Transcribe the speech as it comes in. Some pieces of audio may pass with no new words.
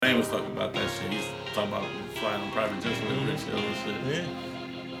was talking about that shit. He's talking about flying on private jets with Rich Hill and shit.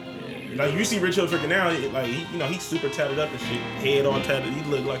 Yeah. Like you see Rich Hill freaking now, like he's super tatted up and shit. Head all tatted. He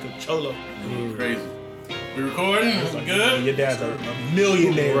look like a cholo. Crazy. We recording? We good? Your dad's a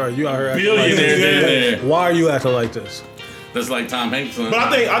millionaire. Right, you out here acting Billionaire. like Why are you acting like this? That's like Tom Hanks. But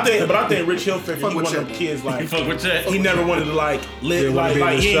I think Rich Hill figured he one of them kids like fuck with Chet. he never wanted to like live like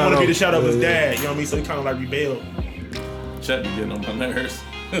he didn't want to be the shadow of his dad. You know what I mean? So he kind of like rebelled. Chet be getting on my nerves.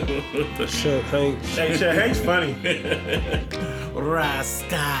 Chet Hanks. Hey, Chet Hanks funny.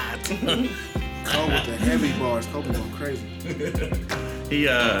 Rascat. Cole with the heavy bars. Cole going crazy. He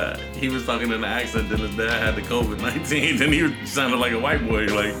was talking in the accent that his dad had the COVID-19 and he sounded like a white boy,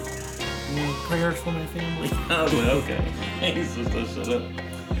 like prayers for my family. I was like, okay. He's just shut up.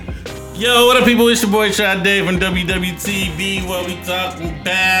 Yo, what up, people? It's your boy Shot Dave from WWTV. What we talking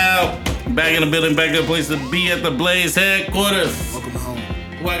about? Back in the building, back to a place to be at the Blaze headquarters. Welcome home.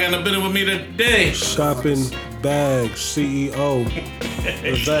 Who I got in the building with me today? Shopping Bag CEO.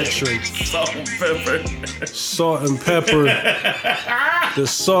 The veteran. Salt and pepper. Salt and pepper. The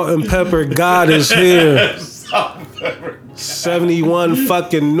salt and pepper God is here. Salt and pepper. 71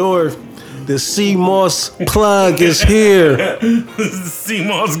 fucking North. The C-Moss plug is here.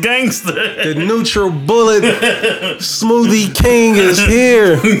 C-Moss gangster. The NutriBullet Smoothie King is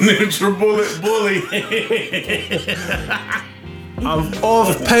here. NutriBullet bully. I'm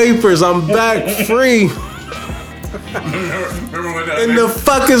off papers. I'm back free. Remember when And the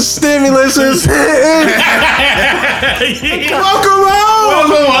fucking stimulus is hitting. Welcome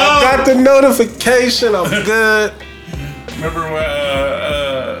home. I got the notification. I'm good. Remember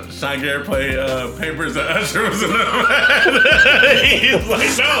when Sean Garrett played Papers that Usher was in the He's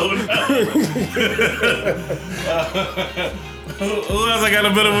like, no. Who else I got a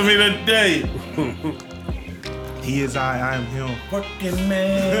bit with me today? He is I am him. Working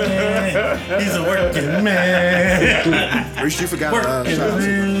man. He's a working man. Reese, you forgot a shout out.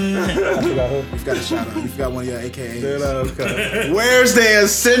 You forgot a shout out. You forgot one of your AKAs. Where's the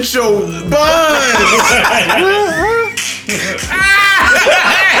essential buzz?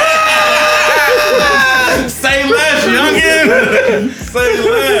 Say less, youngin. Say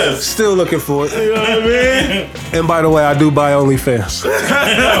less. Still looking for it. You know what I mean? And by the way, I do buy OnlyFans.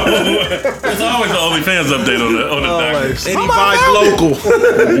 There's always an OnlyFans update on the Always. And he buys local.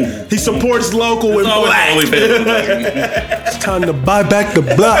 He supports local and black. It's time to buy back the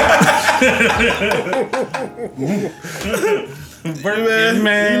block.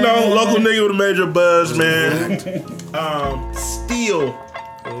 Man, you know, local nigga with a major buzz, man. Steel.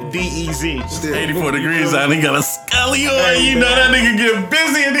 D-E-Z. 84 degrees out, he got a scully on. You know that nigga get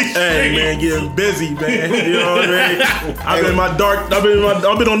busy in these Hey streets. man, getting busy, man. You know what I mean? I've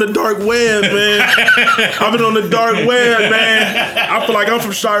been on the dark web, man. I've been on the dark web, man. I feel like I'm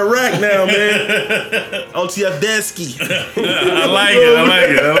from Chirac now, man. OTF Desky. I like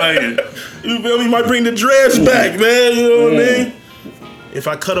it. You feel me? Might bring the dreads back, man. You know what I mean? If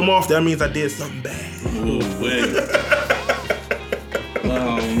I cut them off, that means I did something bad. Ooh, wait.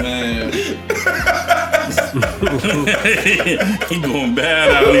 Oh man. He going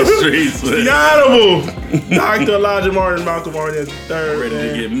bad out in these streets. Man. Honorable Dr. Elijah Martin, Malcolm Martin is third. Ready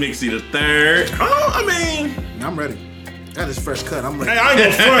man. to get Mixie the third. Oh, I mean, I'm ready. That is fresh cut. I'm ready. hey, I ain't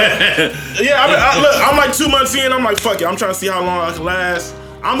gonna front. Yeah, look, I'm like 2 months in. I'm like, fuck it. I'm trying to see how long I can last.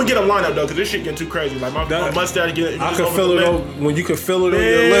 I'm gonna get a lineup though, cause this shit getting too crazy. Like my mustache get. I can feel it when you can feel it on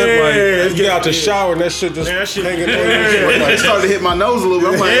your lip. Like you get out the shower and that shit just hanging on your lip. It started to hit my nose a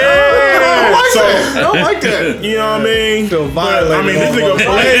little bit. I'm like, Yeah. I don't like that. You know what I mean? Feel But, I mean,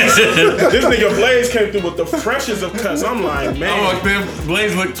 violated. this nigga Blaze came through with the freshest of cuts. I'm like, I man. walked in,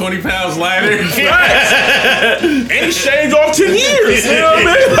 Blaze looked 20 pounds lighter. And he shaved off 10 years. You know what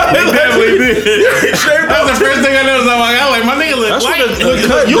I mean? Definitely did. He shaved That was off the first thing I noticed. I'm like, my nigga look That's white. what a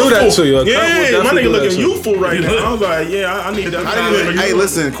cut do that to you. A cut will Yeah, my definitely nigga do that looking to you. youthful right now. I was like, yeah, I need that. Hey,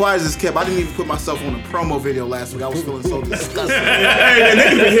 listen, quiet as kept. I didn't even put myself on a promo video last week. I was feeling so disgusting. Hey, man,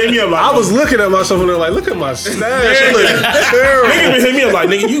 niggas been hitting me up like, I was looking at myself and they're like, look at my stash. It looks niggas terrible. been hitting me up like,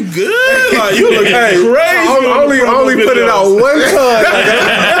 nigga, you good? Like, you look crazy. Only put it out one time.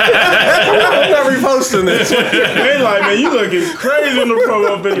 I'm not reposting this. They like, man, you looking crazy in the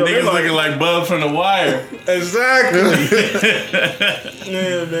promo video. They Niggas like, looking like Bubs from The Wire. Exactly.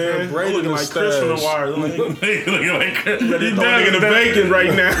 yeah, man. I'm braided looking like Chris from The mustache. Wire. Like, Nigga looking like Chris. ready to throw a nigga in the bacon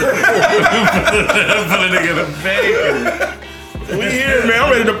right now. Put a nigga in the bacon. We here, man. I'm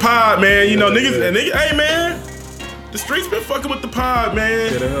ready to pod, man. You know, niggas, hey, man. The streets been fucking with the pod,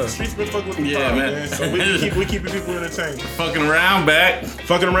 man. Yeah, they have. The streets been fucking with the pod, man. So we keeping people entertained. Fucking around back.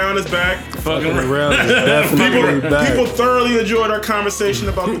 Fucking around is back. Fucking around. People thoroughly enjoyed our conversation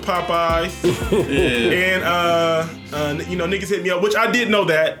about the Popeyes. And you know, niggas hit me up, which I did know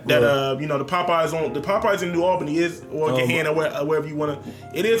that you know, the Popeyes in New Albany is, or Gahanna, wherever you wanna.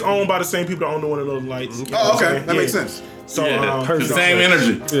 It is owned by the same people that own the one of those lights. Oh, okay, that makes sense. So the same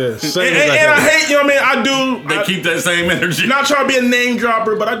energy. Yeah, same and I hate, you know what I mean? They keep that same energy. Not trying to be a name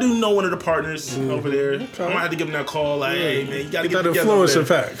dropper, but I do know one of the partners over there. Okay. I might have to give him that call. Like, hey man, you gotta get that influencer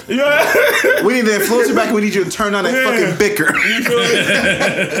pack. Yeah. We need the influencer pack. We need you to turn on that fucking bicker. You feel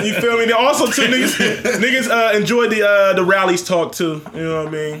me? You feel me? They also too niggas enjoyed the rallies talk too. You know what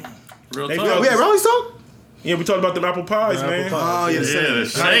I mean? Real They talk. We had rallies talk? Yeah, we talked about them apple pies, man. Oh,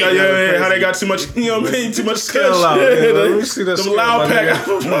 yes, How they got too much, you know what I mean? Too much Scale out. Let me see that Them scale, loud my pack nigga.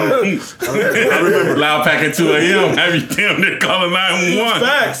 apple pies. I remember Loud Pack at 2 a.m. Have you damn near calling 911.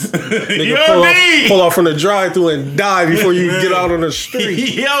 Facts. Nigga pull off from the drive-thru and die before you get out on the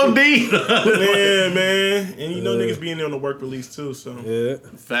street. Yo, D. Man. And you know niggas be in there on the work release too, so. Yeah.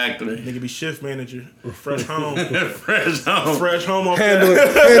 Factory. Nigga be shift manager. Fresh home. Fresh home. Fresh home off Handling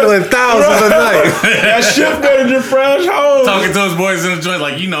that. thousands a night. That shift manager fresh home. Talking to his boys in the joint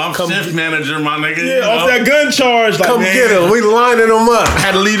like, you know, I'm shift manager, my nigga. Yeah, you know? off that gun charge. Like, Come man, get him. We lining them up.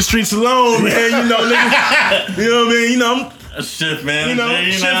 had to leave the streets alone, man. You know, niggas. You know what I mean? You know, I'm A shift manager. You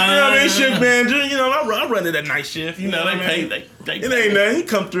know, shift manager. You know, I run it at night shift. You know, they pay. They it ain't nothing. You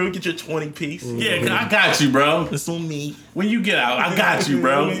come through, get your 20 piece. Yeah, I got you, bro. It's on me. When you get out, I got you,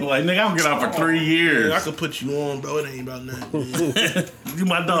 bro. Like, nigga, I'm get out for 3 years. I could put you on, bro. It ain't about nothing. You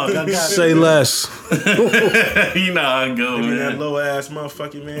my dog. I got you. Say less. You know how I go, That man. low ass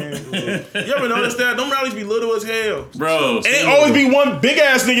motherfucking man. You ever notice that? Them rallies be little as hell. Bro. And it always be one big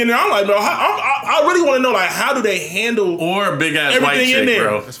ass nigga in there. I'm like, bro, I really want to know, like, how do they handle Or a big ass white everything in chick, there?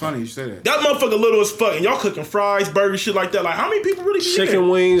 bro. That's funny you say that. That motherfucker little as fuck, and y'all cooking fries, burgers, shit like that. Like, how many people really be in there? Chicken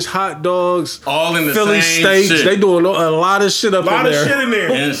wings, hot dogs, All in the Philly same steaks. shit. They doing a lot of shit up A lot in of there. shit in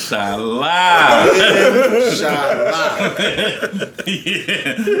there. Inshallah. Inshallah.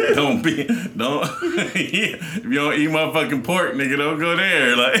 Yeah. Don't. If you don't eat motherfucking pork, nigga, don't go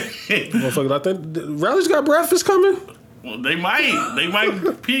there. Like, Motherfucker, I think Rally's got breakfast coming. well, they might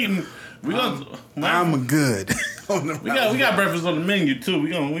compete. We gonna. I'm good. We got breakfast on the menu too. We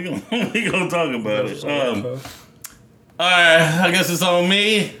gonna talk about it. All right, I guess it's on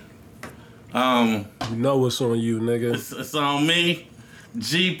me. You know what's on you, nigga. It's on me.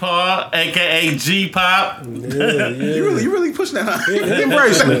 G-Paw, aka G-Pop. Yeah. You really pushing that out. He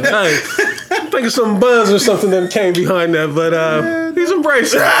embracing it. Hey, I'm thinking some buzz or something that came behind that, but he's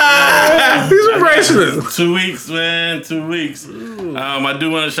embracing it. He's embracing it. 2 weeks, man. 2 weeks. I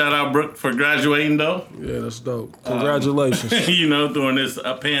do want to shout out Brooke for graduating though. Yeah, that's dope. Congratulations. You know, during this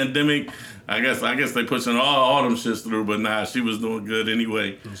pandemic. I guess they pushing all them shits through, but nah, she was doing good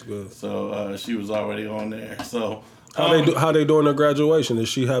anyway. That's good. So she was already on there. So How they doing their graduation? Is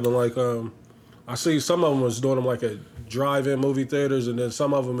she having like I see some of them was doing them like at drive-in movie theaters, and then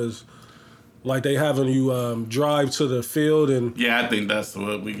some of them is like they having you drive to the field and. yeah, I think that's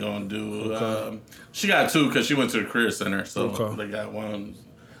what we gonna do. Okay. She got two because she went to the career center, so they got one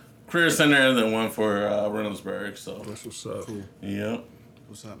career center and then one for Reynoldsburg. So That's what's up. yep.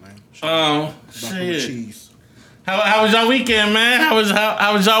 What's up, man? Shit. Cheese. How was y'all weekend, man? How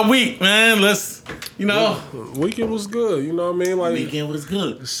was y'all week, man? Let's, you know. Weekend was good. You know what I mean? Like Weekend was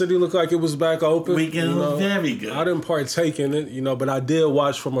good. the city looked like it was back open. Weekend you know? was very good. I didn't partake in it, you know, but I did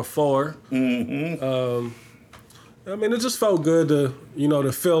watch from afar. Mm-hmm. I mean, it just felt good to, you know,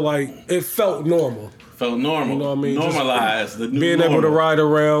 to feel like it felt normal. Felt normal. You know what I mean? Just Normalized. The new Being normal. able to ride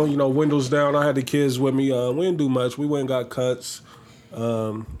around, you know, windows down. I had the kids with me. We didn't do much. We went and got cuts. You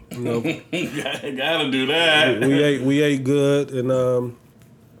know, Gotta do that. we ate good, and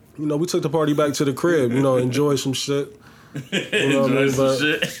you know, we took the party back to the crib. You know, enjoy some shit. You know what I Enjoy mean? some But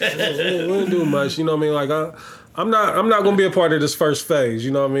shit. we didn't do much. You know what I mean? Like I'm not gonna be a part of this first phase.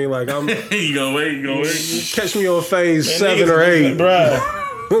 You know what I mean? Like You gonna wait? catch me on phase 7 or 8.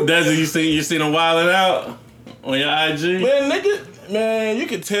 Bruh. Desert, you seen him wilding out on your IG? Man, you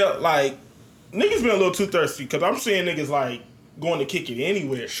can tell, like, niggas been a little too thirsty, because I'm seeing niggas, like, going to kick it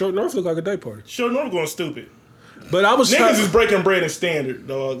anywhere. Short North looked like a day party. Sure, no, I'm going stupid. But I was Niggas is breaking bread and standard,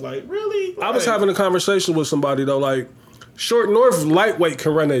 dog. Like, really? I was Like, having a conversation with somebody though, like Short North lightweight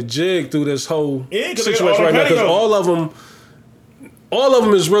can run a jig through this whole Yeah, 'cause they got all situation right the now because patios. all of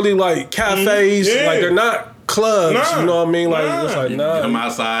them is really like cafes, Yeah. like they're not clubs. Nah. You know what I mean? Like Nah. it's like Come nah.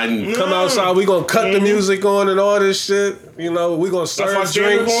 outside and Come outside, we gonna cut the music on and all this shit. You know, we gonna That's why serve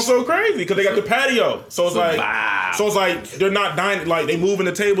Stanley drinks. going so crazy because they got the patio. So it's like, vibe. so it's like they're not dining. Like they moving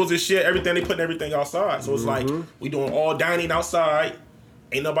the tables and shit. Everything they putting everything outside. So it's like we doing all dining outside.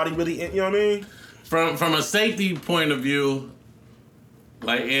 Ain't nobody really in. You know what I mean? From a safety point of view,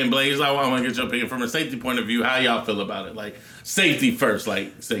 like, and Blaze, I want to get your opinion. From a safety point of view, how y'all feel about it? Like, safety first,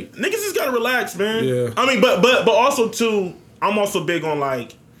 like, safety. Niggas just gotta relax, man. Yeah. I mean, but also too, I'm also big on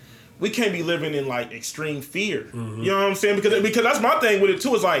like, we can't be living in like extreme fear. You know what I'm saying? Because that's my thing with it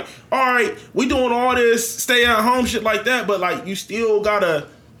too. It's like, all right, we doing all this stay at home shit like that, but like you still gotta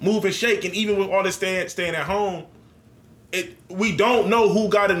move and shake. And even with all this staying at home, we don't know who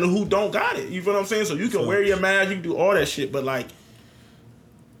got it and who don't got it. You feel what I'm saying? So you can wear your mask, you can do all that shit, but like,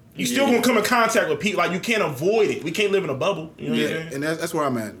 you still gonna come in contact with people. Like you can't avoid it. We can't live in a bubble. You know what I'm saying? And that's where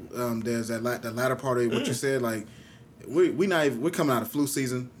I'm at. There's that latter part of what you said. Like we're coming out of flu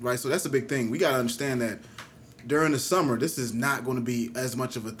season, right? So that's a big thing. We gotta understand that during the summer, this is not going to be as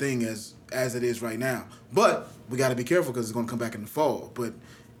much of a thing as it is right now. But we gotta be careful because it's gonna come back in the fall. But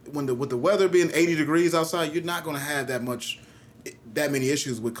with the weather being 80 degrees outside, you're not gonna have that many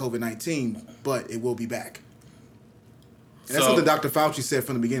issues with COVID-19. But it will be back. And that's what the Dr. Fauci said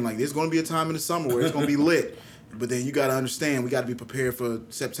from the beginning. Like, there's going to be a time in the summer where it's going to be lit. But then you got to understand, we got to be prepared for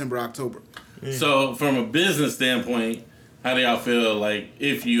September, October. So, from a business standpoint, how do y'all feel, like,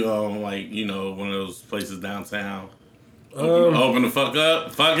 if you own, like, you know, one of those places downtown? Open the fuck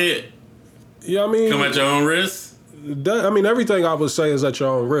up? Fuck it? Yeah, I mean... Come at your own risk? Everything I would say is at your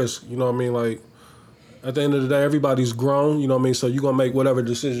own risk. You know what I mean? Like, at the end of the day, everybody's grown. You know what I mean? So you're going to make whatever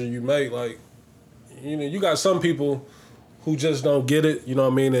decision you make. Like, you know, you got some people who just don't get it, you know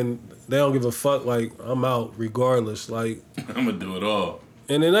what I mean, and they don't give a fuck, like, I'm out regardless, like... I'm gonna do it all.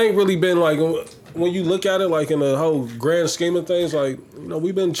 And it ain't really been, like, when you look at it, like, in the whole grand scheme of things, like, you know,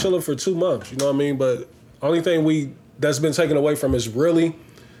 we've been chilling for 2 months, you know what I mean, but only thing that's been taken away from us really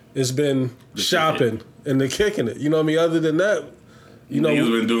has been the shopping and the kicking it, you know what I mean, other than that, you know...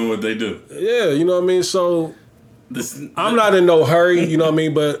 Niggas been doing what they do. Yeah, you know what I mean, so... I'm not in no hurry, you know what I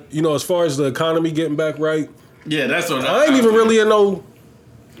mean, but, you know, as far as the economy getting back right... Yeah, that's what I ain't even really in no,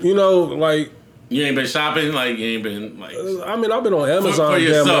 you know, like... You ain't been shopping? Like, you ain't been, like... I mean, I've been on Amazon for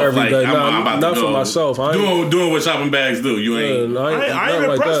yourself, damn every day. like, I'm about not to for go myself. Doing what shopping bags do. You ain't... I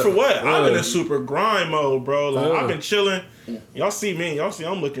ain't impressed for what? Yeah. I've been in super grind mode, bro. Like, I've been chilling. Y'all see me. Y'all see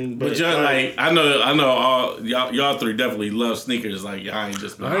I'm looking. But you're like, I know all y'all three definitely love sneakers. Like, y'all ain't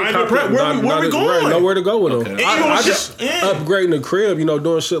just been... Where we going? Right, nowhere to go with them. Okay. I just upgrading the crib, you know,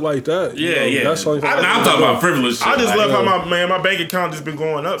 doing shit like that. Yeah. That's the only thing. I'm talking about frivolous shit. I just love how my bank account just been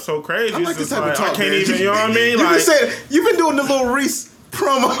going up so crazy. I'm like this type of talk, I can't man. even, you know what I mean? You've been doing the little Reese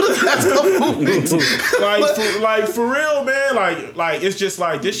promo the last couple weeks. like for real, man. Like it's just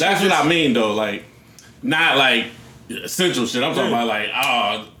like this. That's shit what I mean, though. Like, not like essential shit. I'm talking about like,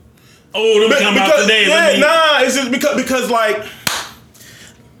 them come out today. It's just because like,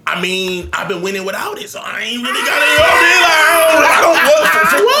 I mean, I've been winning without it, so I ain't really got it. I don't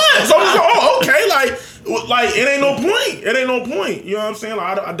for what? So I'm like, okay, like it ain't no point. It ain't no point. You know what I'm saying?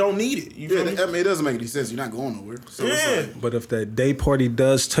 Like, I don't need it. You feel me? I mean, it doesn't make any sense. You're not going nowhere. So yeah. But if that day party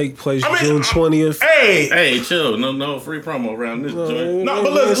does take place June 20th, hey, chill. No free promo around this joint. No,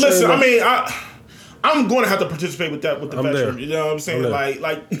 but listen. I mean, I'm going to have to participate with that with the veteran. You know what I'm saying?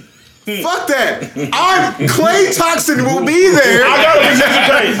 Like. Fuck that! Our Clay Toxin will be there. I gotta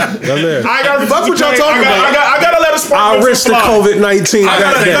participate. I gotta fuck what y'all talking about. I gotta let a sparkler I'll risk the COVID-19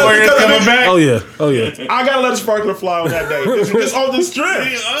 that day. Coming back. Oh yeah. I gotta let a sparkler fly on that day. Just on the strip.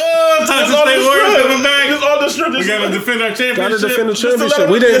 Just coming back. Just on the strip. We gotta defend our championship. Gotta defend the championship.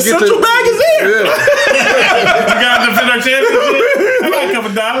 We didn't get Central bag is there. We gotta defend our championship. I got a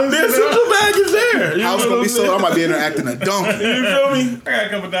couple dollars. The Central bag is there. I was gonna be so. I might be interacting a donkey. You feel me? I got a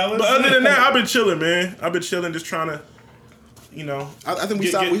couple dollars. But other than that, I've been chilling, man. I've been chilling, just trying to, you know. I think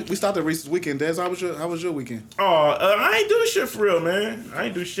we stopped at Reese's weekend. Des, how was your weekend? I ain't doing shit for real, man. I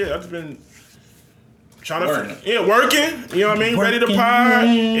ain't do shit. I've just been trying to working. You know what I mean? Ready to pod,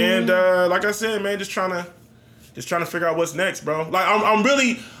 and like I said, man, just trying to figure out what's next, bro. Like I'm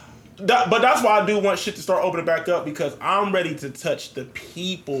really. But that's why I do want shit to start opening back up, because I'm ready to touch the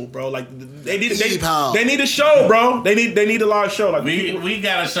people, bro. Like they need a show, bro. They need a live show. Like we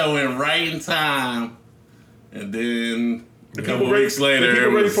got a show in right in time, and then a couple ready, weeks later,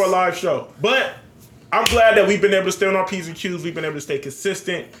 people ready for a live show. But I'm glad that we've been able to stay on our P's and Q's. We've been able to stay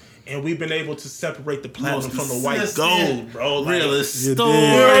consistent. And we've been able to separate the platinum from the white gold, bro. Like, realist you know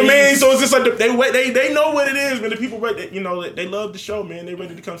what I mean? So it's just like they know what it is, man. The people, you know, they love the show, man. They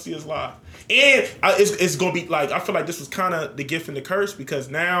ready to come see us live. And it's gonna be like, I feel like this was kind of the gift and the curse, because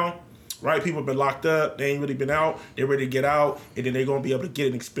now right? People have been locked up. They ain't really been out. They're ready to get out. And then they're going to be able to get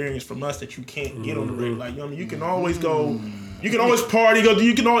an experience from us that you can't get on the rig. Like, you know what I mean? You can always go, you can always party,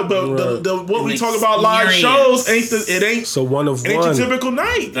 you can always, but what we talk about live shows, it ain't So one of it ain't one. your typical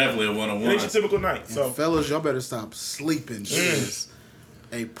night. Definitely a one-on-one. It ain't your typical night. So, Fellas, y'all better stop sleeping. There's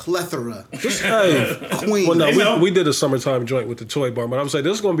a plethora. Hey, Queen. well, no, know. we did a summertime joint with the toy bar, but I'm saying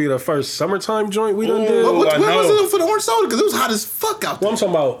this is gonna be the first summertime joint we done did. Ooh. What I was know. it for the orange soda? Because it was hot as fuck out there. Well, I'm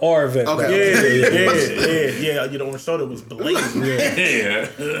talking about our event. Okay. yeah. You know, orange soda was blazing. Yeah.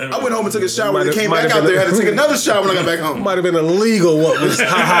 I went home and took a shower and Might came have back out been- there. Had to take another shower when I got back home. Might have been illegal what was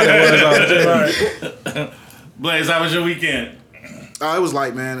how hot it was out there. Blaze, how was your weekend? It was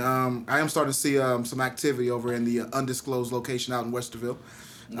light, man. I am starting to see some activity over in the undisclosed location out in Westerville.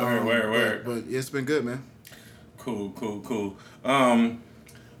 Word. But it's been good, man. Cool.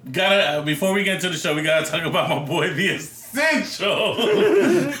 Gotta before we get into the show, we gotta talk about my boy, The Essential.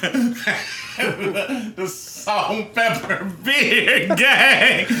 The salt and pepper beer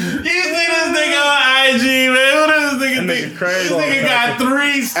gang. You see this nigga on IG, man? What does this nigga think? crazy. This nigga got 3 At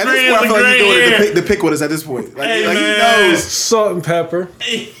this strands point, I of feel like gray he's doing hair. it to pick with us at this point. Like, Hey, like he man. knows. Salt and pepper.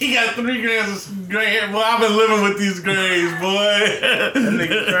 He got 3 grams of gray hair. Boy, I've been living with these grays, boy. That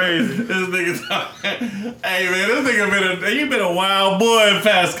nigga crazy. This nigga talking. Hey man, this nigga been a wild boy the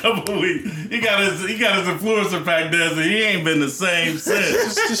past couple of weeks. He got his influencer pack desert. He ain't been the same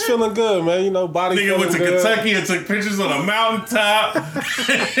since. Just feeling good, man. You know, body Nigga went to feeling good. Kentucky and took pictures on a mountaintop.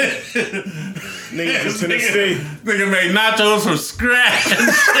 Niggas in Tennessee. Nigga made nachos from scratch.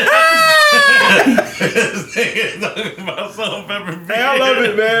 This nigga talking about salt and pepper beer. Hey, I love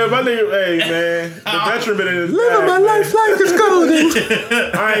it, man. My nigga, hey, man. The veteran been in his Living bag, my man. life like it's golden.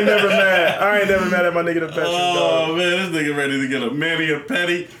 I ain't never mad at my nigga, the veteran, Oh dog. man, this nigga ready to get a mani or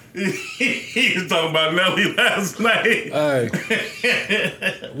petty. He was talking about Nelly last night. Hey,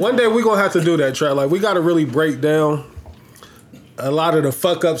 one day we gonna have to do that, track. Like we gotta really break down a lot of the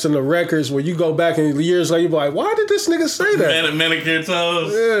fuck ups in the records where you go back and years later you be like, why did this nigga say that? Manicure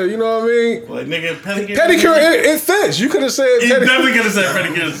toes. Yeah, you know what I mean? Like nigga, pedicure. Pedicure, it fits. You could have said He pedicure. definitely could have said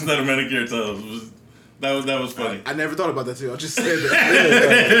pedicure instead of manicure toes. That was funny. I never thought about that too. I just said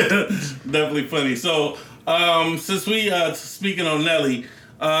that. Definitely funny. So, since we speaking on Nelly,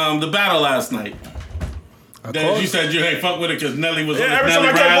 the battle last night. You said you ain't fuck with it because Nelly was on Yeah, the every time Nelly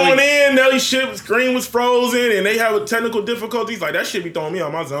I kept Riley. going in, Nelly's screen was frozen, and they had technical difficulties. Like, that shit be throwing me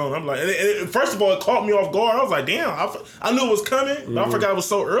on my zone. I'm like, and first of all, it caught me off guard. I was like, damn, I knew it was coming, but I forgot it was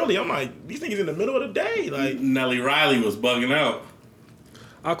so early. I'm like, these niggas in the middle of the day. Like, Nelly Riley was bugging out.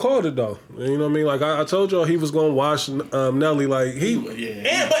 I called it though. You know what I mean? Like I told y'all he was gonna watch Nelly. Like he.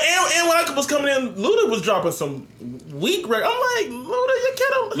 Yeah. and when I was coming in, Luda was dropping some weak records. I'm like, Luda, you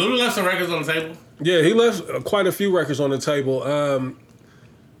can't. Luda left some records on the table. Yeah, he left quite a few records on the table.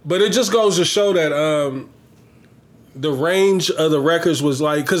 But it just goes to show that the range of the records was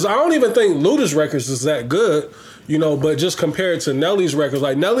like, because I don't even think Luda's records is that good, you know, but just compared to Nelly's records,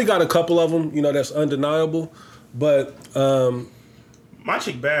 like Nelly got a couple of them, you know, that's undeniable. But My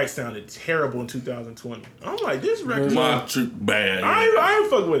Chick Bag sounded terrible in 2020. I'm like, this record. My trick bad. I ain't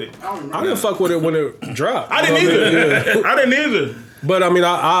fuck with it. I didn't fuck with it when it dropped. I You know didn't what I mean? either. Yeah. I didn't either. But I mean,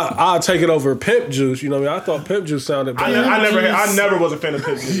 I'll take it over Pimp Juice. You know what I mean? I thought Pimp Juice sounded better. I never was a fan of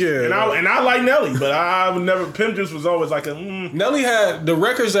Pimp Juice. Yeah. and I like Nelly, but I would never. Pimp Juice was always like a. Nelly had the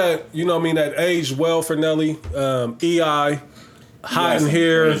records that, you know what I mean, that aged well for Nelly. EI, Hot in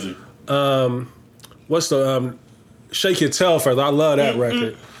Here. Crazy. What's the Shake Your Tail Feather? I love that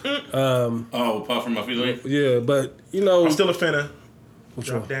record. Oh, Puff from my feet. Yeah, but you know, I'm still a fan of.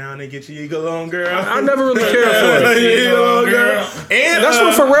 Drop down and get your eagle on, girl. I never really cared for it. Eagle on, girl. And That's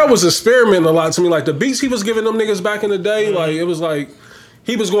when Pharrell was experimenting a lot to me. Like the beats he was giving them niggas back in the day, like it was like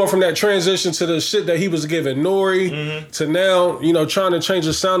he was going from that transition to the shit that he was giving Nori to now, you know, trying to change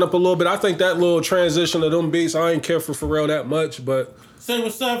the sound up a little bit. I think that little transition of them beats, I ain't care for Pharrell that much, but Say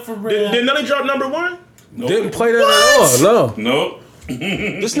what's up for real. Did Nelly drop #1? Nope. didn't play that at all. No. Nope.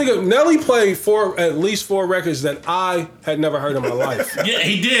 This nigga Nelly played at least 4 records that I had never heard in my life. Yeah,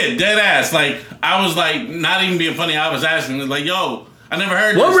 he did. Dead ass. Like, I was like, not even being funny, I was asking, like, yo, I never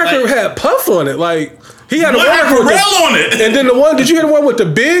heard One this. record Like, had Puff on it. Like he had what a had record with Pharrell on it? and then the one. Did you hear the one with the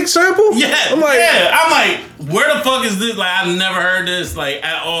big sample? Yeah, I'm like, I'm like, where the fuck is this? Like, I've never heard this like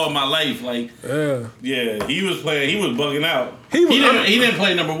at all in my life. Like, yeah. he was playing, he was bugging out. He was- He didn't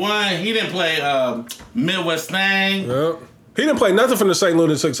play #1. He didn't play Midwest Thang. Yeah. He didn't play nothing from the St.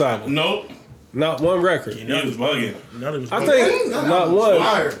 Lunatics album. Nope. Not one record. He was bugging. Nelly was. I think not one.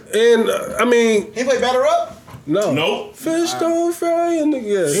 Fire. And I mean, He played Batter Up? No. Nope. Fish don't fry in the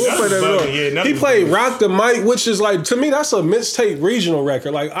he don't play that bugging, at all. yeah, nothing He played bugging. Rock the Mic, which is like, to me, that's a mixtape regional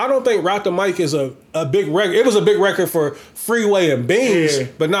record. Like, I don't think Rock the Mic is a big record. It was a big record for Freeway and Beans, Yeah.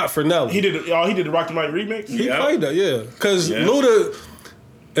 but not for Nelly. He did the Rock the Mic remix. He Yeah. played that, yeah. Because Yeah. Luda,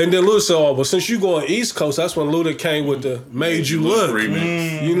 and then Luda said, oh, well, since you going East Coast, that's when Luda came with the Made You Look.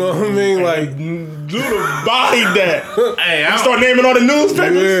 Remix. You know what I mean? Like, Luda bodied that. Hey, I start naming all the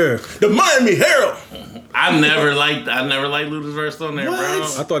newspapers. yeah. The Miami Herald. I never liked Luda's verse on there, bro.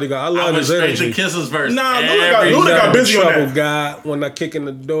 I thought I I love went his straight energy. to Kiss's verse. Nah, Every Luda got time. busy on Trouble that. guy when I kick in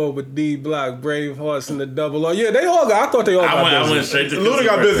the door with D Block, Brave Hearts, and the Double O. Yeah, they all got. I thought they all got. I busy. went straight to Luda Kiss's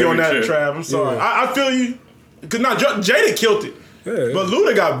got verse busy on every that, trip. Trav. I'm sorry. Yeah. I feel you. Cause Jada killed it. Yeah. But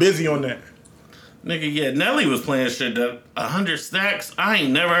Luda got busy on that. Nigga, yeah, Nelly was playing shit that 100 Stacks. I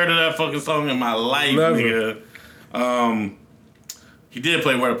ain't never heard of that fucking song in my life, Never. nigga. He did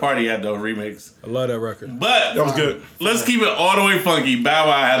play Where the Party At though remix, I love that record. but That was good. let's keep it all the way funky. Bow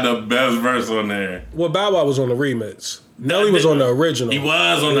Wow had the best verse on there. Well, Bow Wow was on the remix. Nelly was on the original. He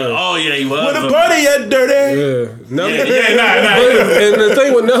was on the. Oh yeah, he was. Where the on- party at, dirty? Yeah, Nelly. Yeah, nah. And the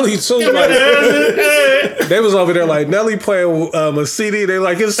thing with Nelly too, like, they was over there like Nelly playing a CD. They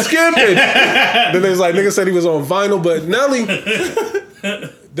like it's skipping. Then they was like nigga said he was on vinyl, but Nelly.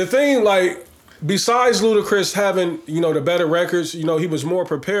 The thing like besides Ludacris having the better records, he was more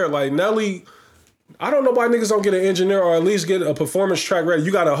prepared. Like Nelly. I don't know why niggas don't get an engineer or at least get a performance track ready.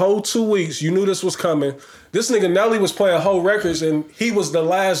 You got a whole 2 weeks. You knew this was coming. This nigga Nelly was playing whole records and he was the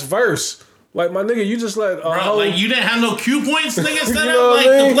last verse. Like, my nigga, you just let a Bro, whole... like you didn't have no cue points, nigga, set You up know what like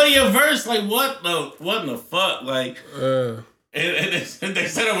I mean? to play your verse. Like what in the fuck? Like and they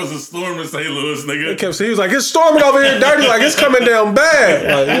said it was a storm in St. Louis, nigga. He was like, it's storming over here dirty. Like, it's coming down bad.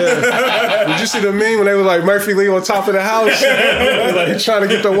 Like, yeah. Did you see the meme when they were like Murphy Lee on top of the house? Like, trying to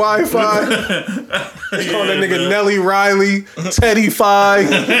get the Wi-Fi. He's calling that nigga Nelly Riley, Teddy Fi.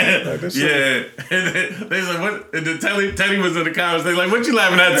 Yeah. And they said what and then Teddy was in the comments. They like, what you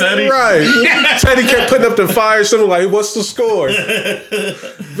laughing at, Teddy? Right. Teddy kept putting up the fire symbol like, what's the score?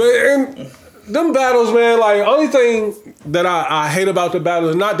 But them battles, man, like, only thing that I hate about the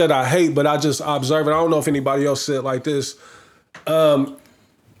battles, not that I hate, but I just observe it. I don't know if anybody else said it like this.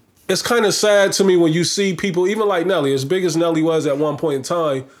 It's kind of sad to me when you see people, even like Nelly, as big as Nelly was at one point in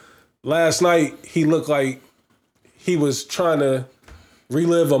time, last night he looked like he was trying to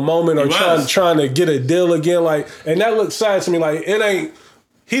relive a moment or trying to get a deal again. Like, and that looked sad to me. Like,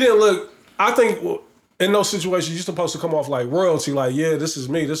 he didn't look, I think in those situations, you're supposed to come off like royalty. Like, yeah, this is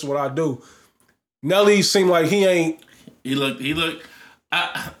me. This is what I do. Nelly seemed like he ain't. He looked.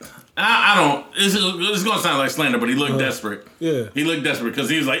 I don't. It's gonna sound like slander, but he looked desperate. Yeah. He looked desperate because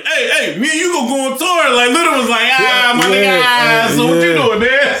he was like, "Hey, me and you gonna go on tour." Like Little was like, my Yeah, nigga, so what you doing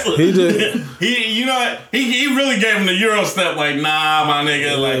there? He did. He really gave him the Euro step. Like, nah, my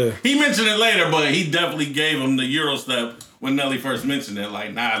nigga. Yeah. Like he mentioned it later, but he definitely gave him the Euro step when Nelly first mentioned it.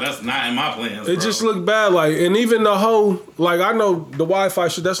 Like, nah, that's not in my plans. It bro. just looked bad. Like, and even the whole, like, I know the Wi-Fi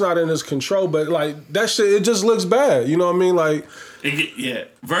shit, that's not in his control, but like that shit, it just looks bad. You know what I mean? Like,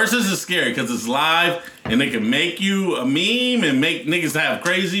 Versus is scary because it's live and they can make you a meme and make niggas have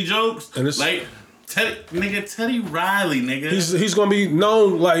crazy jokes. And it's like Teddy Riley, nigga. He's gonna be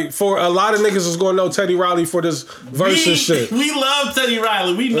known, like, for a lot of niggas is gonna know Teddy Riley for this versus shit. We love Teddy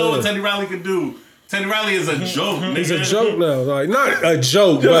Riley. We know what Teddy Riley can do. Teddy Riley is a joke, nigga. He's a joke now. Like, not a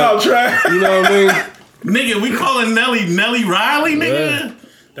joke, I'll but try. you know what I mean? Nigga, we calling Nelly Riley, nigga. Yeah.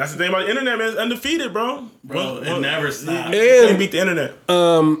 That's the thing about the internet, man. It's undefeated, bro. It never stops. You And can't beat the internet.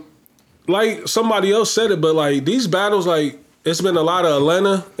 like somebody else said it, but like these battles, like it's been a lot of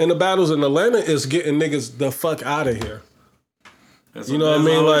Atlanta in the battles, and Atlanta is getting niggas the fuck out of here. You know what I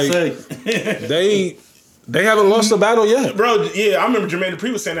mean? Like they haven't lost a battle yet. Bro, yeah, I remember Jermaine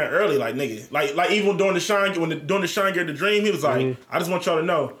Dupri was saying that early, like nigga, like even during the Shine, during the Shine Get the Dream, he was like, I just want y'all to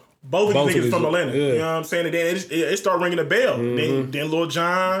know, both of these niggas from Atlanta. yeah. You know what I'm saying? And then it started ringing a bell. Then Lil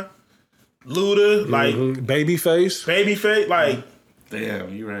Jon, Luda, like Babyface, like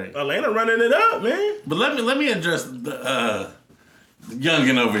Damn, you right. Atlanta running it up, man. But let me address the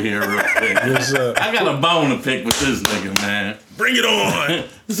youngin' over here real quick. I got a bone to pick with this nigga, man. Bring it on.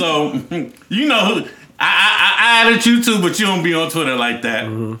 So you know who I added you too, but you don't be on Twitter like that.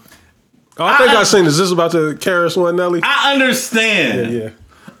 Oh, I think I seen this. Is this about the Karis one, Nelly? I understand. Yeah.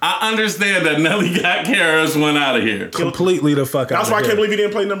 I understand that Nelly got Karis one out of here. Completely the fuck out. That's why I can't believe he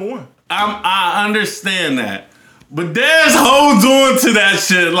didn't play number one. I understand that. But there's holds on to that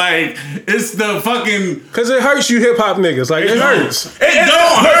shit. Like, it's the fucking... Because it hurts you hip hop niggas. Like, it hurts. It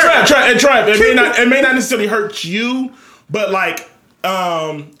don't hurt. Try. It may not necessarily hurt you, but like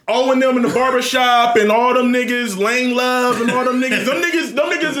Owen them in the barbershop and all them niggas, Lane Love and all them niggas. Them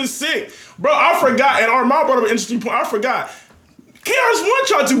niggas is sick. Bro, I forgot, and Armand brought up an interesting point. I forgot. KRS-One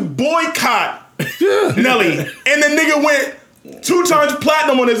tried to boycott Nelly, and the nigga went 2 times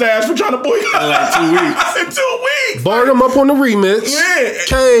platinum on his ass for trying to boycott. Like 2 weeks. In 2 weeks. Barred him up on the remix. Yeah.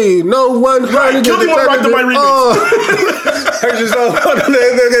 K, no one Right, Kill him on Rock the Mic remix. I just don't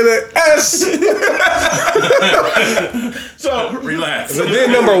S. So Relax. But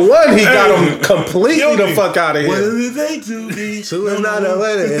then number 1, he got him completely the fuck out of what here. did they do? Two is not a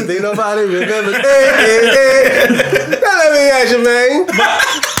winner. And think nobody remembers. Hey. Now let me ask you, man.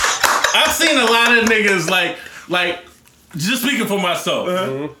 I've seen a lot of niggas like just speaking for myself.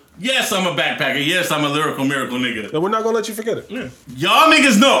 Yes, I'm a backpacker. Yes, I'm a lyrical miracle nigga. And we're not gonna let you forget it. Y'all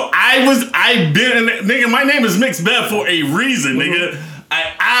niggas know I've been in nigga. My name is Mixed Beth for a reason, nigga.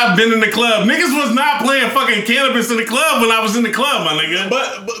 I've been in the club. Niggas was not playing fucking cannabis in the club when I was in the club, my nigga.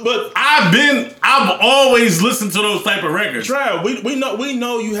 But I've always listened to those type of records. Trav, we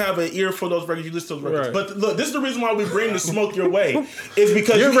know you have an ear for those records. You listen to those records. Right. But look, this is the reason why we bring the smoke your way. Is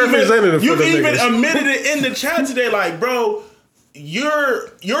because You're representative you for them even niggas. admitted it in the chat today. Like, bro, your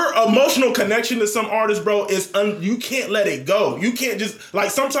emotional connection to some artists, bro, is you can't let it go. You can't just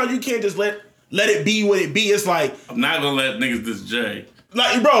like sometimes you can't just let it be what it be. It's like I'm not gonna let niggas diss Jay.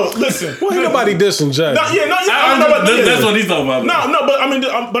 Like, bro, listen. Well, ain't nobody dissing Jay. That's That's what he's talking about. No, but I mean,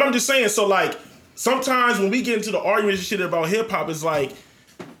 but I'm just saying. So like, sometimes when we get into the arguments and shit about hip hop, it's like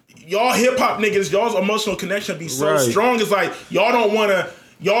y'all hip hop niggas, y'all's emotional connection be so strong. It's like y'all don't want to.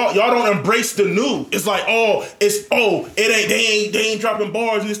 Y'all don't embrace the new. It's like, they ain't dropping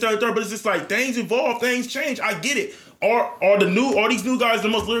bars and this, that, and third. But it's just like things evolve, things change. I get it. Are these new guys the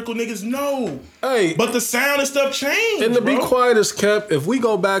most lyrical niggas? No. Hey, but the sound and stuff changed. And to be bro. quiet as kept, if we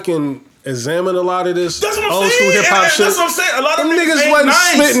go back and examine a lot of this That's what I'm old saying. school hip hop shit, That's what I'm saying. A lot of them niggas ain't wasn't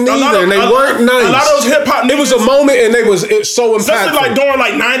nice. spitting A lot either, of- and they a- weren't nice. A lot of those hip hop niggas. It was a moment, and it was so impactful. Especially like during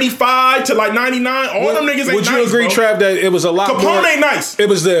like 95 to like 99. All them niggas ain't Would nice. you agree, bro. Trav, that it was a lot more? Capone ain't nice. It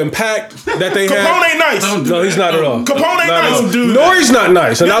was the impact that they had. Capone ain't nice. No, he's not at all. Capone ain't Not at nice. all. Dude. Nori's not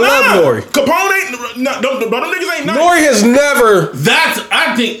nice, and I love Nori. Capone ain't. No, them niggas ain't nice. Nori has never.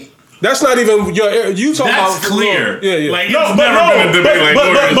 I think. That's not even you talking about. That's clear. Yeah. Like, it's never been a debate like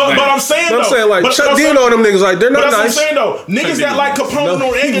Nori is but nice. I'm saying though. I'm saying like Chuck D and all them niggas like they're not But that's nice. what I'm saying though. Niggas that like Capone and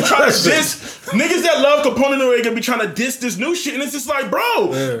Noriega try to That's diss. Niggas that love Capone and Noriega be trying to diss this new shit, and it's just like,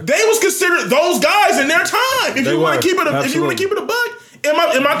 bro, they was considered those guys in their time. If you want to keep it, if you want to keep it a buck, am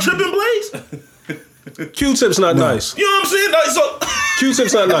I tripping, Blaze? Q-Tip's not nice. You know what I'm saying? Like, so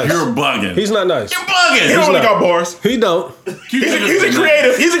Q-Tip's not nice. You're bugging. He's not nice. You're bugging. he only got bars. He don't. He's a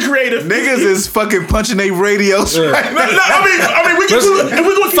creative. He's a creative. Niggas is fucking punching their radios right now. No, I mean, we can if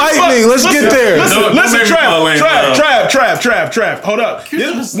we gonna Fight me. Let's get there. Listen, Trav. Hold up.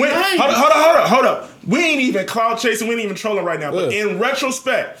 Q-Tip's nice. Hold up. We ain't even cloud chasing. We ain't even trolling right now. But in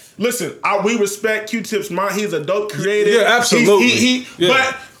retrospect, listen, we respect Q-Tip's mind. He's a dope creative. Yeah, absolutely.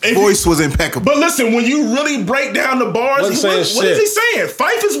 But Voice was impeccable. But listen, when you really break down the bars, Wasn't saying what is shit. he saying?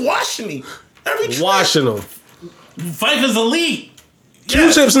 Fife is washing me. Every track. Washing them. Fife is elite.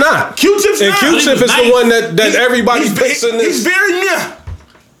 Q-Tip's not. Q-Tip's And not. Q-Tip is the one that everybody he's, picks in He's this. very meh.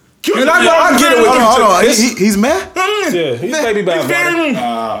 And I get it with Hold on. Q-Tip. He's mad? Yeah, he's maybe bad. He's very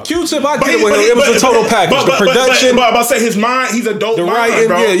Q-Tip, I get it with him. It was a total package. The production. But I say his mind, he's a dope The mind, writing,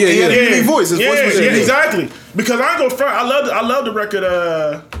 bro. yeah. His voice was unique. exactly. Because I go front. I love the record.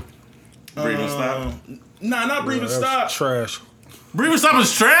 Breathing stop. Nah, not Breathing Stop. Trash. Breathing stop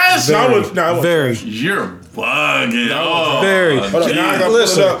is trash. Very. You're bugging. Very.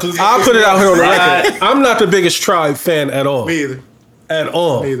 Listen, I'll put it out here on the record. I'm not the biggest Tribe fan at all. Me either. At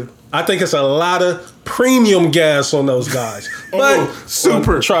all. Me either. I think it's a lot of premium gas on those guys. But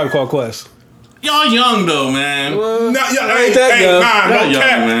super. Tribe Called Quest. Y'all young though, man. Ain't that young. Y'all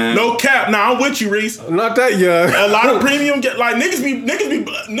young, man. No cap. Nah, I'm with you, Reese. Not that young. A lot of premium like niggas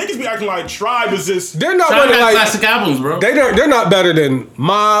be acting like Tribe is this. They're not Tribe better got like classic albums, bro. they're not better than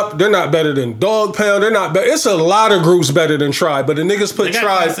Mob. They're not better than Dog Pound. They're not better. It's a lot of groups better than Tribe, but the niggas put They got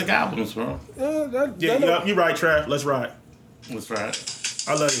Tribe. classic albums, bro. Yeah, you right, Trav. Let's ride. That's right.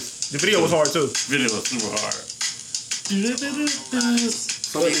 I love this. The video was hard too. Video was super hard.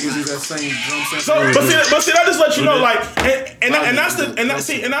 Some niggas use that same drum set. So, but see, that just let you know, like, and that's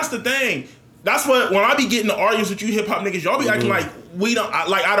the thing. That's what when I be getting the arguments with you hip hop niggas, y'all be acting like we don't,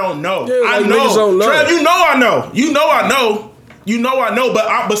 I don't know. Yeah, I like know, niggas don't know. Trav, you know I know. But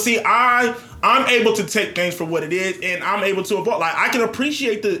I'm able to take things for what it is, and I'm able to evolve. Like I can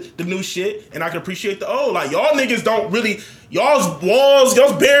appreciate the new shit, and I can appreciate the old. Like y'all niggas don't really, y'all's walls,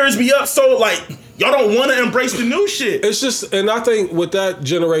 y'all's barriers be up. So like Y'all don't want to embrace the new shit. It's just, and I think with that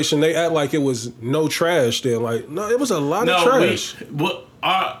generation, they act like it was no trash then. Like, no, it was a lot of trash. And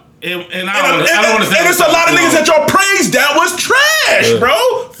I don't want to say. And it's a lot of niggas that y'all praised that was trash,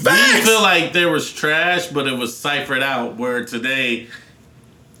 bro. Facts. We feel like there was trash, but it was ciphered out. Where today,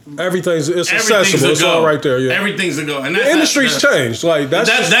 Everything's accessible. everything's a It's go. all right there. Yeah. Everything's a go. And The industry's changed. Like that's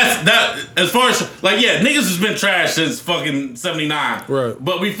as far as like niggas has been trash since fucking 79. Right.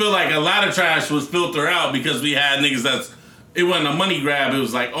 But we feel like a lot of trash was filtered out because we had niggas it wasn't a money grab. It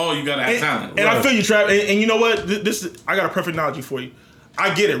was like, oh, you gotta have talent. And I feel you, Trav. And you know what? I got a perfect analogy for you.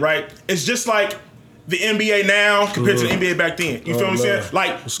 I get it, right? It's just like the NBA now compared to the NBA back then. You feel what I'm saying?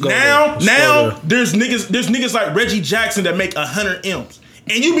 Like now there's niggas like Reggie Jackson that make 100 M's.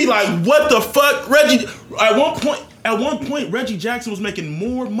 And you be like, what the fuck? Reggie, at one point, Reggie Jackson was making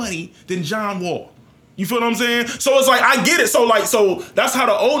more money than John Wall. You feel what I'm saying? So it's like, I get it. So that's how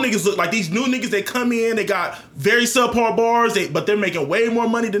the old niggas look. Like these new niggas, they come in, they got very subpar bars, but they're making way more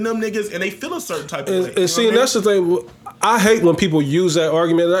money than them niggas, and they feel a certain type of way. And see, that's the thing. I hate when people use that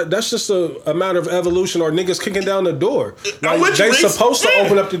argument. That's just a matter of evolution or niggas kicking down the door. Like, they supposed to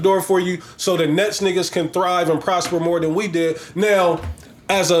open up the door for you so the next niggas can thrive and prosper more than we did. Now,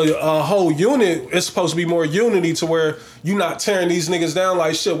 as a whole unit, it's supposed to be more unity to where you not tearing these niggas down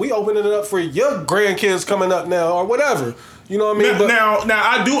like shit. We opening it up for your grandkids coming up now or whatever. You know what I mean? Now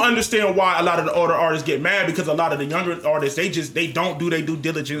I do understand why a lot of the older artists get mad because a lot of the younger artists they don't do their due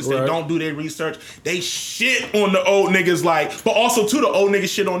diligence, they don't do their research, they shit on the old niggas but also too the old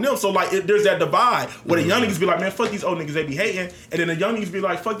niggas shit on them. So like there's that divide where the young niggas be like, man, fuck these old niggas, they be hating, and then the young niggas be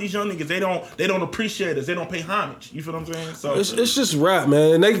like, fuck these young niggas, they don't appreciate us, they don't pay homage. You feel what I'm saying? So it's just rap,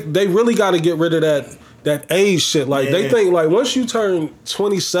 man, and they really got to get rid of that age shit. Like they think like once you turn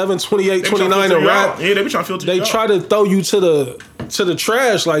 27, 28, 29 and rap, they be trying to filter you out. Try to throw you to the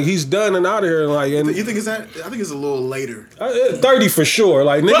trash. Like he's done and out of here. Like, and You think it's that? I think it's a little later. 30 for sure.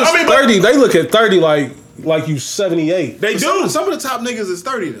 Like niggas 30, they look at 30 like you 78. They do. Some of the top niggas is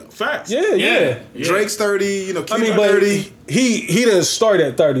 30 though. Facts. Yeah. Drake's 30. Keith I mean, but 30. he didn't start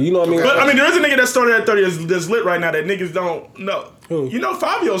at 30. You know what I mean? But I mean, there is a nigga that started at 30 that's lit right now that niggas don't know. Who? You know,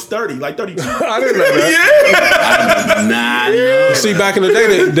 Fabio's 30, like 32. I didn't know that. Nah. See, back in the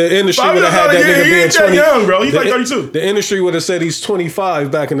day, the industry would have had that nigga being 20. Young, bro. He's like 32. The industry would have said he's 25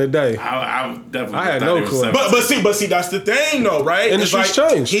 back in the day. I definitely. I had no clue. But see, that's the thing, though, right? Industry's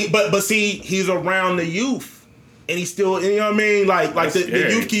changed. But see, he's around the youth, and he's still, you know what I mean? Like the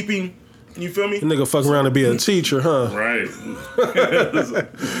youth keeping. You feel me? The nigga fuck around and be a teacher, huh? Right.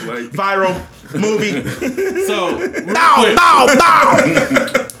 Viral movie. So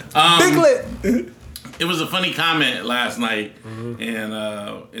Big lit. it was a funny comment last night, and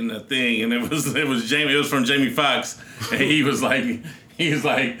in the thing, and it was Jamie. It was from Jamie Foxx, and he was like,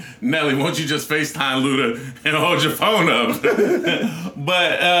 Nelly, won't you just FaceTime Luda and hold your phone up?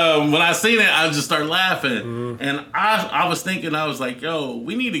 But when I seen it, I just started laughing, and I was thinking, I was like, yo,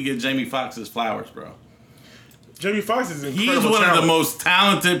 we need to get Jamie Foxx his flowers, bro. Jamie Foxx is incredible. He's one talent. of the most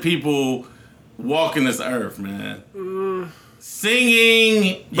talented people walking this earth, man. Singing,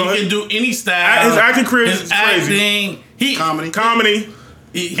 he can do any style. His acting career is crazy. Acting, Comedy.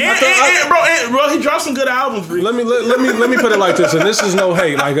 Bro, he dropped some good albums. Let me put it like this, and this is no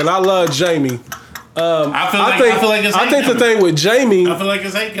hate. Like, and I love Jamie. I feel like the thing with Jamie. I feel like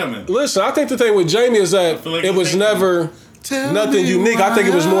it's hate coming. Listen, I think the thing with Jamie is that like it was never nothing unique. I think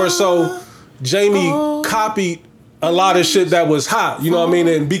it was more so Jamie copied a lot of shit that was hot. You know what I mean?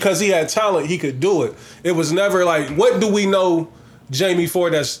 And because he had talent, he could do it. It was never like, what do we know Jamie for?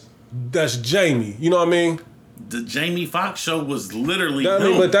 That's Jamie. You know what I mean? The Jamie Foxx show was literally.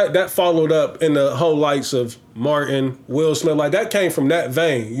 But that followed up in the whole likes of Martin, Will Smith. Like that came from that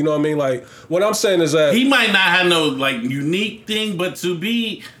vein. You know what I mean? Like what I'm saying is that he might not have no like unique thing, but to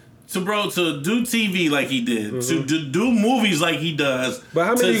do TV like he did, to do movies like he does. But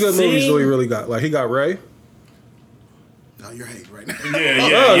how many good movies do he really got? Like he got Ray. No, you're hating right now.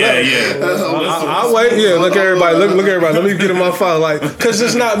 Yeah. I'll wait. Yeah, look at everybody. Look at everybody. Let me get in my file. Like, because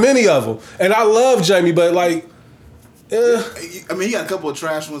there's not many of them. And I love Jamie, but like, I mean, he got a couple of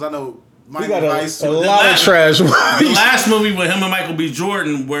trash ones. I know. He got a lot of trash ones. The last movie with him and Michael B.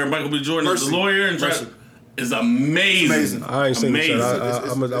 Jordan, where Michael B. Jordan is the lawyer and is amazing. I ain't seen it. I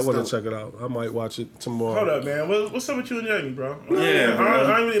want to dope. check it out. I might watch it tomorrow. Hold up, man. What's up with you and Jamie, bro? Yeah, bro.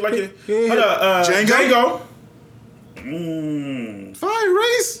 I ain't really like it. Yeah. Hold up, Django? Fire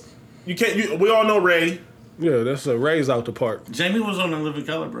Race. You can't. We all know Ray. Yeah, that's a raise out the park. Jamie was on The Living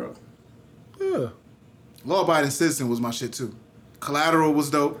Color, bro. Yeah. Law Abiding Citizen was my shit too. Collateral was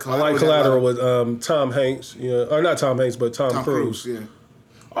dope. I like Collateral with Tom Hanks. Yeah, or not Tom Hanks, but Tom Cruise. Yeah.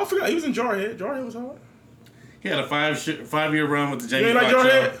 Oh, I forgot he was in Jarhead. Jarhead was hard. He had a 5-year run with the Jamie You ain't like Foxx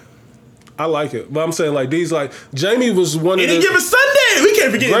Jarhead? show. I like it, but I'm saying like these like Jamie was one of Any the Given Sunday. We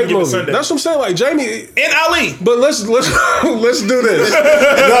can't forget great Any Given movie. Sunday. That's what I'm saying. Like Jamie. And Ali. But let's let's do this.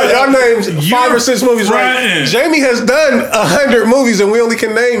 Y'all named 5 or 6 movies, right? fronting. Jamie has done 100 movies, and we only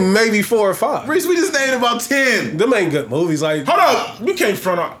can name maybe 4 or 5. Reese, we just named about 10. Them ain't good movies. Like, Hold up. You can't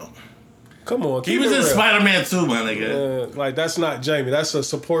front up. come on, He keep was it in real. Spider-Man 2, my nigga. Like that's not Jamie. That's a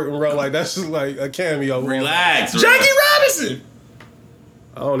supporting role. Like that's just like a cameo. Relax. Jackie Robinson.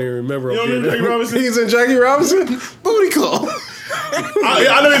 I don't even remember. You don't him remember being Jackie Robinson? He's in Jackie Robinson. Booty call.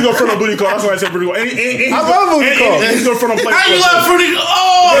 I know he's going to front on Booty Call. That's why I said Booty Call. And I love Booty Call. And he's going to front on Play. How you love Fruity?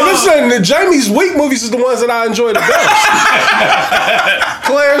 Oh! Hey, listen, the Jamie's weak movies is the ones that I enjoy the best.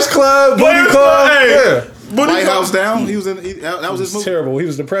 Players Club, Booty Players Call. Club, hey. Yeah. Booty White Call. House Down. He was in. That was his movie. Terrible. He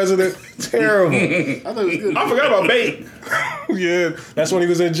was the president. Terrible. I thought it was good. I forgot about Bait. Yeah, that's when he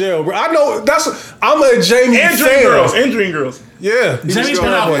was in jail. Bro, I know. I'm a Jamie And fan. Dream Girls. And Dream Girls. Yeah, he Jamie's was put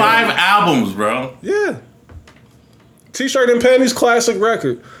out still 5 albums, bro. Yeah. T-shirt and panties, classic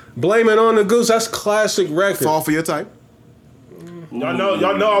record. Blame It on the Goose, that's classic record. Fall for your type. Y'all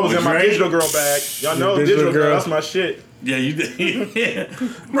know I was in my Drake? digital girl bag. Y'all know Digital digital girl. girl. That's my shit. Yeah, you did. Yeah.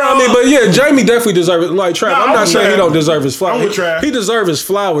 I mean, but yeah, Jamie definitely deserves it. Like Trav, Nah, I'm I'm not saying he Trav. don't deserve his flowers. I'm with Trav. He deserves his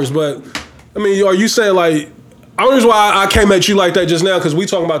flowers, but I mean, are you saying like? The only reason why I came at you like that just now because we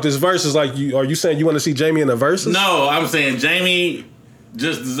talking about this verse is like, are you saying you want to see Jamie in the verses? No, I'm saying Jamie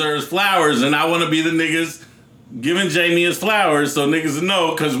just deserves flowers, and I want to be the niggas giving Jamie his flowers so niggas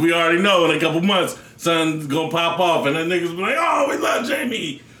know, because we already know in a couple months something's gonna pop off, and then niggas be like, oh, we love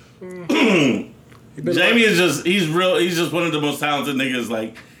Jamie. Jamie is he's just one of the most talented niggas.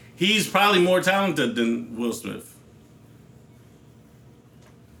 Like, he's probably more talented than Will Smith.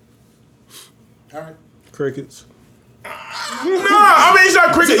 All right. Crickets. Nah, I mean, he's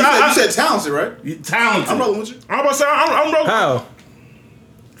not cricket. You said talented, right? Talented. I'm rolling with you. I'm about to say, I'm rolling. How?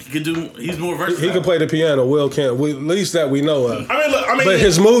 He could do. He's more versatile. He can play the piano. Will can't. At least that we know of. I mean, look, But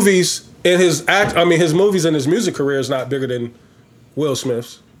his movies and his his movies and his music career is not bigger than Will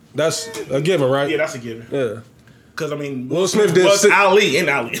Smith's. That's a given, right? yeah, that's a given. Yeah. Because I mean, Will Smith did was sit- Ali and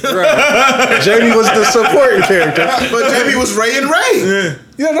Ali. Right. Jamie was the supporting character. But Jamie was Ray and Ray.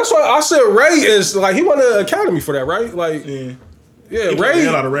 Yeah, that's why I said Ray is like he won an Academy for that, right? Like, Yeah. yeah, He played Ray. the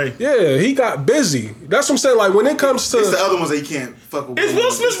hell out of Ray. Yeah, he got busy. That's what I'm saying. Like when it comes to It's the other ones that you can't fuck with. Is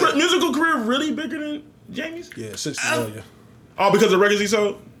Will Smith's musical career really bigger than Jamie's? yeah, 60 million. Oh, because of records he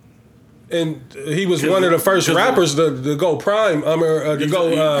sold? And he was one of the first rappers to go prime. To go.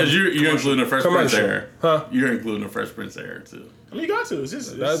 Because you're including the Fresh Prince commercial. era. Huh? You're including the Fresh Prince era too. I mean, you got to. It's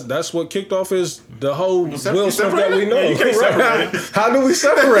just, That's what kicked off the whole Will Smith separate that we it? know. Yeah, you can't separate it. How do we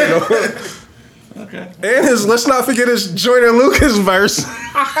separate them? Okay. And let's not forget his Jordan Lucas verse.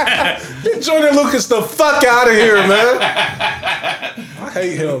 Get Jordan Lucas the fuck out of here, man. I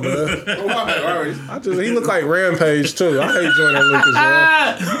hate him, man. He look like Rampage too. I hate Jordan Lucas,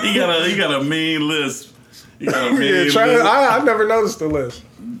 man. He got a mean list. He got a mean Yeah, list. I never noticed the list.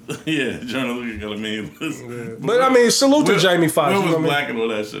 Yeah, Jordan Lucas got a mean list. But I mean, salute to Jamie Foxx. Will You was know what I blacking all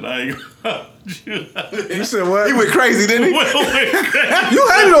that shit. I ain't gonna mean? You said what? He went crazy, didn't he? Will You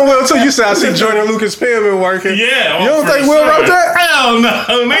hated on Will too. You said I see Jordan Lucas' pen been working. Yeah. You don't for think Will sure. wrote that? Hell no, I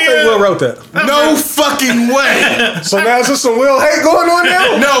think nigga. Will wrote that. No fucking way. So now is there some Will hate going on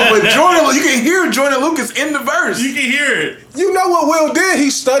now? No, but Jordan, you can hear Jordan Lucas in the verse. You can hear it. You know what Will did?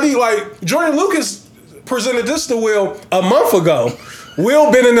 He studied, like, Jordan Lucas presented this to Will a month ago.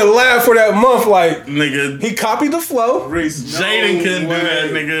 Will been in the lab for that month, like, Nigga. he copied the flow. Jaden couldn't do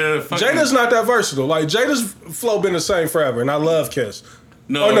that, nigga. Fucking- Jada's not that versatile. Like, Jada's flow been the same forever, and I love Kiss.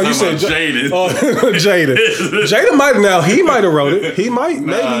 No, Oh, no, you said Jaden. Oh, Jada. Jada might now. He might have wrote it. He might,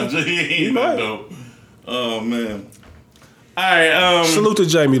 Nah, maybe. he ain't might. that dope. Oh, man. All right. Salute to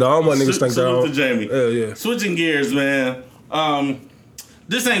Jamie, though. I don't want niggas think that. Salute to Jamie. Yeah. Switching gears, man.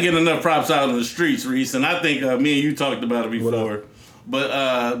 This ain't getting enough props out in the streets, Reese, and I think me and you talked about it before.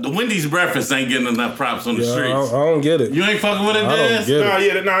 But the Wendy's breakfast ain't getting enough props on the Yeah, I streets. don't get it. You ain't fucking with it, I don't Dez?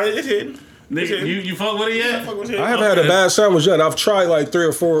 get it. it's hidden. Nigga, you fuck with it yet? I haven't had a bad sandwich yet. I've tried like 3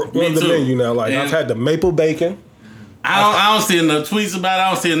 or 4 on the too. menu now. Like, And- I've had the maple bacon. I don't see enough tweets about it.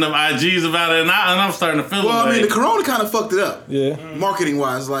 I don't see enough IGs about it, and I'm starting to feel Well, it. I mean, the like, Corona kind of fucked it up. Yeah. Marketing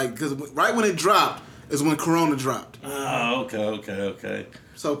wise, like, because right when it dropped is when Corona dropped. oh, okay.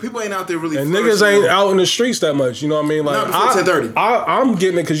 So people ain't out there really. And niggas ain't out in the streets that much, you know what I mean? Like, Not before 10:30. I'm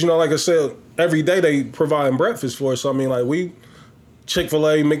getting it because, you know, like I said, every day they providing breakfast for us. So, I mean, like, we,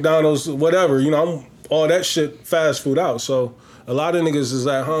 Chick-fil-A, McDonald's, whatever, you know, I'm all that shit fast food out. So, a lot of niggas is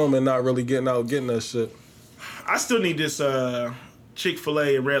at home and not really getting out getting that shit. I still need this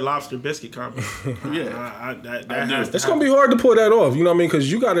Chick-fil-A and Red Lobster biscuit combo. Yeah. That has to It's gonna be hard to pull that off. You know what I mean?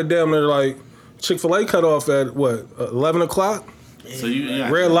 Because you got to damn near like Chick-fil-A cut off at what 11 o'clock. So you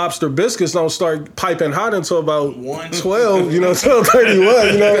Red Lobster biscuits don't start piping hot until about 1. 12. You know, 12:31. You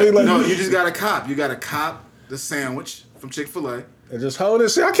know what I mean? Like, No, you just got to cop. You got to cop the sandwich from Chick-fil-A. and just hold it.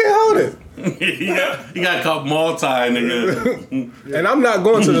 See, I can't hold it. you got caught multi, nigga. And I'm not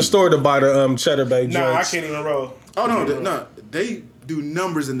going to the store to buy the Cheddar Bay joints. Nah, I can't even roll. Oh no, they do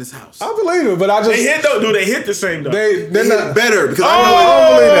numbers in this house. I believe it, but I just They hit though. Do they hit the same though? they're They not hit better because I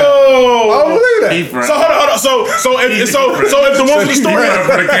don't believe that. I don't believe that. He front. So hold on. So if the one from the He store.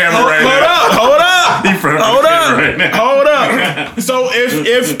 front for the camera right now. Hold He front for Hold the camera right now. Hold up. So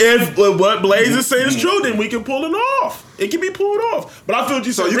if what Blaze is saying is true, then we can pull it off. It can be pulled off. But I feel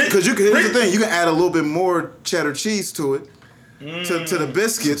you So said because here's the thing, you can add a little bit more cheddar cheese to it, to the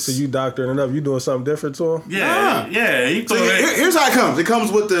biscuits. So you doctoring it up. You doing something different to them? Yeah. He So thought that. here's how it comes. It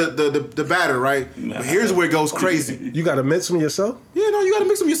comes with the batter, right? But here's where it goes crazy. You got to mix them yourself? Yeah, no, you got to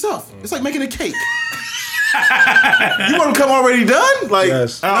mix them yourself. It's like making a cake. You want them to come already done? Like,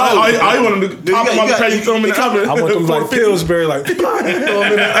 Yes. I want them to Dude, pop them on the tray. You throw them in the oven. I want them like Pillsbury, like throw them in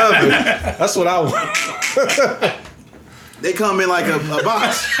the oven. That's what I want. they come in like a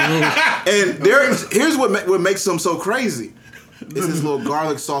box. And here's what makes them so crazy. It's this little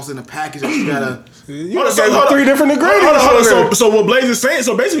garlic sauce in the package that you gotta. You gave me 3 different ingredients. Hold over on. there. So what Blaze is saying?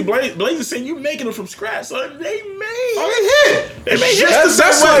 So basically, Blaze is saying you making them from scratch. So they made. They made hits the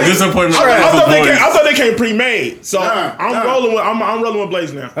That's same way. like- Disappointment. I thought they came pre-made. So Nah. I'm rolling with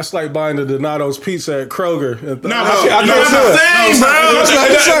Blaze now. That's like buying the Donato's pizza at Kroger. No, I can't no, do it. Same, bro. That's not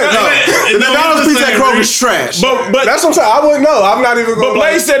the same. The McDonald's pizza at Kroger's trash. But That's what I'm saying. I wouldn't know. I'm not even but going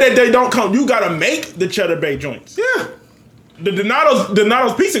Blaze said that they don't come. You gotta make the Cheddar Bay joints. Yeah. The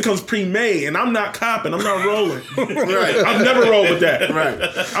Donato's pizza comes pre-made, and I'm not copping. I'm not rolling. Right. I've never rolled with that. Right.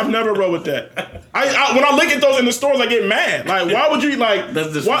 I've never rolled with that. I when I look at those in the stores, I get mad. Like, why would you like?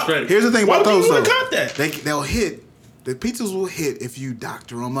 That's disrespectful. Here's the thing Why about would those you though. want to cop that? They'll hit. The pizzas will hit if you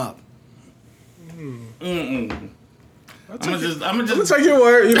doctor them up. I'm gonna just. I'm gonna take your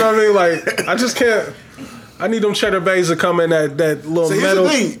word. You know what I mean? Like, I just can't. I need them Cheddar Bays to come in that little So metal.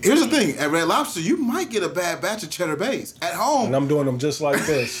 here's the thing. At Red Lobster, you might get a bad batch of Cheddar Bays. At home, And I'm doing them just like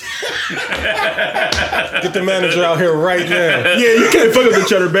this. Get the manager out here right now. Yeah, you can't fuck up the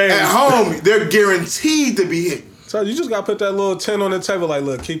Cheddar Bay. at home, they're guaranteed to be hit. So you just gotta put that little tin on the table. Like,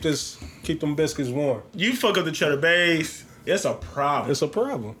 look, keep them biscuits warm. You fuck up the Cheddar Bays, it's a problem. It's a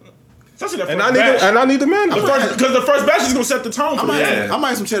problem. Especially the And first I need batch. I need the manager. Because the first batch is gonna set the tone for I that. might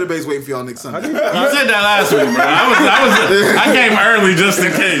have some Cheddar Bays waiting for y'all next Sunday. You said that last week, bro. I came early just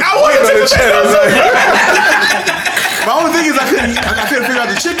in case. I want to cheddar. My only thing is I couldn't figure out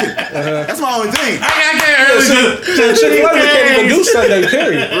the chicken. That's my only thing. I came early just. Chick-fil-A can't even do Sunday,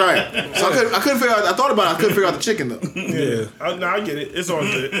 period. Right. So I couldn't figure out. I thought about it. I couldn't figure out the chicken though. Yeah. Nah, I get it. It's all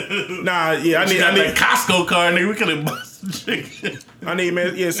good. Nah, yeah, I I need, need Costco card, nigga. We could have busted chicken.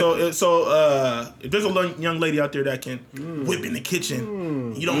 man. Yeah, so if there's a young lady out there that can whip in the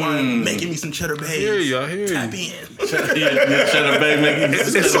kitchen, you don't mind making me some Cheddar Bays. I hear you. Tap in. Cheddar Bay, making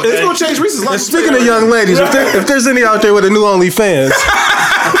It's gonna change Reese's life. And speaking of young ladies, if there's any out there with a new OnlyFans,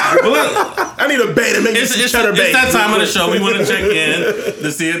 I need a bay to make me some Cheddar Bays. It's that time of the show. We want to check in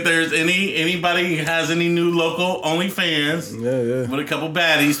to see if there's anybody has any new local OnlyFans yeah. with a couple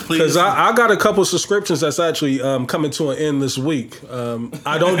baddies, please. because I got a couple subscriptions that's actually coming to an end this week.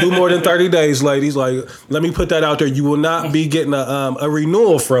 I don't do more than 30 days, ladies. Like, let me put that out there. You will not be getting a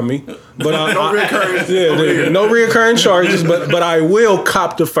renewal from me. But No reoccurring. no reoccurring charges. But I will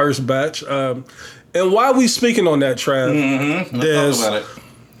cop the first batch. And while we speaking on that, Trav, Let's talk about it.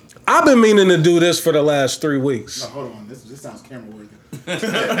 I've been meaning to do this for the last 3 weeks. Hold on. This sounds camera worthy.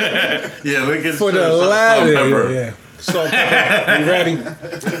 Yeah, we can For the last, So, you ready?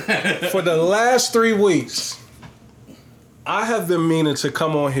 For the last 3 weeks, I have been meaning to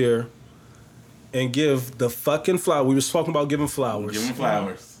come on here and give the fucking flower. We was talking about giving flowers. Give them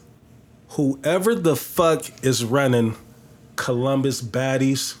flowers. Whoever the fuck is running Columbus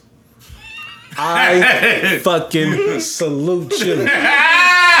Baddies, I fucking salute you.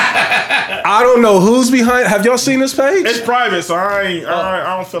 I don't know who's behind. Have y'all seen this page? It's private, so I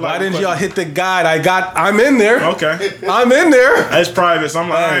don't feel like. Why didn't y'all hit the guide? I'm in there. Okay, I'm in there. it's private, so I'm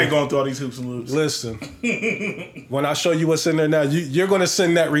like, I ain't going through all these hoops and loops. Listen, when I show you what's in there now, you're going to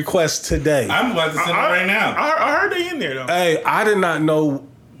send that request today. I'm about to send it right now. I heard they in there though. Hey, I did not know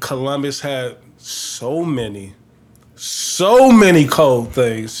Columbus had so many cold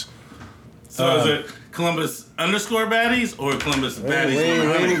things. So Columbus _ baddies or Columbus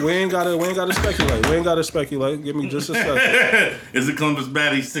baddies? We ain't gotta speculate. We ain't gotta speculate. Give me just a second. Is it Columbus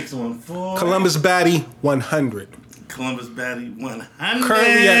baddie 614? Columbus baddie 100. Columbus baddie 100.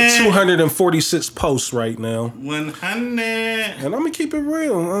 Currently at 246 posts right now. 100. And I'm gonna keep it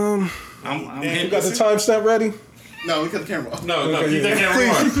real. I'm You got the timestamp ready? No, we cut the camera off. No, keep that camera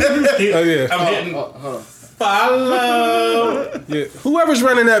on. Oh yeah. I'm hitting follow. Yeah. Whoever's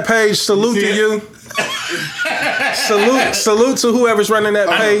running that page, salute You to see you. salute to whoever's running that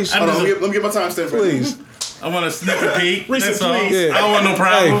page. Hold on, let me get my timestamp ready. Please. I want a sneak a peek. That's all. Yeah. I don't want no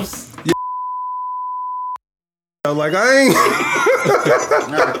problems. Like I ain't.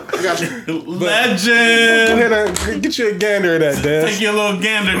 I got you. Go Legend. ahead and get you a gander of that, Take Dad. your little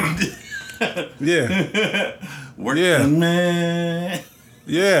gander. Yeah. Working Yeah. man.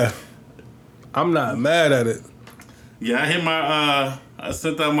 Yeah. I'm not mad at it. Yeah, I hit my I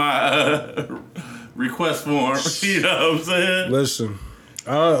sent out my request form. You know what I'm saying? Listen.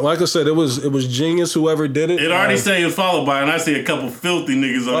 Like I said, it was genius whoever did it. It already said it was followed by, and I see a couple filthy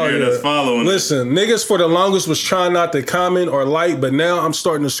niggas on here that's following. Listen, niggas for the longest was trying not to comment or like, but now I'm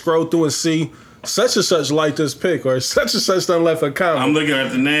starting to scroll through and see such and such like this pic or such and such done left a comment. I'm looking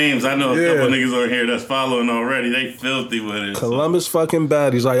at the names. I know a couple niggas on here that's following already. They filthy with it. Columbus fucking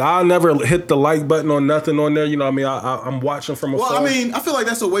baddies. Like I'll never hit the like button on nothing on there. You know what I mean? I'm watching from afar. Well, I mean, I feel like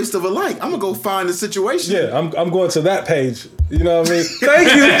that's a waste of a like. I'm gonna go find the situation. Yeah, I'm going to that page. You know what I mean? Thank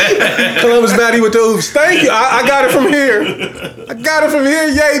you, Columbus baddie with the oops. Thank you. I got it from here.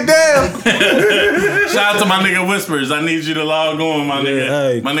 Yay, damn. Shout out to my nigga Whispers. I need you to log on, my nigga.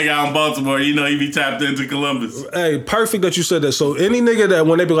 Hey. My nigga out in Baltimore. You know he be tapped into Columbus. Hey, perfect that you said that. So any nigga that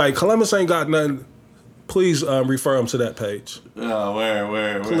when they be like Columbus ain't got nothing, please refer them to that page. Oh,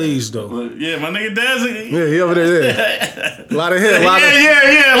 where? Please though. Yeah, my nigga Dazzy. Yeah, he over there. Yeah. A lot of hit. A lot of.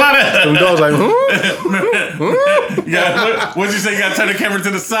 Yeah, a lot of. Them dogs like. Yeah, what'd you say? You gotta turn the camera to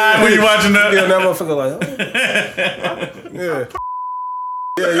the side when you watching that? Yeah, that motherfucker like. Yeah.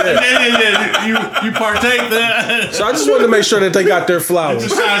 Yeah. You partake that. So I just wanted to make sure that they got their flowers.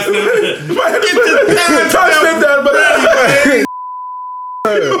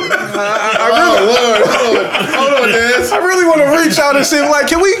 I really want to reach out and see, like,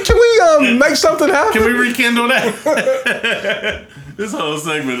 can we make something happen? Can we rekindle that? This whole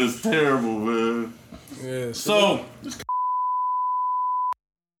segment is terrible, man. Yeah, So,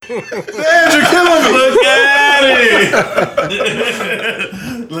 you're killing me. look at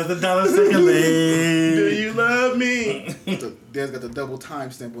it. Let the dollar circulate. Do you love me? Dad's got the double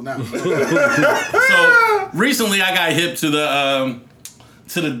timestamp on that one. So recently, I got hip to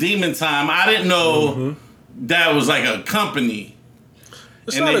the Demon Time. I didn't know that was like a company.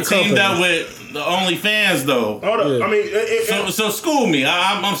 It's and not they a company. teamed up with the OnlyFans though. Hold up. Yeah. I mean, So school me.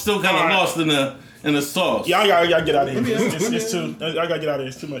 I'm still kind of All right. lost in the sauce. y'all gotta get out of here. It's too. I gotta get out of here.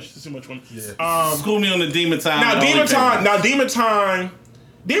 It's too much. It's too much fun. Yeah. School me on the Demon Time. Now, and Demon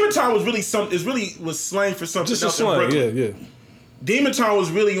OnlyFans. Time was really something. It really was slang for something Just a else in slang. Brooklyn. Yeah. Demon Time was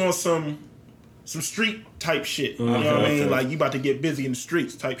really on some street type shit. You know what I mean? okay. Like you about to get busy in the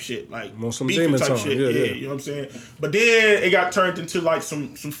streets type shit. Like On some beefing Demon type Time. shit. Yeah. You know what I'm saying? But then it got turned into like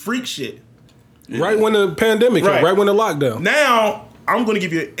some freak shit. Right when the pandemic hit, Right. right when the lockdown. Now I'm going to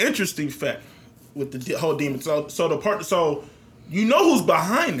give you an interesting fact with the whole Demon. So you know who's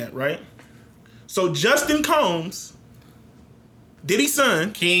behind that, right? So Justin Combs, Diddy's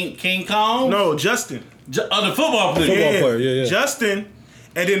son. King Kong. No, Justin. The football player. Football player, yeah. Justin,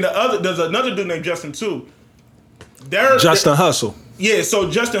 and then there's another dude named Justin too. Justin Hustle. Yeah, so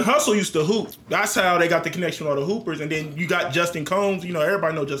Justin Hustle used to hoop. That's how they got the connection with all the hoopers. And then you got Justin Combs. You know,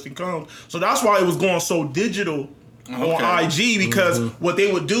 everybody know Justin Combs. So that's why it was going so digital on IG because what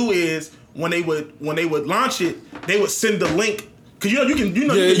they would do is when they would launch it, they would send the link. Cause Yeah,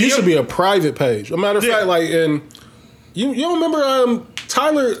 it used to be a private page. A matter of fact, like, and you don't remember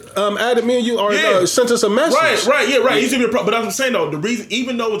Tyler added me and you or sent us a message. Right. It used to be but I'm saying though, the reason,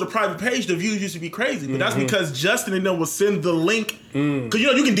 even though it was a private page, the views used to be crazy. But that's because Justin and them would send the link. Because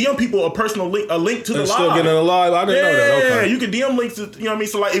you can DM people a personal link, a link to the And live. still getting a live. I didn't know that. Okay. You can DM links to, you know what I mean?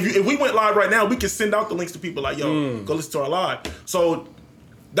 So like if we went live right now, we could send out the links to people like, yo, go listen to our live. So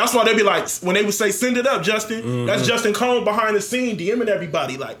that's why they'd be like, when they would say, send it up, Justin, that's Justin Combs behind the scene DMing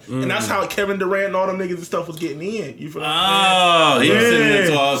everybody. Like, and that's how Kevin Durant and all them niggas and stuff was getting in. You feel what I'm saying? Oh, he was sending it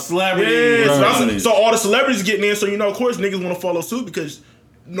to all celebrities. Yeah, so all the celebrities getting in, so you know, of course, niggas want to follow suit because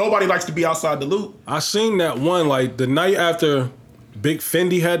nobody likes to be outside the loop. I seen that one like the night after Big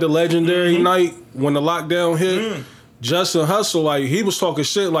Fendi had the legendary night when the lockdown hit. Justin Hustle, like he was talking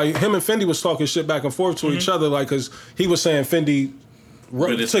shit, like him and Fendi was talking shit back and forth to each other, like because he was saying Fendi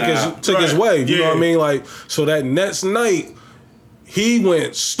took his wave. You know what I mean? Like, so that next night, he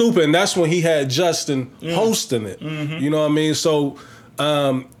went stupid, and that's when he had Justin hosting it. You know what I mean? So,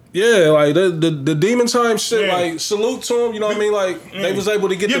 yeah, like the Demon Time shit, like, salute to him. You know what I mean? Like, they was able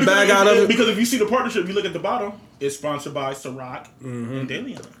to get the bag out of it. Because if you see the partnership, you look at the bottom, it's sponsored by Ciroc and De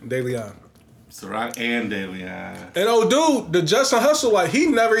Leon. Ciroc and De Leon. And dude, the Justin Hustle, like, he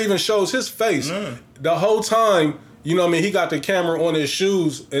never even shows his face. The whole time, you know what I mean, he got the camera on his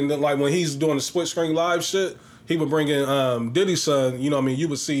shoes, and then, like, when he's doing the split screen live shit, he would bring in Diddy's son, you know what I mean, you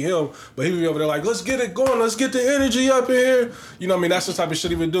would see him, but he would be over there like, let's get it going, let's get the energy up in here. You know what I mean, that's the type of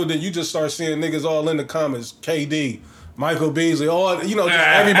shit he would do. Then you just start seeing niggas all in the comments, KD, Michael Beasley, all, you know, just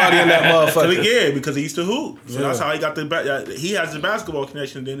everybody in that motherfucker. Yeah, because he used to hoop. So that's how he got he has the basketball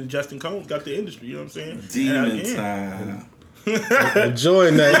connection, then Justin Combs got the industry, you know what I'm saying? Demon Time.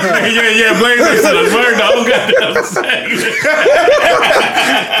 Enjoying that. yeah, Blaze said the word the whole goddamn segment.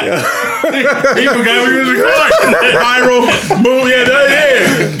 He forgot we was recording. Viral, boom,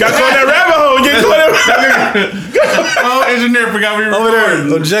 got caught in that rabbit hole. Get caught Oh, engineer forgot we were over recording.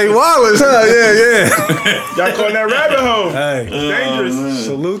 there. Jay Wallace, huh? Yeah. got caught in that rabbit hole. Hey, dangerous.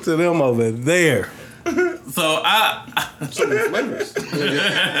 Salute to them over there. So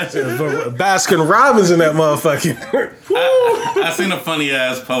Baskin Robbins in that motherfucker. I seen a funny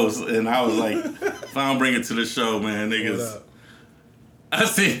ass post and I was like, if I don't bring it to the show, man, niggas. I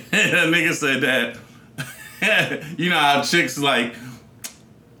seen a nigga said that, you know how chicks like,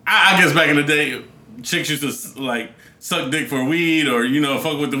 I guess back in the day, chicks used to like suck dick for weed or, you know,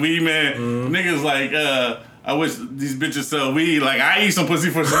 fuck with the weed man. Niggas like, I wish these bitches sell weed. Like, I eat some pussy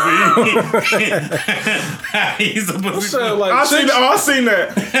for some weed. I eat some pussy for... Like, I seen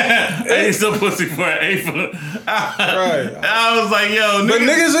that. I eat some pussy for an eighth. Right. I was like, yo, but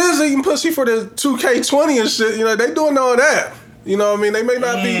niggas is eating pussy for the 2K20 and shit. You know, they doing all that. You know what I mean? They may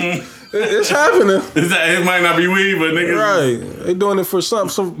not be... It's happening. It might not be weed, but niggas... Right. They doing it for some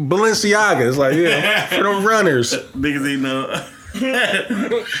Balenciaga. It's like, yeah, for them runners. Niggas eating no... Y'all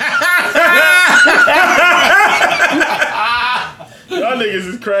niggas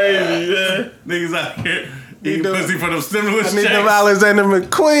is crazy, man. Niggas out here eating pussy for them stimulus I need checks. them Alexander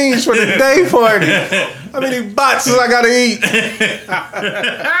McQueens for the day party. How many boxes I gotta eat?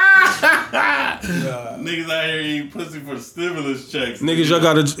 Niggas out here eating pussy for stimulus checks. Niggas, y'all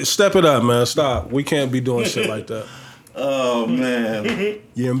gotta step it up, man. Stop. We can't be doing shit like that. Oh, man.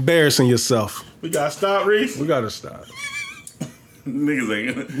 You're embarrassing yourself. We gotta stop, Reese. We gotta stop. Niggas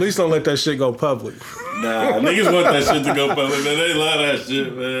ain't gonna... At least don't let that shit go public. Nah, niggas want that shit to go public, man. They love that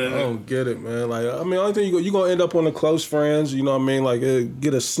shit, man. I don't get it, man. Like, I mean, only thing you gonna end up on the close friends. You know what I mean? Like,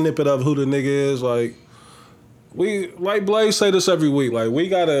 get a snippet of who the nigga is. Like, we, like Blaze say this every week. Like, we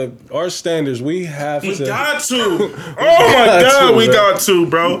gotta, our standards. We have We to. got to. Oh my God, we got to,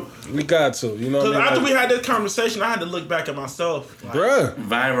 bro. We got to. You know what I mean? After we had this conversation, I had to look back at myself. Like, bruh.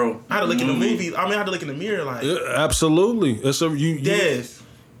 Viral. I had to look in the movie. I mean, I had to look in the mirror. Like, Yeah, absolutely. It's a Des,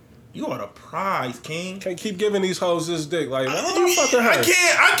 you are the prize, king. can't keep giving these hoes this dick. Like, I motherfucker,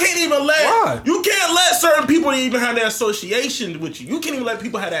 can't even let. Why? You can't let certain people even have that association with you. You can't even let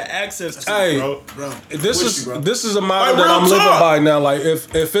people have that access to Hey, you, bro. This With is you, bro. this is a motto Like, that real I'm living talk. by now. Like,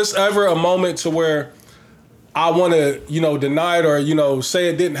 if it's ever a moment to where I want to, you know, deny it or, you know, say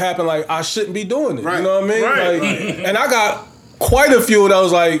it didn't happen, like, I shouldn't be doing it. Right. You know what I mean? Right. Like, and I got quite a few of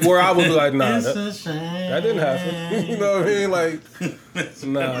those, like, where I was like, nah, It's that a shame. didn't happen. You know what I mean? Like,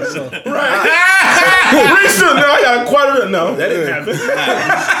 nah. So, Recently, I got quite a bit. No, that didn't happen.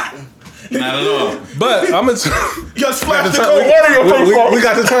 Not at all. but I'm gonna. You got splashed the cold water in your face. We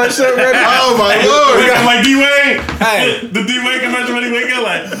got the time shit ready. Oh my We lord! got like D-Wayne. Hey, The D-Wayne commercial when he wake up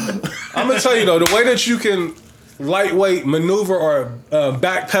like... I'm gonna tell you though, the way that you can lightweight maneuver or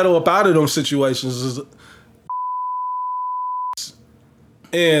backpedal up out of them situations is,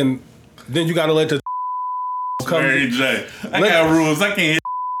 and then you gotta let the come. Mary J. I got rules. I can't hit.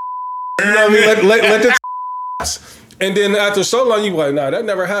 You know what I mean? Let the and then after so long, you be like, nah, that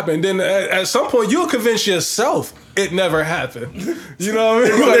never happened. And then at some point, you'll convince yourself it never happened. You know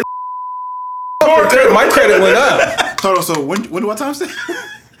what I mean? Like, my credit went up. Hold on. So when do what time say?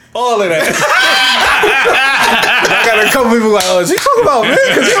 All of that. I got a couple people like, oh, is he talking about me?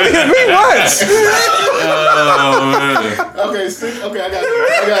 Because he only hit me once. Oh, man. Okay, okay, I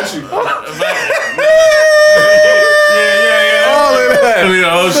got you. Yeah. All of that. I mean, the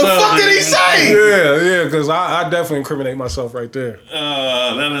whole The show, fuck did he say? Yeah, because I definitely incriminate myself right there.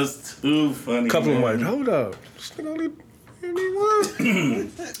 That is too funny. A couple of them man. like, hold up. This nigga only hit me once. Kill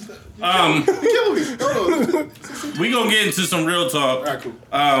me. Hold on. We gonna get into some real talk. Alright, cool.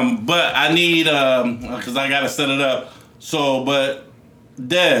 But I need because I gotta set it up. So, but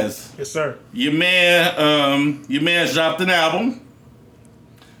Dez, Yes, sir. your man dropped an album,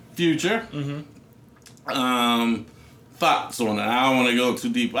 Future. Thoughts on it? I don't want to go too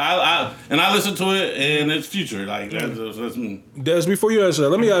deep. I listened to it, and it's Future. Like that's me. Des, before you answer that,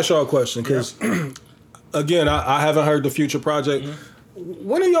 let me ask y'all a question, because again, I haven't heard the Future project.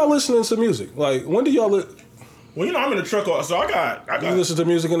 When are y'all listening to music? Like, when do y'all Well, you know, I'm in the truck, so I got. you listen to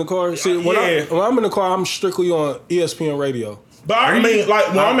music in the car? See, when I'm in the car, I'm strictly on ESPN radio. But I mean, like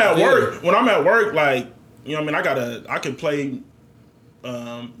when I'm at Yeah. work, like, you know what I mean, I can play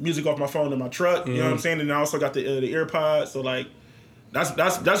music off my phone in my truck. You know what I'm saying? And I also got the AirPods. So like,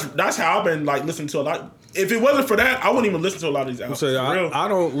 that's how I've been like listening to a lot. If it wasn't for that, I wouldn't even listen to a lot of these albums. So I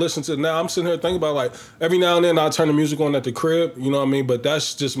don't listen to now. I'm sitting here thinking about, like, every now and then I turn the music on at the crib. You know what I mean? But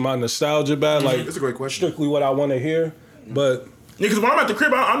that's just my nostalgia bag. Like, It's a great question. strictly what I want to hear. But Yeah, because when I'm at the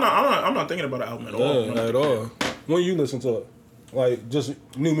crib, I'm not thinking about an album at all. yeah, at all. When you listen to it, like, just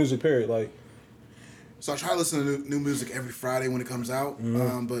new music period, like. So I try to listen to new music every Friday when it comes out.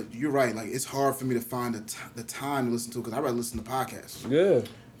 But you're right. Like, it's hard for me to find the time to listen to it because I'd rather listen to podcasts. Yeah.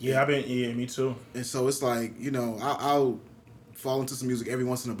 Yeah, me too. And so it's like, you know, I'll fall into some music every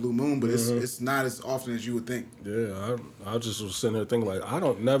once in a blue moon, but it's not as often as you would think. Yeah, I just was sitting there thinking, like, I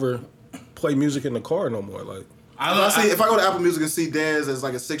don't never play music in the car no more. Like, If I go to Apple Music and see Dez as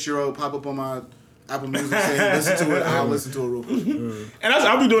like a 6-year-old pop up on my Apple Music saying listen to it, I'll listen to it real quick. And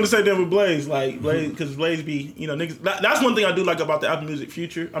I'll be doing the same thing with Blaze, like because Blaze be, you know, niggas. That's one thing I do like about the Apple Music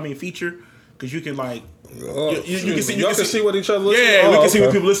feature, because you can like. You can see, y'all can see what each other listen to? Yeah, we can see what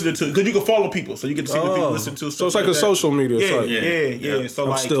okay. people listen to because you can follow people, so you can see what people listen to. So it's like a social media site. Yeah. So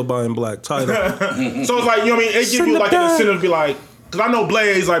I'm like, still buying Black Tidal. so it's like, you know what I mean. It gives you like an incentive to be like, because I know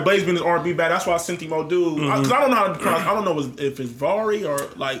Blaze been his R&B bad. That's why I sent him dude. Because I don't know how to pronounce. I don't know if it's Vari or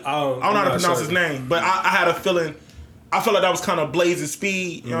like I don't know how to pronounce his name. But I had a feeling. I felt like that was kind of Blaze's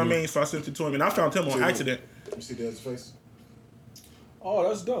speed. You know what I mean? So I sent it to him, and I found him on accident. You see Dez's face? Oh,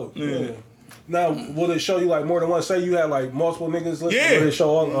 that's dope. Yeah. Now, will it show you like more than one? Say you had like multiple niggas listening. Yeah. Will it show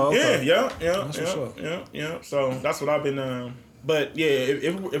all? Oh, okay. Yeah. So that's what I've been. But yeah,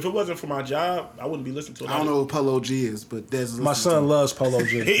 if it wasn't for my job, I wouldn't be listening to it. I don't know who Polo G is, but Dez is My son loves Polo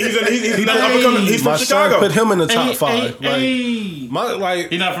G. He's from My Chicago. son put him in the top five. Hey. Like,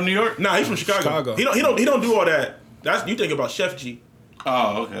 He not from New York? Nah, he's from Chicago. He don't do all that. That's you think about Chef G.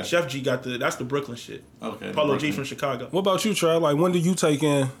 Oh, okay. Chef G that's the Brooklyn shit. Okay. Polo G from Chicago. what about you, Trav? Like, when do you take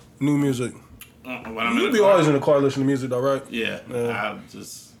in new music? When I'm You in be the car. always in the car listening to music, though, right? Yeah.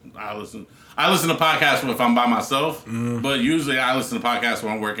 I listen to podcasts if I'm by myself, but usually I listen to podcasts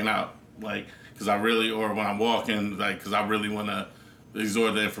when I'm working out, like because I really, or when I'm walking, like because I really want to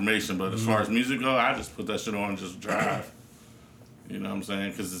absorb the information. But as far as music go, I just put that shit on and just drive. You know what I'm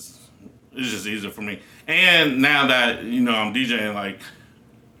saying? Because it's just easier for me. And now that you know I'm DJing, like.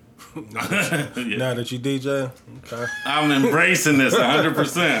 Yeah. Now that you DJ, okay. I'm embracing this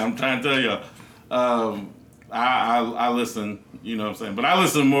 100%. I'm trying to tell you. I listen, you know what I'm saying? But I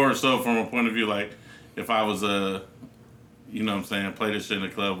listen more so from a point of view, like, if I was you know what I'm saying, play this shit in the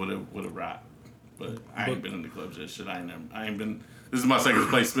club, would it rock? But I ain't been in the clubs yet. Shit, I ain't been, this is my second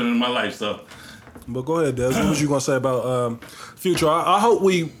place spinning in my life, so. But go ahead, Des. What was you going to say about Future? I hope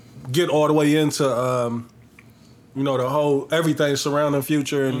we get all the way into, you know, the whole, everything surrounding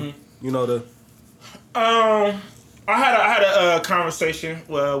Future and, you know, the... I had a conversation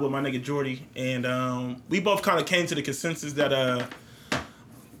with my nigga Jordy, and we both kind of came to the consensus that I'm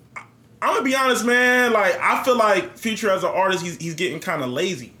gonna be honest, man. Like, I feel like Future as an artist, he's getting kind of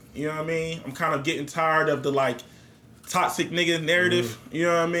lazy. You know what I mean? I'm kind of getting tired of the like toxic nigga narrative. You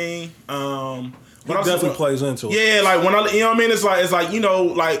know what I mean? It definitely plays into it. Yeah, like when you know what I mean? It's like, you know,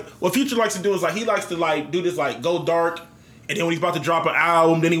 like what Future likes to do is like he likes to like do this like go dark, and then when he's about to drop an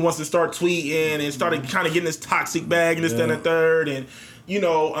album, then he wants to start tweeting and started kind of getting this toxic bag and this, that, and the third, and you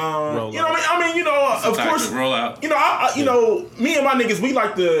know, you know what I mean? I mean, you know, of course, roll out. you know, you know, me and my niggas, we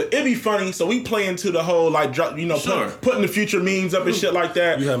like it be funny, so we play into the whole like, you know, putting the Future memes up and shit like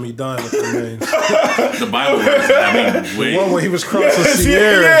that. You had me dying with the names. The Bible verse, I mean, wait. One where he was crossing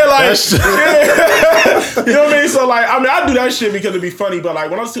Sierra. Yeah, like, you know what I mean? So like, I mean, I do that shit because it'd be funny, but like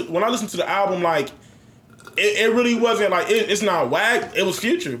when I listen to the album, like, it really wasn't like it's not whack. It was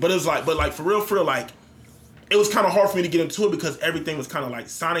Future, but it was like, for real, like, it was kind of hard for me to get into it because everything was kind of like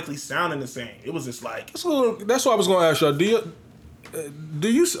sonically sounding the same. It was just like So that's what I was going to ask y'all.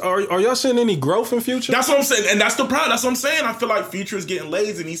 Are y'all seeing any growth in Future? that's what I'm saying, and that's the problem. That's what I'm saying. I feel like Future is getting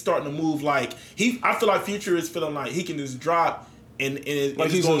lazy and he's starting to move like I feel like Future is feeling like he can just drop and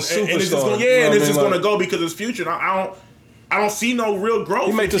Like he's a superstar. And it's just going to go because it's Future. And I don't see no real growth.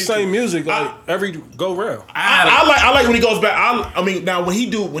 He make the Future. same music like every go round. I like when he goes back. I mean, now when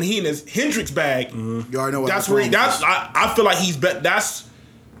he in his Hendrix bag, You already know what that's I'm where going I feel like he's that's.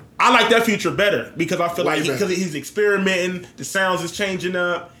 I like that Future better because I feel like because he's experimenting. The sounds is changing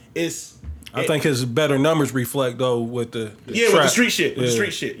up. I think his better numbers reflect though with the with the trap. street shit. With the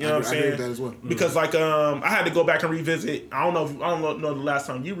street shit. You know what I'm I agree saying? with that as well. Because like I had to go back and revisit. I don't know the last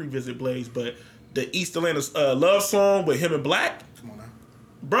time you revisit Blaze, but the East Atlanta love song with him and Black. Come on now.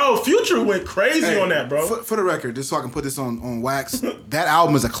 Bro, Future went crazy on that, bro. For the record, just so I can put this on wax, that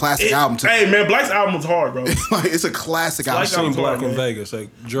album is a classic album. Hey man, Black's album was hard, bro. Like, it's a classic album. I seen album's Black hard, in man. Vegas, like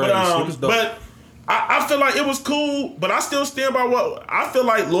Dre's. It was dope. But I feel like it was cool, but I still stand by what I feel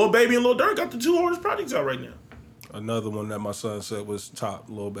like. Lil Baby and Lil Durk got the two hardest projects out right now. Another one that my son said was top,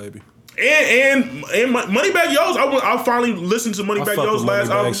 Lil Baby. And Moneybagg Yo's. I finally listened to I Moneybagg fuck Yo's with last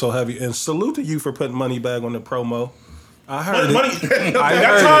album. Moneybagg so heavy. And salute to you for putting Moneybagg on the promo. I heard Money, it.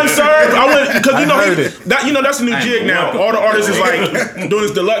 that time served. I went because I heard it. that's a new Hey, jig now. All the artists is like doing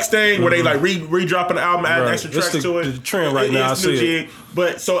this deluxe thing where they like re-dropping the album, adding Right. extra It's tracks the- to it. the trend right now, It's I new see it. jig.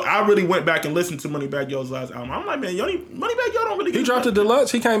 But so I really went back and listened to Moneybagg Yo's last album. I'm like, man, Moneybagg Yo don't really. He get dropped the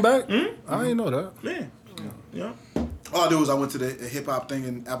deluxe. He came back. Hmm? I didn't know that. man. Yeah. All I do is I went to the hip hop thing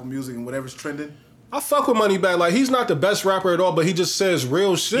and Apple Music and whatever's trending. I fuck with Moneybagg. Like he's not the best rapper at all, but he just says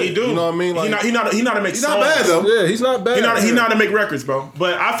real shit. He do. You know what I mean? Like he not to make He's songs. not bad though. yeah, he's not bad. He not to make records, bro.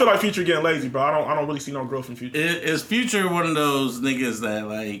 But I feel like Future getting lazy, bro. I don't really see no growth in Future. Is Future one of those niggas that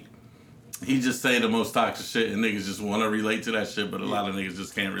like he just say the most toxic shit and niggas just want to relate to that shit, but a lot of niggas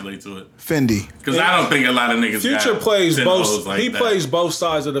just can't relate to it. Fendi. Because I don't think a lot of niggas. Future got plays 10 both. hoes like He that. plays both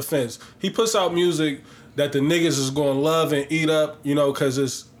sides of the fence. He puts out music that the niggas is going to love and eat up, you know, because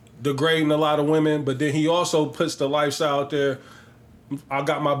it's degrading a lot of women. But then he also puts the lifestyle out there. I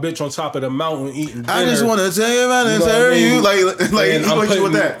got my bitch on top of the mountain eating dinner. I just want to tell you about You it, know what I sir. mean? You like And he I'm went you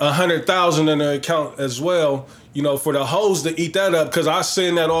with putting that. 100,000 in their account as well. You know, for the hoes to eat that up, because I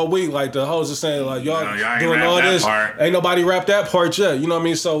seen that all week. Like the hoes are saying, like y'all y'all ain't doing rap all that this, part. ain't nobody rap that part yet. You know what I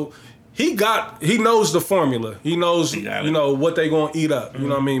mean? So he knows the formula. He knows He got you it. know what they gonna eat up. You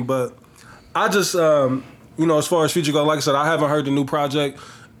know what I mean? But I just you know, as far as Future go, like I said, I haven't heard the new project,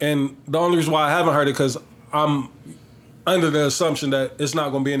 and the only reason why I haven't heard it because I'm under the assumption that it's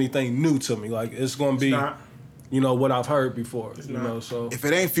not gonna be anything new to me. Like it's gonna be, Not. you know, what I've heard before. You not. know, so. If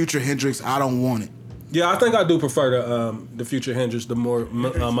it ain't Future Hendrix, I don't want it. Yeah, I think I do prefer the Future Hendrix, the more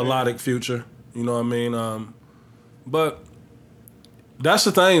melodic Future. You know what I mean? But that's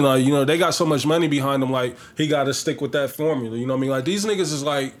the thing, like, you know, they got so much money behind them, like, he got to stick with that formula. You know what I mean? Like, these niggas is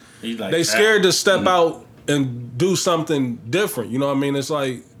like, He like they that. scared to step out and do something different. You know what I mean? It's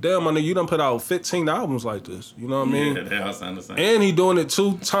like, damn, I mean, you done put out 15 albums like this. You know what I mean? Yeah, they all sound the same. And he doing it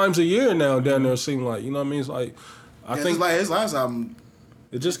 2 times a year now down there, it seem like. You know what I mean? It's like, I Yeah, think it's like his last album.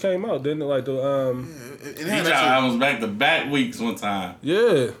 it just came out, didn't it? Like the It he had dropped actually, albums back to back weeks one time.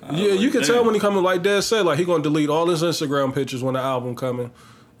 Yeah, yeah, you can damn. tell when he coming. Like Dad said, like he gonna delete all his Instagram pictures when the album coming,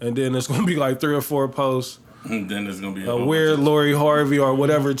 and then it's gonna be like 3 or 4 posts. Then there's gonna be A weird Lori Harvey or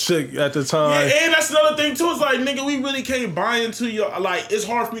whatever chick at the time. Yeah, and that's another thing too. It's like, nigga, we really can't buy into your like. It's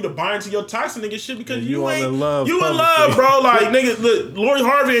hard for me to buy into your toxic nigga shit because Yeah, you you ain't in love you in publicly. love, bro. Like, nigga, look, Lori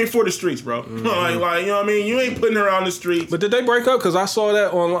Harvey ain't for the streets, bro. Like, you know what I mean? You ain't putting her on the streets. But did they break up? Because I saw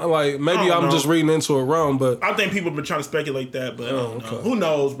that online. Like maybe I don't I'm know. just reading into it wrong. But I think people have been trying to speculate that, but I don't know. okay. Who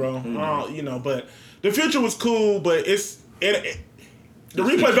knows, bro? You know, but the Future was cool, but the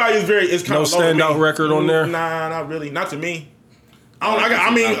replay value is kind No of low to me. standout record on there? Nah, not really. Not to me.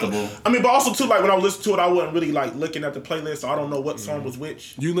 Comfortable. I mean, but also too, like when I listened to it, I wasn't really like looking at the playlist, so I don't know what song was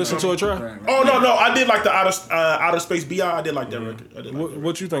which. you listen to a track? Oh no, I did like the Outer Space BI. I did like that record. I did like that.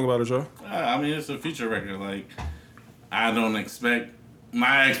 What you think about it, Joe? I mean, it's a Future record. Like, I don't expect.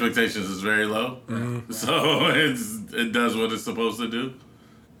 My expectations is very low, so it does what it's supposed to do,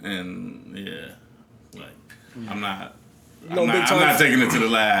 and yeah, like I'm not. No I'm big not, time- I'm not taking it to the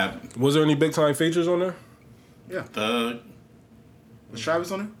lab. Was there any big time features on there? Thug. was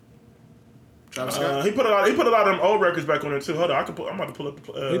Travis on there? Travis Scott? He put a lot of them old records back on there too. Hold on, I'm about to pull up.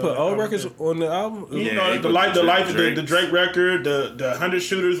 He put old records on the album. You Yeah, know, he the put life, the the Drakes. Drake record, the 100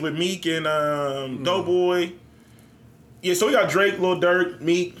 Shooters with Meek and Doughboy. Yeah, so we got Drake, Lil Durk,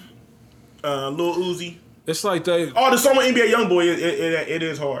 Meek, Lil Uzi. It's like they. Oh, the song with NBA YoungBoy, it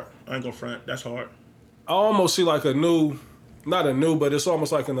is hard. I ain't gonna front. That's hard. I almost see like a new, not a new, but it's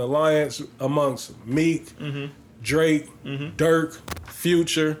almost like an alliance amongst Meek, Drake, Dirk,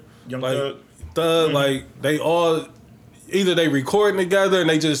 Future, Young like Thug. like they all either they recording together and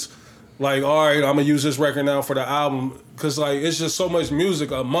they just like, all right, I'm gonna use this record now for the album because like it's just so much music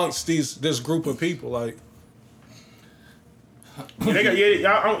amongst this group of people. Like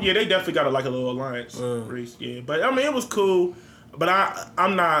Yeah, they definitely got a little alliance race. Yeah, but I mean, it was cool. But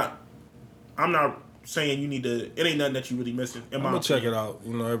I'm not saying you need to. It ain't nothing that you really missing. I'm gonna check it out.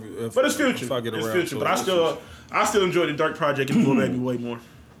 You know, but it's future. If I get it's around future. to But it. I still enjoy the Dark Project and Blue Baby way more.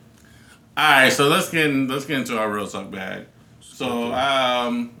 All right, so let's get into our real talk bag. So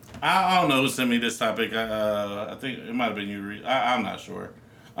I don't know who sent me this topic. I think it might have been you. I'm not sure.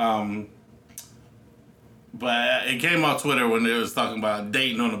 But it came on Twitter when they was talking about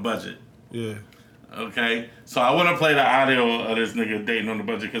dating on a budget. Yeah. Okay, so I want to play the audio of this nigga dating on the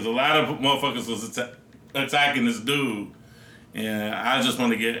budget because a lot of motherfuckers was attacking this dude, and I just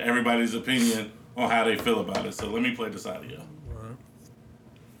want to get everybody's opinion on how they feel about it. So let me play this audio.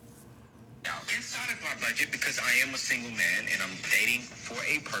 Now, inside of my budget, because I am a single man and I'm dating for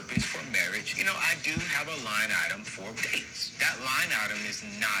a purpose, for marriage, you know, I do have a line item for dates. That line item is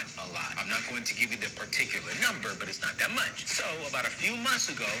not a lot. I'm not going to give you the particular number, but it's not that much. So about a few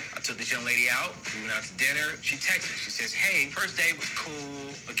months ago, I took this young lady out. We went out to dinner. She texted. She says, hey, first date was cool,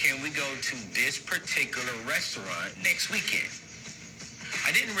 but can we go to this particular restaurant next weekend? I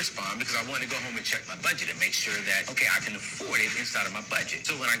didn't respond because I wanted to go home and check my budget and make sure that, okay, I can afford it inside of my budget.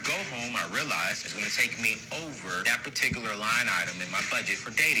 So when I go home, I realize it's going to take me over that particular line item in my budget for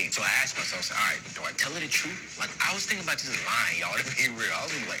dating. So I asked myself, all right, do I tell her the truth? Like, I was thinking about just lying, y'all, to be real. I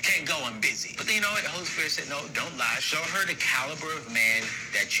was gonna be like, can't go, I'm busy. But then, you know what? The Holy Spirit said, no, don't lie. Show her the caliber of man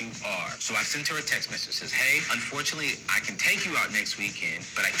that you are. So I sent her a text message that says, hey, unfortunately, I can take you out next weekend,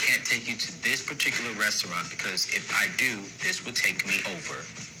 but I can't take you to this particular restaurant because if I do, this would take me over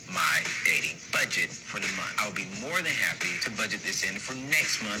my dating budget for the month. I would be more than happy to budget this in for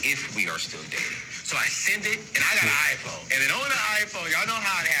next month if we are still dating. So I send it, and I got an iPhone. And then on the iPhone, y'all know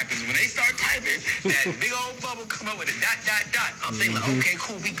how it happens. When they start typing, that big old bubble come up with a dot, dot, dot. I'm thinking, like, okay,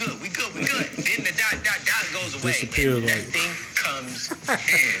 cool, we good. Then the dot, dot, dot goes away. And that thing comes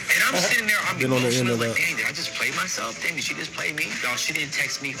in. And I'm sitting there, I'm emotional, like, dang, did I just play myself? Dang, did she just play me? Y'all, she didn't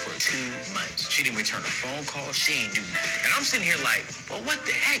text me for 2 months. She didn't return a phone call. She ain't do nothing. And I'm sitting here like, well, what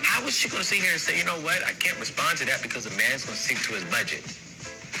the heck? How is she going to sit here and say, you know what? I can't respond to that because a man's going to stick to his budget.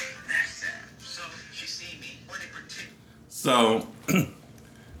 That's sad. So she seen me. So,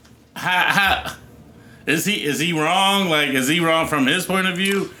 how is he wrong? Like, is he wrong from his point of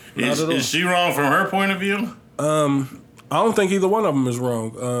view? Is she wrong from her point of view? I don't think either one of them is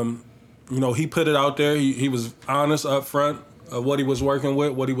wrong. You know, he put it out there. He was honest up front of what he was working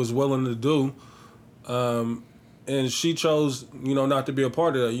with, what he was willing to do. And she chose, you know, not to be a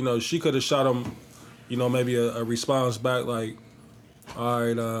part of that. You know, she could have shot him, you know, maybe a response back like, all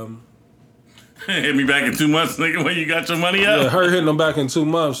right, hit me back in 2 months, nigga, when you got your money up. Yeah, her hitting him back in 2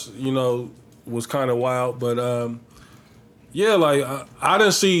 months, you know, was kind of wild. But, yeah, like, I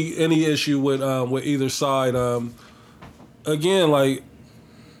didn't see any issue with either side. Again, like,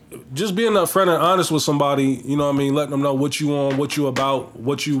 just being upfront and honest with somebody, you know what I mean, letting them know what you on, what you about,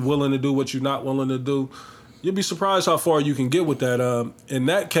 what you willing to do, what you not willing to do. You'd be surprised how far you can get with that. In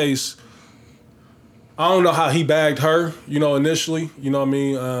that case, I don't know how he bagged her, you know, initially, you know what I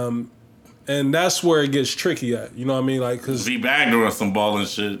mean? And that's where it gets tricky at, you know what I mean? Like, cause he bagged her on some ball and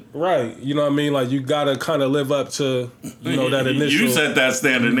shit. Right, you know what I mean? Like, you gotta kind of live up to, you know, that initial. You set that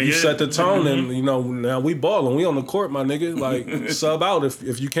standard, nigga. You set the tone, and you know, now we balling, we on the court, my nigga. Like, sub out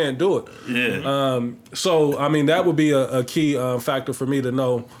if you can't do it. Yeah. So I mean, that would be a key factor for me to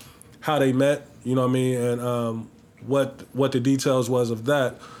know how they met, you know what I mean, and what the details was of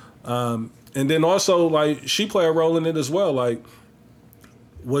that. And then also, like, she played a role in it as well. Like,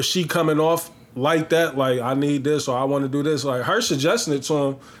 was she coming off like that? Like, I need this or I want to do this. Like, her suggesting it to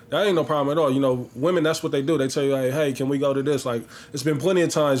him, that ain't no problem at all. You know, women, that's what they do. They tell you, like, hey, can we go to this? Like, it's been plenty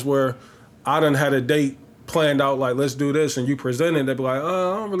of times where I done had a date planned out, like, let's do this, and you present it, they be like,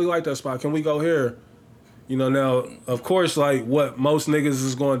 I don't really like that spot. Can we go here? You know, now, of course, like, what most niggas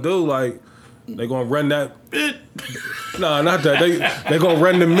is going to do, like, they going to run that. Nah, not that. They going to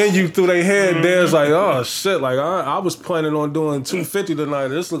run the menu through their head. There's like, oh, shit. Like, I was planning on doing $250 tonight.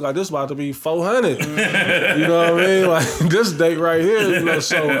 This look like this about to be $400. You know what I mean? Like, this date right here. You know,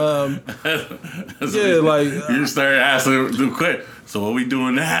 so, yeah, like. You started asking too quick. So what we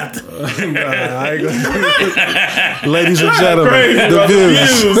doing after? I ain't gonna... Ladies and gentlemen, the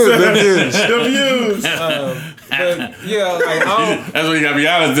views. The views. But yeah, like, that's what you gotta be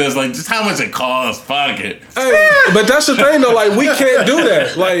honest. It's like, just how much it costs. Fuck it. Hey, but that's the thing though. Like, we can't do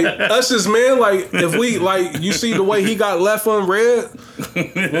that. Like, us as men, like, if we, like, you see the way he got left unread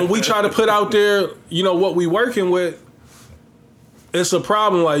when we try to put out there, you know, what we working with. it's a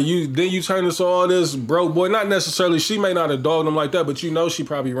problem. Like you turn into all this broke boy. Not necessarily. She may not have dogged him like that, but you know she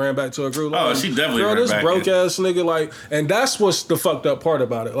probably ran back to her group. Like, Oh, she definitely girl, ran this back broke in. ass nigga. Like, and that's what's the fucked up part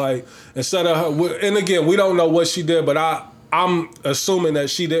about it. Like, instead of her, and again, we don't know what she did, but I'm assuming that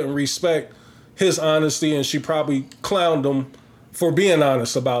she didn't respect his honesty, and she probably clowned him for being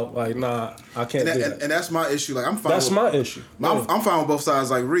honest about like, nah, I can't do that. And that's my issue. Like I'm fine. That's with, my issue. I'm fine with both sides.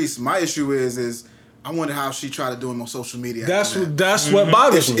 Like Reese, my issue is I wonder how she tried to do him on social media. That's after that. that's what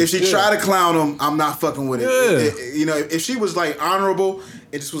bothers me. If she tried to clown him, I'm not fucking with it. Yeah. You know, if she was like honorable,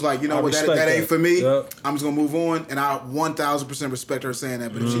 it just was like, you know I what, that respect ain't that. for me. Yep. I'm just gonna move on, and I 1,000% respect her saying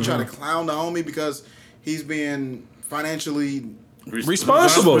that. But if she tried to clown the homie because he's being financially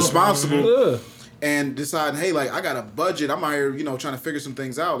Responsible. responsible Yeah. and deciding, hey, like I got a budget, I'm out here, you know, trying to figure some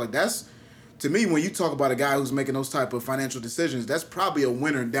things out. Like that's, to me, when you talk about a guy who's making those type of financial decisions, that's probably a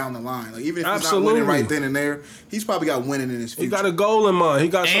winner down the line. Like even if he's not winning Absolutely. right then and there, he's probably got winning in his future. He got a goal in mind. He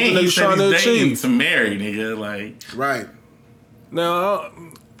got something And that he he's said trying to he's dating achieve. to marry, nigga. Like, Right. Now,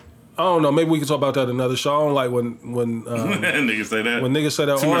 I don't know. Maybe we can talk about that another show. I don't like when niggas say that. when niggas say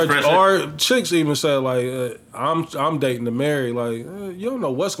that. Too much pressure. Or chicks even say like, I'm dating to marry. Like, you don't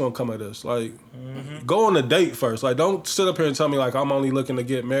know what's gonna come of this. Like, go on a date first. Like, don't sit up here and tell me like I'm only looking to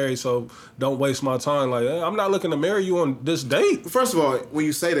get married. So don't waste my time. Like, I'm not looking to marry you on this date. First of all, when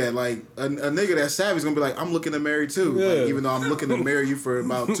you say that, like a nigga that's savvy is gonna be like, I'm looking to marry too. Yeah. Like, even though I'm looking to marry you for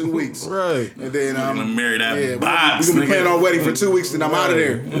about 2 weeks. Right. And then I'm gonna marry that yeah, box, we're gonna be nigga. planning our wedding for 2 weeks, then I'm out of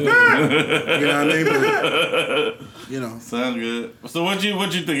there. You know what I mean? But, you know. Sounds good. So what you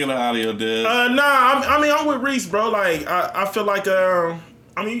think of the audio, Dad? I'm with Reese, bro. Like, I feel like,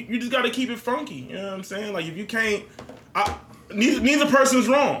 you just got to keep it funky. You know what I'm saying? Like, if you can't, neither person's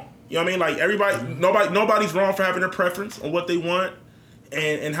wrong. You know what I mean? Like, nobody's wrong for having a preference on what they want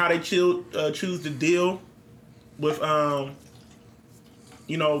and how they choose to deal with,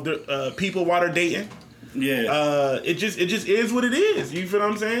 people while they're dating. Yeah. It just is what it is. You feel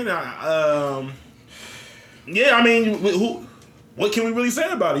what I'm saying? What can we really say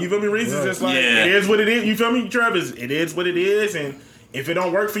about it? You feel me? Reese is just like, Yeah. it is what it is. You feel me, Travis? It is what it is, and if it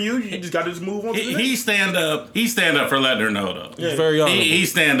don't work for you, you just got to just move on. He stand up for letting her know though. He's very honorable. He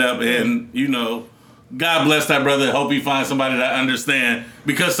stand up and God bless that brother. Hope he finds somebody that understand,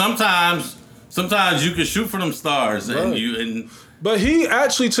 because sometimes you can shoot for them stars and But he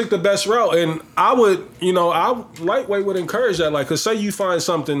actually took the best route, and I would, I lightweight would encourage that. Like, cause say you find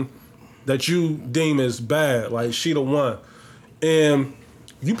something that you deem as bad, like she the one, and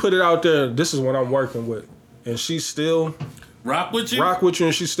you put it out there. This is what I'm working with, and she still rock with you.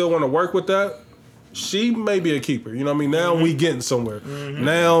 and she still want to work with that. She may be a keeper. You know what I mean? Now we getting somewhere.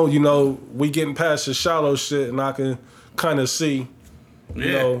 Now we getting past the shallow shit, and I can kind of see,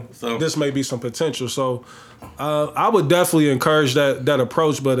 So this may be some potential. So I would definitely encourage that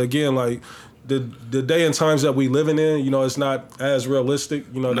approach. But again, like the day and times that we living in, it's not as realistic.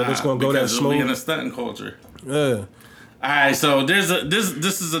 That it's gonna go that because we in smooth. a stunting culture. Yeah. All right, so this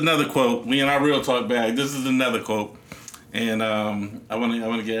is another quote. We in our real talk bag. This is another quote, and I want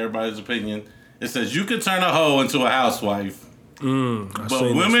to get everybody's opinion. It says, "You could turn a hoe into a housewife,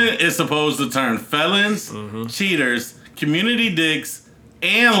 but women is supposed to turn felons, cheaters, community dicks,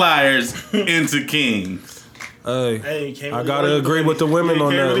 and liars into kings." Hey, can't I really gotta argue agree with the women ladies.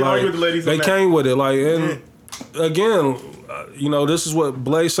 on Can't that. really argue Like, with the ladies they on that. came with it. Like, and again, this is what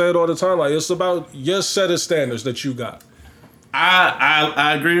Blaze said all the time. Like, it's about your set of standards that you got.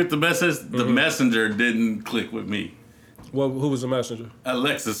 I agree with the message. The messenger didn't click with me. Well, who was the messenger?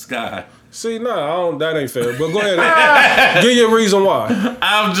 Alexis Sky. See, that ain't fair. But go ahead. Give your reason why.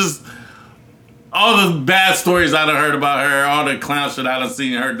 I'm just all the bad stories I done heard about her, all the clown shit I done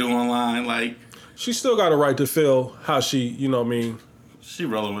seen her do online. Like, She still got a right to feel how she, she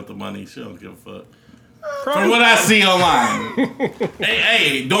rolling with the money. She don't give a fuck. From what I see online.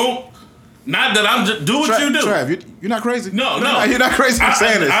 hey, don't. Not that I'm just do what you do. Trav, you're not crazy. No. You're not crazy for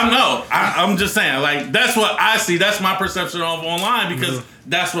saying this. I'm just saying, like, that's what I see. That's my perception of online, because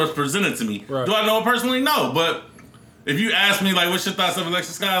that's what's presented to me. Right. Do I know her personally? No. But if you ask me, like, what's your thoughts of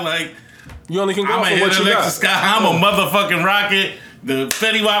Alexis Sky? Like, You only can go I'm off a of hit what you Alexis got. Sky. I'm a motherfucking rocket. The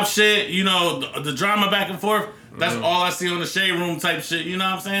Fetty Wap shit, the drama back and forth. That's all I see on the Shade Room type shit. You know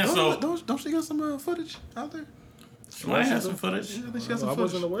what I'm saying? So Don't she got some footage out there? she might have some footage. I think she got some I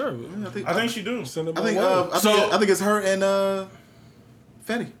footage. wasn't aware of it. I think she do. Send it I my think way. I think it's her and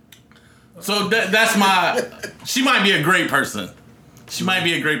Fetty. So that's my. She might be a great person. She might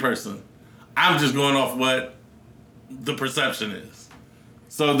be a great person. I'm just going off what the perception is.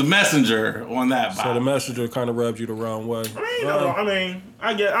 So the messenger on that. So the messenger kind of rubbed you the wrong way.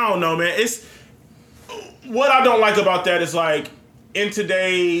 I don't know, man. It's what I don't like about that is like in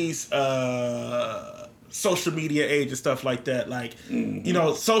today's social media age and stuff like that, like you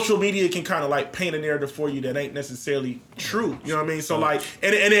know, social media can kind of like paint a narrative for you that ain't necessarily true. You know what I mean? So like,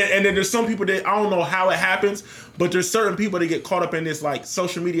 and then there's some people that I don't know how it happens, but there's certain people that get caught up in this like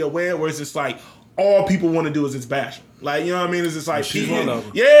social media where it's just like all people want to do is just bash. Like, you know what I mean? It's just like She's one of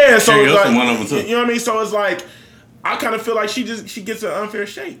them. Yeah, so She's it's like, one of them too. you know what I mean? So it's like I kind of feel like she gets an unfair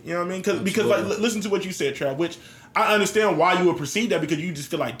shake. You know what I mean? Because like listen to what you said, Trav, which I understand why you would perceive that, because you just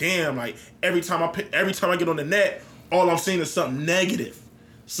feel like, damn, like every time I get on the net, all I'm seeing is something negative.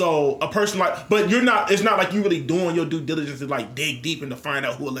 So a person like, but you're not. It's not like you really doing your due diligence to like dig deep and to find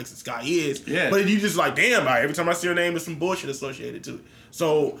out who Alexis Sky is. Yeah. But you just like, damn, like, every time I see her name, there's some bullshit associated to it.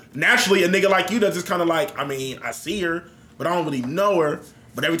 So naturally, a nigga like you that's just kind of like, I mean, I see her, but I don't really know her.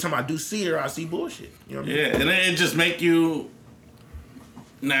 But every time I do see her, I see bullshit. You know what I mean? Yeah, and it just make you.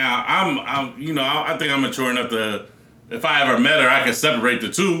 Now I'm you know, I think I'm mature enough to, if I ever met her, I can separate the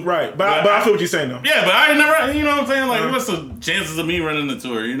two. Right, but I feel what you're saying though. Yeah, but I ain't never, you know what I'm saying? Like, what's the chances of me running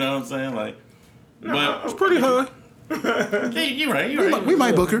into her? You know what I'm saying? Like, but It's pretty high. yeah, you're right. We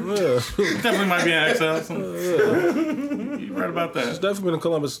might book her. Definitely might be an XL. You're right about that. She's definitely been in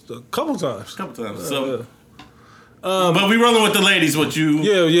Columbus a couple times. A couple times. So, but we rolling with the ladies. What you?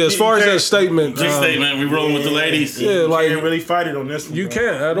 Yeah. As far as that statement, Big statement. We rolling with the ladies. yeah, like Can't really fight it on this one. you bro.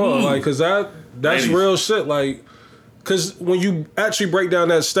 can't at all, like, cause that's Ladies. real shit, like. Because when you actually break down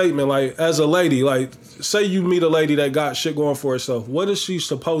that statement, like, as a lady, like, say you meet a lady that got shit going for herself, what is she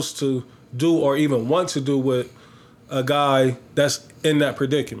supposed to do or even want to do with a guy that's in that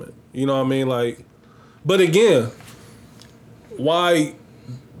predicament? You know what I mean? Like, but again, why?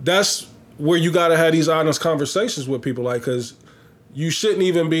 That's where you got to have these honest conversations with people, like, because you shouldn't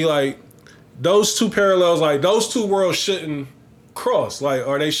even be like, those two parallels, like, those two worlds shouldn't cross, like,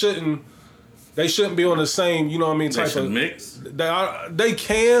 or they shouldn't be on the same, you know what I mean, They type should of mix. They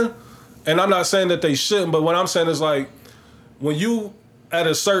can, and I'm not saying that they shouldn't, but what I'm saying is, like, when you at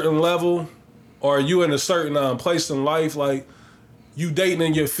a certain level or you in a certain place in life, like, you dating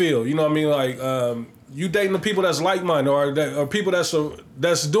in your field, you know what I mean, like, you dating the people that's like-minded or people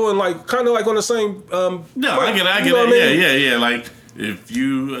that's doing, like, kind of like on the same No, I get it. you know what I mean? Yeah. Like, if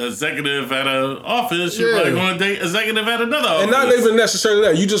you executive at an office, you're probably going to date executive at another office. And not even necessarily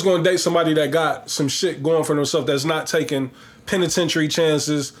that. You just going to date somebody that got some shit going for themselves, that's not taking penitentiary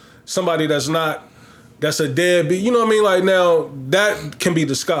chances, somebody that's a deadbeat. You know what I mean? Like, now, that can be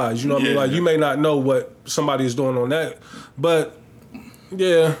disguised. You know what I mean? Like, you may not know what somebody is doing on that. But,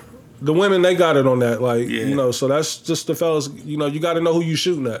 yeah, the women, they got it on that. Like, you know, so that's just the fellas, you know, you got to know who you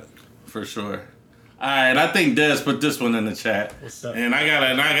shooting at. For sure. All right, I think Des put this one in the chat. What's up? And I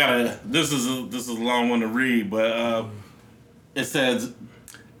gotta. This is a long one to read, but it says,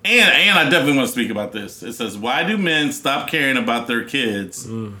 and I definitely want to speak about this. It says, why do men stop caring about their kids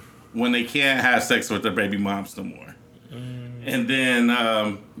when they can't have sex with their baby moms no more? And then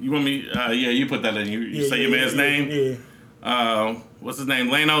you want me? You put that in. You say your man's name. Yeah. What's his name?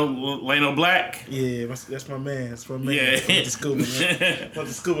 Lano Black. Yeah, that's my man. That's my man. Yeah. Went to school, man. Went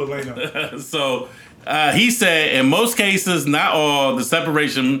to school with Lano. So he said, in most cases, not all, the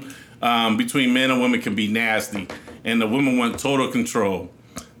separation between men and women can be nasty, and the women want total control.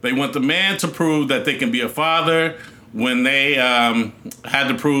 They want the man to prove that they can be a father when they had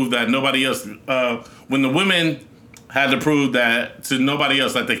to prove that nobody else. When the women had to prove that to nobody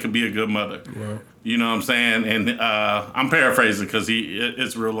else that they could be a good mother. Right. You know what I'm saying? And I'm paraphrasing because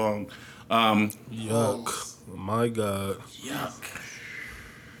it's real long. Yuck. My God. Yuck.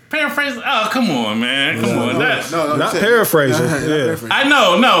 Paraphrasing? Oh, come on, man. Come on. No, Not paraphrasing. Yeah. I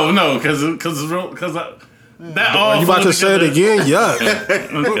know, no, because that all. You about to say it again? Yuck.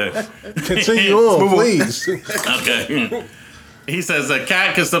 Okay. Continue on, please. Okay. He says a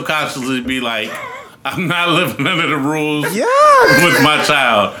cat can subconsciously be like, I'm not living under the rules with my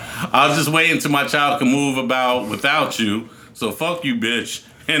child. I'll just wait until my child can move about without you. So fuck you, bitch.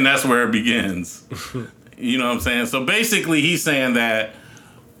 And that's where it begins. You know what I'm saying? So basically, he's saying that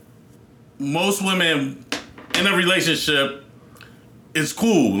most women in a relationship, it's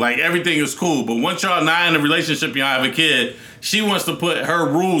cool. Like, everything is cool. But once y'all not in a relationship, y'all have a kid, she wants to put her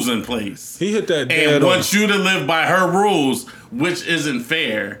rules in place. He hit that dead and on. wants you to live by her rules, which isn't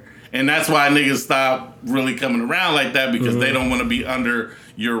fair. And that's why niggas stop really coming around like that, because they don't want to be under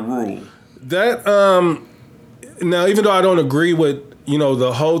your rule. That now, even though I don't agree with, you know,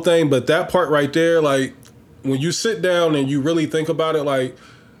 the whole thing, but that part right there, like, when you sit down and you really think about it,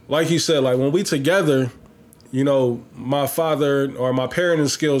 like he said, like, when we together, you know, my father or my parenting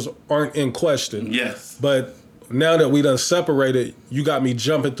skills aren't in question. Yes. But now that we done separated, you got me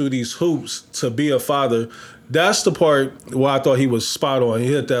jumping through these hoops to be a father. That's the part where I thought he was spot on. He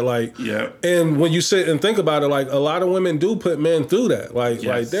hit that like, Yeah. And when you sit and think about it, like a lot of women do put men through that. Like,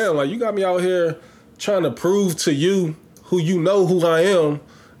 damn, like you got me out here trying to prove to you who I am,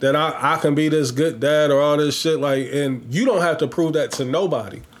 that I can be this good dad or all this shit. Like, and you don't have to prove that to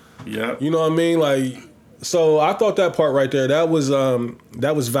nobody. Yeah. You know what I mean? Like, so I thought that part right there, that was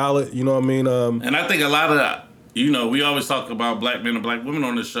valid. You know what I mean? And I think a lot of, we always talk about black men and black women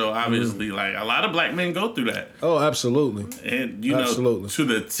on the show. Obviously, like a lot of black men go through that. Oh, absolutely. And absolutely. To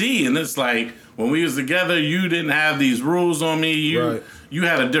the T. And it's like when we was together, you didn't have these rules on me. You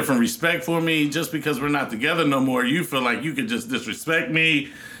had a different respect for me. Just because we're not together no more, you feel like you could just disrespect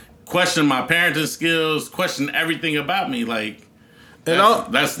me, question my parenting skills, question everything about me. Like,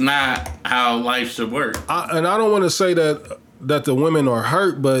 that's not how life should work. I don't want to say that the women are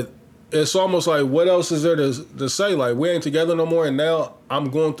hurt, but it's almost like, what else is there to say? Like, we ain't together no more, and now I'm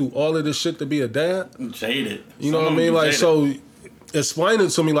going through all of this shit to be a dad. Jaded. You know what I mean? Like, so explain it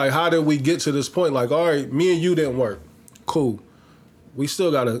to me. Like, how did we get to this point? Like, all right, me and you didn't work. Cool. We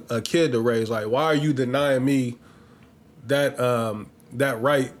still got a kid to raise. Like, why are you denying me that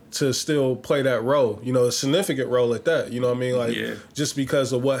right to still play that role? You know, a significant role at that. You know what I mean? Like, just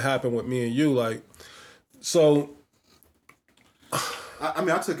because of what happened with me and you. Like, so.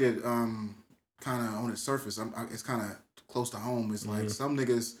 I took it kind of on its surface. It's kind of close to home. It's like some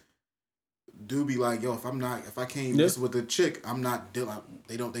niggas do be like, yo, if I can't mess with the chick, I'm not dealing.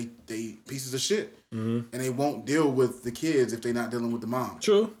 They pieces of shit, and they won't deal with the kids if they're not dealing with the mom.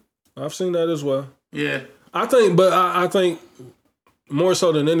 True, I've seen that as well. Yeah, I think more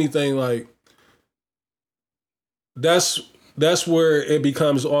so than anything, like that's where it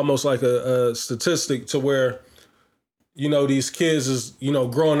becomes almost like a statistic to where, these kids is,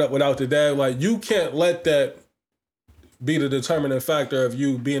 growing up without the dad. Like, you can't let that be the determining factor of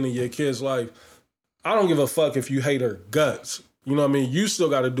you being in your kid's life. I don't give a fuck if you hate her guts. You know what I mean? You still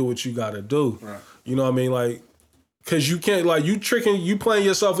got to do what you got to do. Right. You know what I mean? Like, because you can't, like, you playing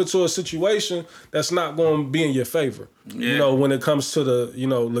yourself into a situation that's not going to be in your favor. Yeah. When it comes to the,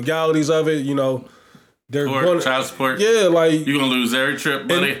 legalities of it, they're going to child support. Yeah, like, you're going to lose every trip,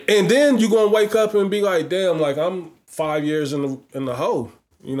 buddy. And then you're going to wake up and be like, damn, like, I'm 5 years in the hole.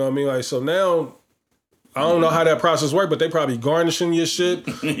 You know what I mean? Like, so now I don't know how that process works, but they probably garnishing your shit.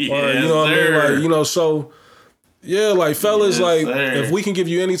 Or, you know what I mean? Like, so yeah, like, fellas, like, if we can give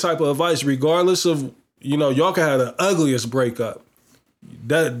you any type of advice, regardless of, y'all can have the ugliest breakup,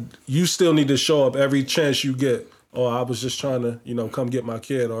 that you still need to show up every chance you get. Oh, I was just trying to, come get my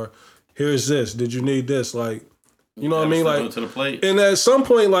kid, or here's this. Did you need this? Like, you know what I mean? Like, to the plate. And at some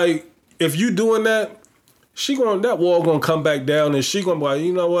point, like, if you doing that, that wall gonna come back down, and she gonna be like,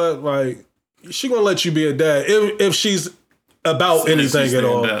 you know what, like, she gonna let you be a dad if she's about anything at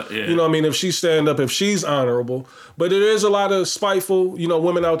all. You know what I mean? If she stand up, if she's honorable. But there is a lot of spiteful,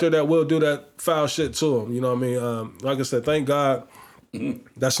 women out there that will do that foul shit to them. You know what I mean? Like I said, thank God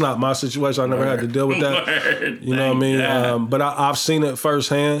that's not my situation. I never had to deal with that. You know what I mean? But I've seen it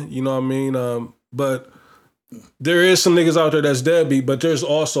firsthand. You know what I mean? But there is some niggas out there that's deadbeat, but there's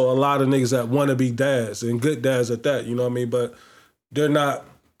also a lot of niggas that want to be dads, and good dads at that. You know what I mean? But they're not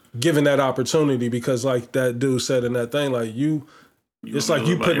given that opportunity because, like that dude said in that thing, like it's like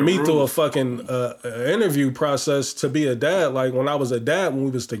you put me through a fucking interview process to be a dad. Like when I was a dad when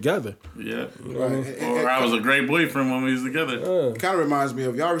we was together. Yeah. You know what I mean? Or I was a great boyfriend when we was together. It kind of reminds me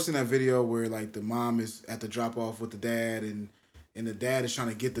of, y'all ever seen that video where like the mom is at the drop off with the dad and the dad is trying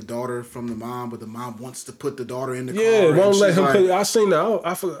to get the daughter from the mom, but the mom wants to put the daughter in the car. Yeah, won't let him put. I seen that.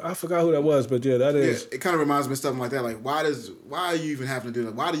 I forgot who that was, but yeah, that is. Yeah, it kind of reminds me of something like that. Like, why are you even having to do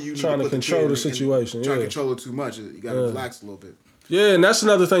that? Why do you trying to control the situation? Trying to control it too much. You got to relax a little bit. Yeah, and that's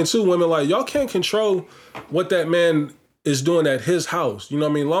another thing too. Women, like, y'all can't control what that man is doing at his house. You know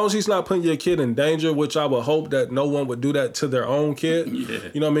what I mean? As long as he's not putting your kid in danger, which I would hope that no one would do that to their own kid. Yeah.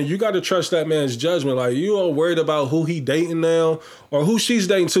 You know what I mean? You got to trust that man's judgment. Like, you are worried about who he dating now or who she's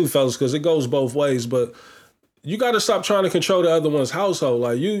dating too, fellas, because it goes both ways. But you got to stop trying to control the other one's household.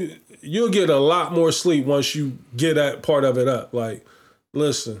 Like, you'll get a lot more sleep once you get that part of it up. Like,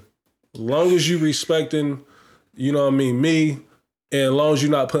 listen, as long as you respecting, you know what I mean, me, and as long as you're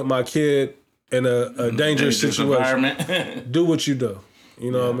not putting my kid in a dangerous situation, do what you do.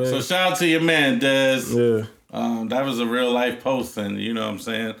 You know what I mean? So shout out to your man, Des. Yeah. That was a real life post, and you know what I'm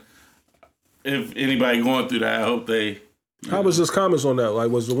saying? If anybody going through that, I hope they... How was his comments on that?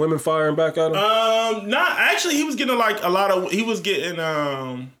 Like, was the women firing back at him? Nah, actually, he was getting a lot of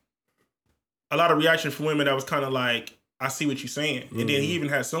reaction from women that was kind of like, I see what you're saying. And then he even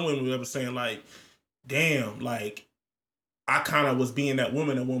had some women that was saying like, damn, like I kind of was being that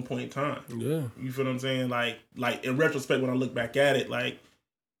woman at one point in time. Yeah. You feel what I'm saying? Like in retrospect, when I look back at it, like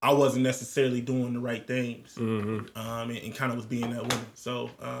I wasn't necessarily doing the right things, and kind of was being that woman. So,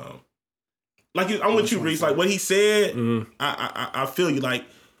 I'm with you, Reese. Like what he said, I feel you. Like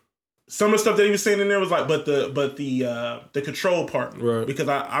some of the stuff that he was saying in there was like, but the control part, right? Because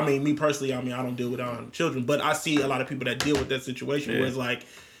I mean, me personally, I don't deal with children, but I see a lot of people that deal with that situation where it's like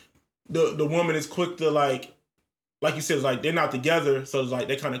the woman is quick to like you said, it's like they're not together, so it's like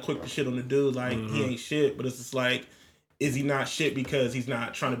they kind of quick to shit on the dude, like he ain't shit, but it's just like, is he not shit because he's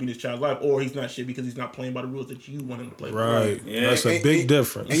not trying to be this child's life, or he's not shit because he's not playing by the rules that you want him to play by? Right. Yeah. That's a big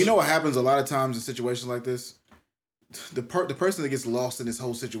difference. And you know what happens a lot of times in situations like this? The person that gets lost in this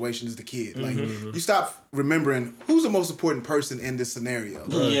whole situation is the kid. Like you stop remembering who's the most important person in this scenario.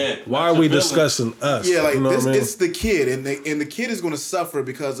 Yeah. Why are we discussing us? Yeah, like you know this, what I mean? it's the kid, and the kid is going to suffer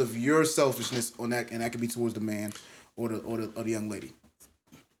because of your selfishness on that, and that could be towards the man or the young lady.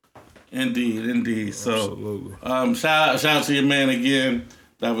 Indeed. So, absolutely. Shout out to your man again.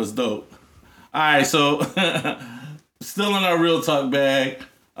 That was dope. All right, so still in our real talk bag.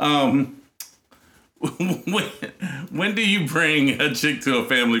 When do you bring a chick to a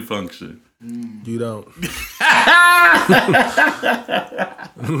family function? You don't. It's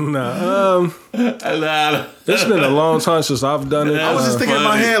been a long time since I've done it. I was just thinking in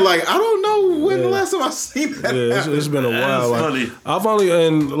my head, like, I don't know when the last time I've seen that. Yeah, it's been a while. Like, funny. I've only,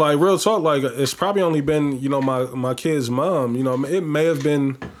 and like real talk, like it's probably only been, you know, my kid's mom. You know, it may have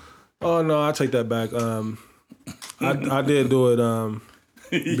been. Oh no, I take that back. I did do it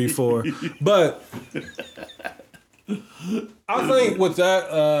before, but I think with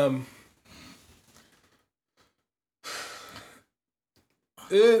that,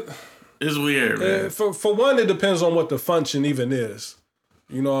 it's weird, man. For one, it depends on what the function even is.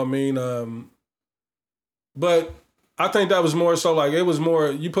 You know what I mean? But I think that was more so like, it was more,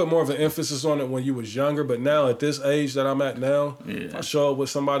 you put more of an emphasis on it when you was younger, but now at this age that I'm at now, if I show up with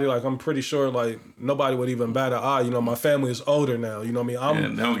somebody, like I'm pretty sure like nobody would even bat an eye. You know, my family is older now. You know what I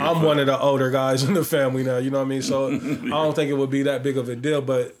mean? I'm one of the older guys in the family now. You know what I mean? So I don't think it would be that big of a deal.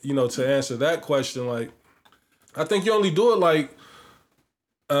 But, you know, to answer that question, like, I think you only do it like,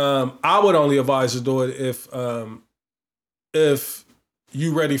 I would only advise to do it if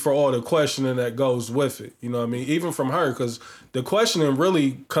you ready for all the questioning that goes with it. You know what I mean? Even from her, because the questioning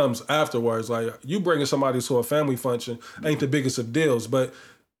really comes afterwards. Like, you bringing somebody to a family function ain't the biggest of deals, but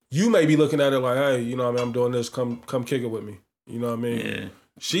you may be looking at it like, hey, you know what I mean? I'm doing this. Come kick it with me. You know what I mean? Yeah.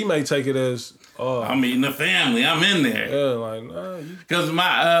 She may take it as, oh, I'm meeting the family. I'm in there. Yeah, like, nah. Because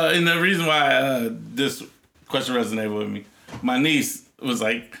and the reason why this question resonated with me, my niece was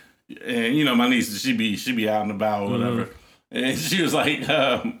like, and you know, my niece, she be out and about or whatever. And she was like,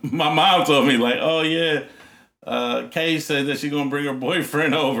 my mom told me, like, oh, yeah, Kay said that she's going to bring her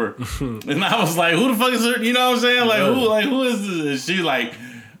boyfriend over. And I was like, who the fuck is her? You know what I'm saying? Like, who is this? And she like,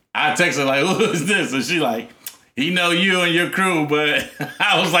 I texted her, like, who is this? And she like, he know you and your crew. But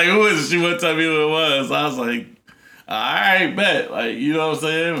I was like, who is it? She wouldn't tell me who it was. I was like, all right, bet. Like, you know what I'm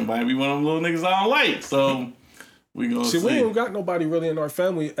saying? It might be one of them little niggas I don't like. So we gonna see. We ain't got nobody really in our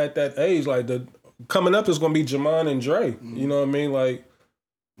family at that age. Like, coming up is going to be Jamon and Dre. You know what I mean? Like,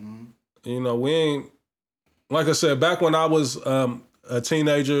 you know, we ain't, like I said, back when I was a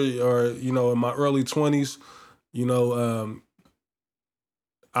teenager or, you know, in my early 20s, you know,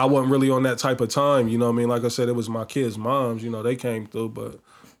 I wasn't really on that type of time. You know what I mean? Like I said, it was my kids' moms, you know, they came through,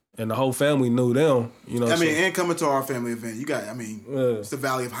 and the whole family knew them, you know. I mean, and coming to our family event, you got, it's the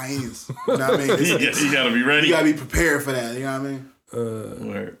Valley of Hyenas. You know what I mean? You got to be ready. You got to be prepared for that. You know what I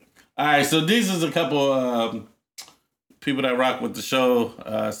mean? Word. All right, so these is a couple people that rock with the show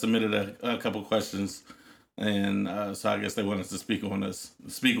submitted a couple questions, and so I guess they want us to speak on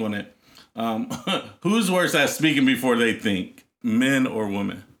it. Who's worse at speaking before they think, men or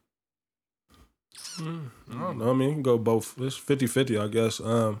women? I don't know. I mean, you can go both. It's 50-50, I guess.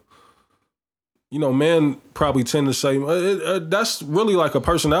 You know, men probably tend to say that's really like a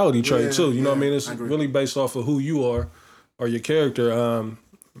personality trait too. You know what I mean? It's really based off of who you are or your character.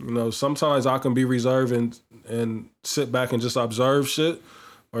 You know, sometimes I can be reserved and sit back and just observe shit.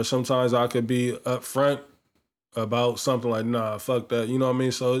 Or sometimes I could be upfront about something like, nah, fuck that. You know what I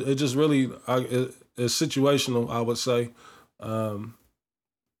mean? So it just really, it's situational, I would say.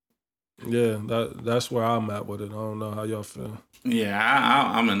 Yeah, that's where I'm at with it. I don't know how y'all feel.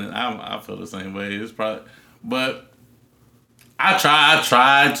 Yeah, I'm in it. I feel the same way. It's probably, but I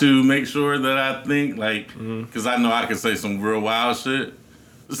try to make sure that I think, like, because I know I can say some real wild shit.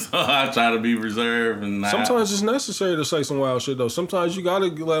 So I try to be reserved and not. Sometimes it's necessary to say some wild shit though. Sometimes you gotta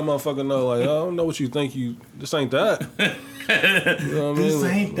let a motherfucker know, like, I don't know what you think this ain't that. You know what I mean? This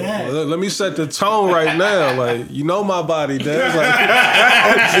ain't that. Let me set the tone right now. Like, you know my body, Dad.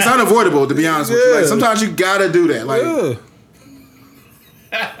 Like, It's unavoidable, to be honest with you. Like, sometimes you gotta do that. Like, yeah.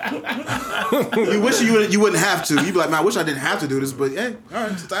 you wish you wouldn't have to. You'd be like, man, I wish I didn't have to do this, but hey, all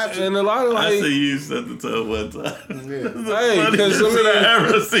right, since I have to. And a lot of I like, see you set the tone one time. Yeah. hey, because I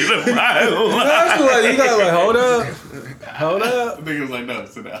ever seen a pride line. that's like you gotta like hold up. The nigga was like, no,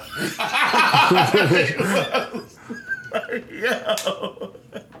 sit down. Yo.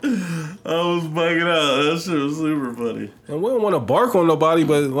 I was bugging out. That shit was super funny. And we don't want to bark on nobody,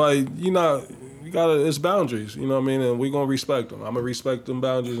 but like you gotta. It's boundaries. You know what I mean? And we gonna respect them. I'm gonna respect them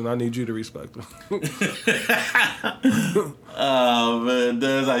boundaries, and I need you to respect them. Oh man,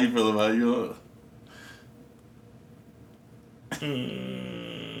 that's how you feel about you.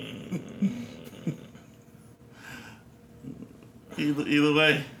 Either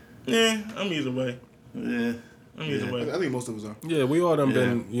way. Yeah, I'm either way. Yeah. I'm either way. I think most of us are. Yeah, we all done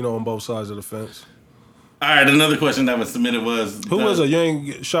been on both sides of the fence. All right, another question that was submitted was Who was it? You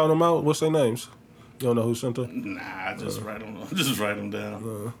ain't shouting them out. What's their names? You don't know who sent them? Nah, just write them. Just write them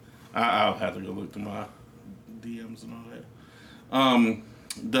down. I'll have to go look through my DMs and all that.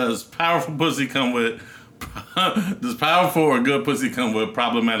 Does powerful pussy come with? Does powerful or good pussy come with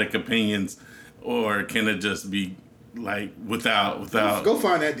problematic opinions, or can it just be like without? Go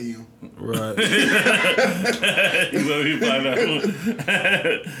find that DM. Right. Let me find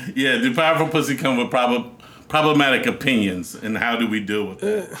out. Yeah, do powerful pussy come with problematic opinions, and how do we deal with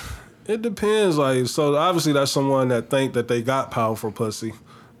that? It depends. Like, so obviously that's someone that think that they got powerful pussy.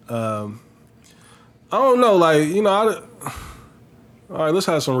 I don't know. Like, you know, all right, let's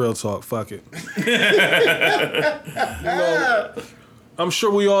have some real talk. Fuck it. You know, I'm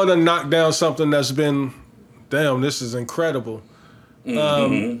sure we all done knocked down something that's been, damn, this is incredible.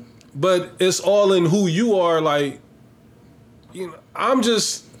 But it's all in who you are. Like, you know,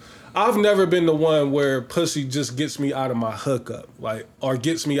 I've never been the one where pussy just gets me out of my hookup, like, or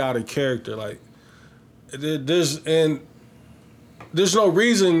gets me out of character. Like, there's no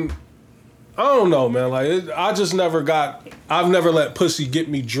reason. I don't know, man. Like, I've never let pussy get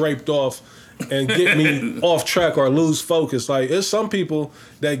me draped off and get me off track or lose focus. Like, it's some people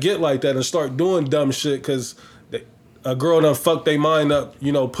that get like that and start doing dumb shit because a girl done fucked their mind up,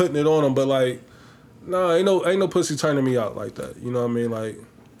 you know, putting it on them. But like, nah, ain't no pussy turning me out like that. You know what I mean? Like,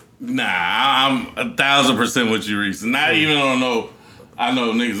 Nah, I'm 1,000% with you, Reese. Not even I know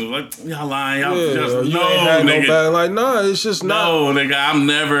niggas are like, y'all lying, y'all just you no, ain't had nigga. no bad. Like, nah, it's just not. No, nigga, I've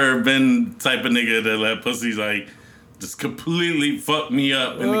never been type of nigga that let pussies like just completely fuck me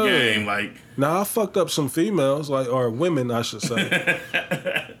up in the game. Like, Nah, I fucked up some females, like, or women, I should say.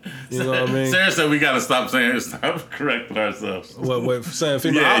 You know what I mean? Sarah said we gotta stop correcting ourselves. What saying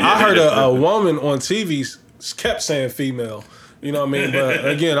female? Yeah, I heard a woman on TV kept saying female. You know what I mean? But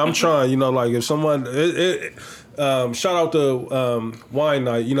again, I'm trying. You know, like if someone, shout out to Wine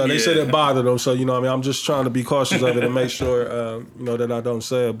Night. You know, they said it bothered them, so you know what I mean. I'm just trying to be cautious of it and make sure you know that I don't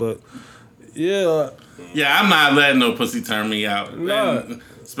say it. But yeah, I'm not letting no pussy turn me out. Nah. And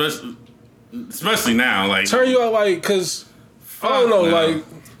especially now, like turn you out like because I don't know, no. like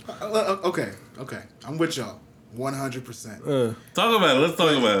Okay. I'm with y'all. 100%. talk about it. Let's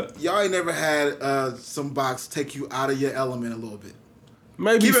talk about it. Y'all ain't never had some box take you out of your element a little bit.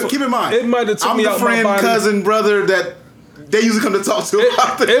 maybe Keep in mind, it might have took I'm me the out friend, my body. cousin, brother that they usually come to talk to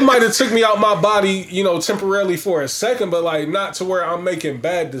about It might have took me out my body, you know, temporarily for a second, but like not to where I'm making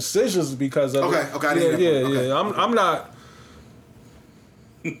bad decisions because of it. Okay, I didn't hear that part. Yeah. I'm not.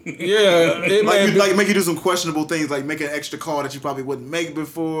 Yeah, it may be, like make you do some questionable things, like make an extra call that you probably wouldn't make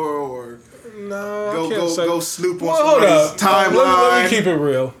before, or no, go snoop on hold up. somebody's timeline. Let me keep it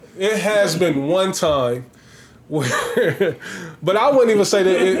real. It has been one time where, but I wouldn't even say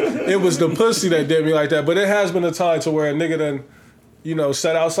that it was the pussy that did me like that. But it has been a time to where a nigga done, you know,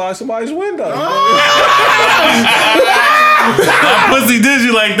 sat outside somebody's window. That pussy did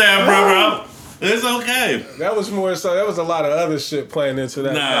you like that, bro? It's okay. That was more so. That was a lot of other shit playing into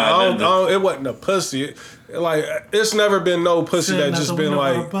that. Nah, I don't, it wasn't a pussy. Like it's never been no pussy that just been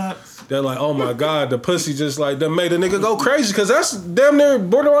like. They're like, oh my god, the pussy just like that made a nigga go crazy because that's damn near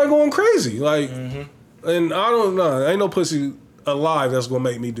borderline going crazy. Like, and I don't know, ain't no pussy alive that's gonna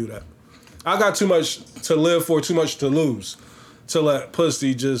make me do that. I got too much to live for, too much to lose, to let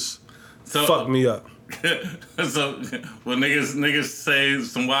pussy just fuck me up. So, when niggas say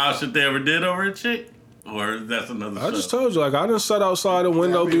some wild shit they ever did over a chick, or that's another. I just told you, like I done sat outside a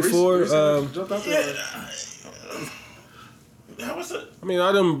window before. How was it? I mean,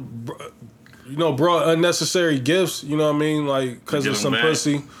 I done, brought unnecessary gifts. You know what I mean? Like, because Get of 'em some back.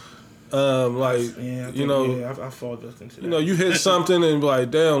 pussy. I fall just into that. you hit something and be like,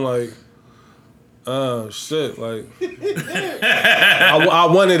 damn, like, shit, like, I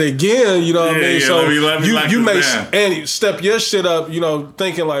want it again. You know what I mean? Yeah, So let me lock you may this down. and you step your shit up.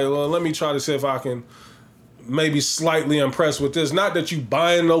 Thinking like, well, let me try to see if I can maybe slightly impress with this. Not that you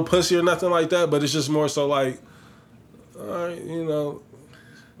buying no pussy or nothing like that, but it's just more so like, all right, let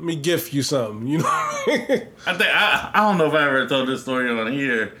me gift you something. I think I don't know if I ever told this story on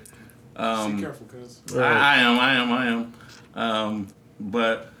here. Be careful, cuz. I am.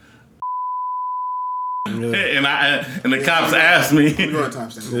 But and the cops asked me. We're going to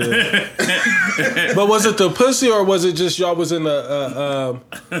timestamp. But was it the pussy or was it just y'all was in the?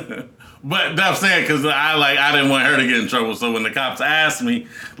 But I'm saying because I didn't want her to get in trouble. So when the cops asked me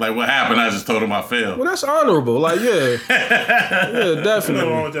like what happened, I just told them I failed. Well, that's honorable. Like, yeah, definitely. Nothing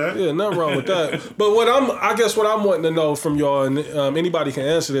wrong with that. Yeah, nothing wrong with that. But what I'm wanting to know from y'all, and anybody can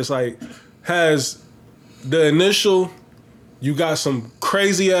answer this, like, has the initial, you got some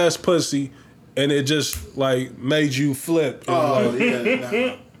crazy ass pussy, and it just like made you flip. And, Oh, like,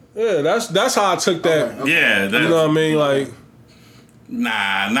 yeah. yeah, that's how I took that. Okay. Yeah, that's, You know what I mean? Like,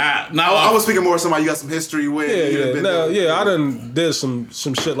 nah. I was speaking more of somebody you got some history with. I done did some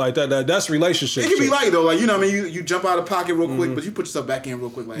shit like that. That's relationship. It can be shit. like though, like you know what I mean. You jump out of pocket real quick, but you put yourself back in real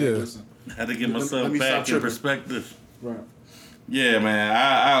quick. Like, hey, Yeah. listen, had to get let myself me stop back in tripping. perspective. right? Yeah,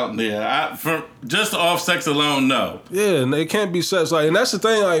 man. For just off sex alone, no. Yeah, and it can't be sex. Like, and that's the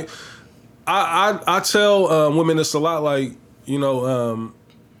thing. Like, I tell women this a lot. Like,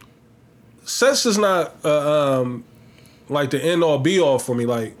 sex is not like the end all be all for me.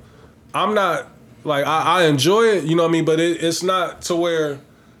 Like, I'm not like I enjoy it. You know what I mean? But it's not to where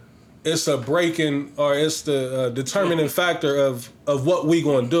it's a breaking or it's the determining factor of what we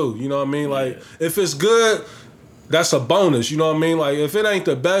gonna do. You know what I mean? Like, if it's good, that's a bonus. You know what I mean? Like, if it ain't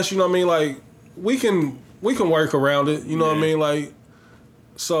the best, you know what I mean? Like, we can work around it. You know what I mean? Like,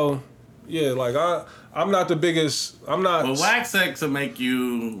 so yeah, like I'm not the biggest. I'm not. But whack sex will make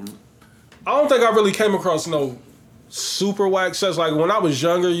you. I don't think I really came across no super whack sex. Like, when I was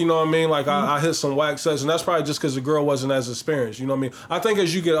younger, you know what I mean? Like, I hit some whack sex, and that's probably just because the girl wasn't as experienced. You know what I mean? I think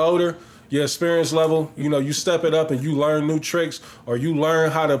as you get older, your experience level, you step it up and you learn new tricks, or you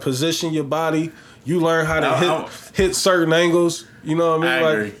learn how to position your body. You learn how to hit certain angles. You know what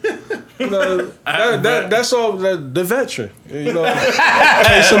I mean? I agree. That's all the veteran.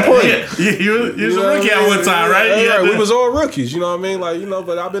 Case in point. You was a rookie at one time, right? Yeah, Yeah, we was all rookies. You know what I mean? Like,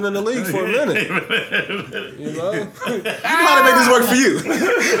 but I've been in the league for a minute. You know how to make this work for you.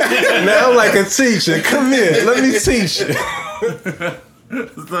 Now I'm like a teacher. Come here, let me teach you.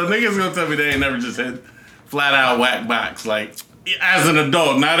 So niggas gonna tell me they ain't never just hit flat out whack box like as an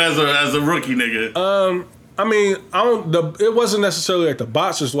adult, not as a rookie nigga. I mean, it wasn't necessarily like the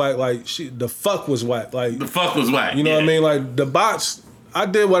bots was whack. Like, the fuck was whack. Like, The fuck was whack. you know what I mean? Like, the bots, I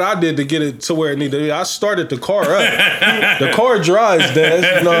did what I did to get it to where it needed to be. I started the car up. The car drives,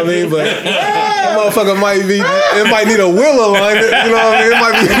 Des, you know what I mean? But that motherfucker might need a wheel alignment, you know what I mean? It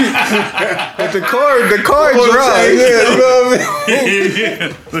might be, but the car drives, yeah, you know what I mean?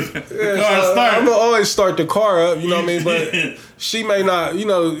 The car I'm start. gonna always start the car up, you know what I mean? But she may not,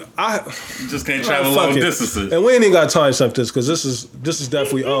 I Just can't travel fuck long it. distances. And we ain't even got time stamp this because this is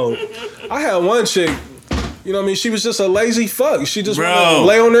definitely old. I had one chick, you know what I mean? She was just a lazy fuck. She just wanted to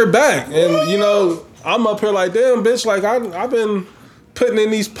lay on her back. And, I'm up here like, damn, bitch, like, I've been putting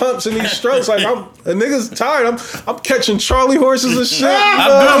in these pumps and these strokes. Like, a nigga's tired. I'm catching Charlie horses and shit. I'm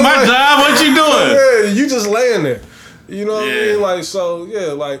doing my job. What you doing? Yeah, you just laying there. You know what I mean? Like, so,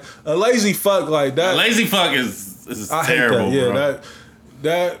 yeah, like, a lazy fuck like that. A lazy fuck is I terrible, hate that. Yeah, bro.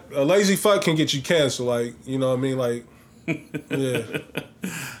 that a lazy fuck can get you canceled. Like, you know what I mean? Like, yeah.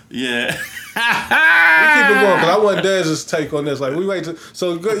 Yeah. We keep it going because I want Dez's take on this. Like, we wait to.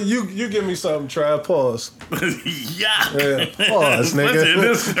 So you give me something. Try pause. Yeah. Yeah, pause, nigga. In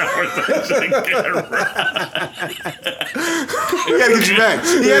this conversation, We gotta get you back.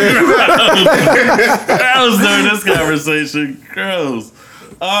 I was during this conversation. Gross.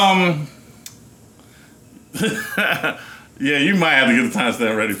 Yeah, you might have to get the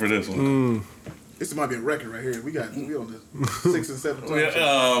timestamp ready for this one. This might be a record right here. We on this 6 and 7 times.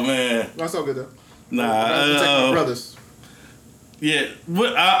 Oh man. That's all good though. Nah. Protect my brothers. Yeah.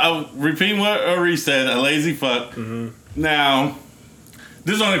 I'll repeat what Ari said. A lazy fuck. Now,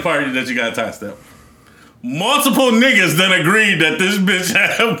 this is the only part that you got to timestamp. Multiple niggas then agreed that this bitch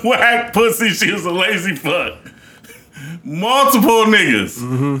had whack pussy. She was a lazy fuck. Multiple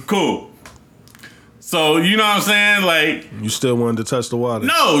niggas. Cool. So you know what I'm saying? Like, You still wanted to touch the water.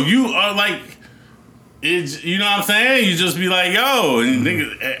 no, you are like, it's, you know what I'm saying? You just be like, yo, and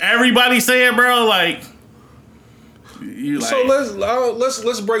nigga, everybody say it, bro. Like, you like. So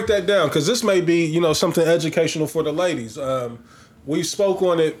let's break that down, because this may be something educational for the ladies. We spoke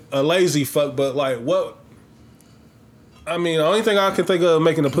on it, a lazy fuck, but like what? I mean, the only thing I can think of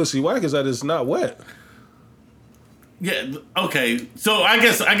making a pussy whack is that it's not wet. Yeah. Okay. So I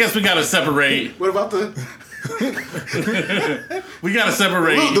guess we gotta separate. What about the We gotta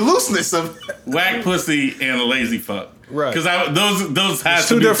separate looseness of? whack pussy and a lazy fuck. Right. Because those has It's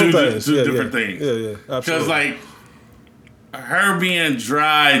to two be different two things. Yeah, different yeah. things. Yeah, yeah, Because absolutely. like her being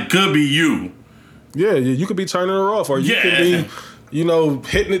dry could be you. Yeah, you could be turning her off, or you could be,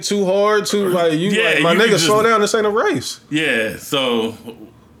 hitting it too hard, too like you. Yeah, like, my you nigga, could slow just- down. This ain't a race. Yeah. So.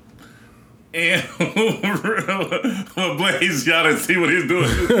 And well, Blaze, y'all didn't see what he's doing.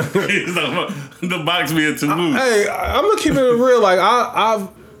 He's talking about the box being too loose. Hey, I'm gonna keep it real. Like I've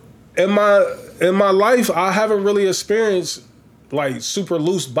in my life, I haven't really experienced like super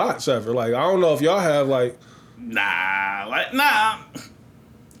loose bots ever. Like I don't know if y'all have like Nah.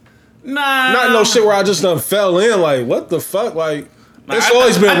 not no shit where I just done fell in. Like what the fuck? Like it's I-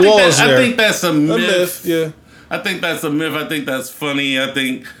 always I been think walls that, there. I think that's a A myth. myth, yeah. I think that's a myth. I think that's funny. I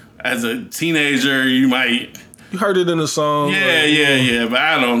think as a teenager, you might. You heard it in the song. Yeah. But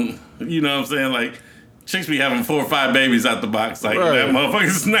I don't. You know what I'm saying? Like, chicks be having 4 or 5 babies out the box. Like, Right. that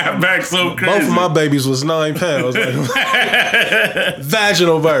motherfucker snap back so crazy. Both of my babies was 9 pounds. Like,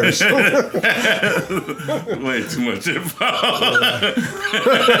 vaginal burst. Way too much info.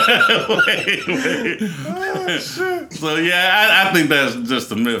 Wait. So, yeah, I think that's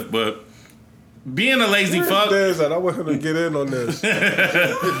just a myth. But being a lazy fuck. There's that. I want him to get in on this.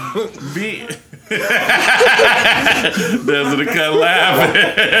 Be Des in the cut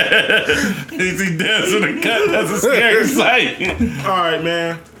laughing. You see Des in the cut, that's a scary sight. All right,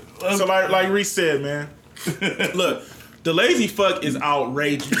 man. So like Reese said, man. Look, the lazy fuck is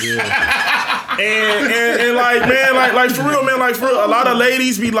outrageous. And like, man, like for real, man, like for real, a lot of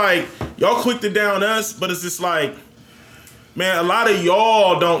ladies be like, y'all quick to down us, but it's just like, man, a lot of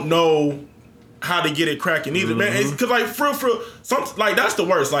y'all don't know how to get it cracking either, man. It's cause like for real, some like that's the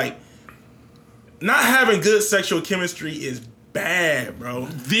worst. Like, not having good sexual chemistry is bad, bro.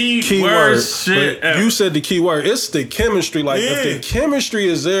 The Key word. worst shit But ever. you said the key word. It's the chemistry. Like if Yeah. the chemistry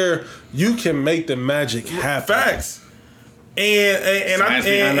is there, you can make the magic happen. Facts. And Science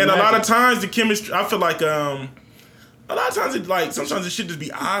behind the a lot of magic. times the chemistry, I feel like a lot of times it like sometimes it should just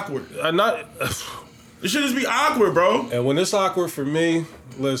be awkward. Not. It should just be awkward, bro. And when it's awkward for me,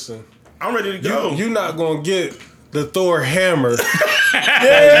 listen, I'm ready to go. you're not gonna get the Thor hammer.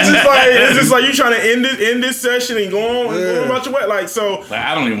 Yeah, it's just like you trying to end this session and go on about your way. Like so. Like,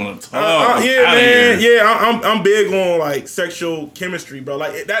 I don't even want to talk. Yeah, Outta man. here. Yeah, I'm big on like sexual chemistry, bro.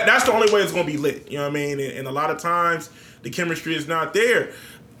 Like that's the only way it's gonna be lit. You know what I mean? And a lot of times the chemistry is not there.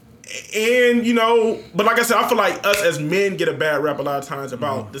 And but like I said, I feel like us as men get a bad rap a lot of times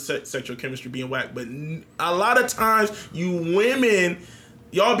about the sexual chemistry being whack. But a lot of times, you women,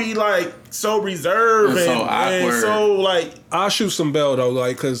 y'all be like so reserved And so and awkward. so like. I'll shoot some bell though,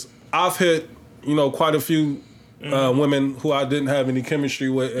 like because I've hit quite a few women who I didn't have any chemistry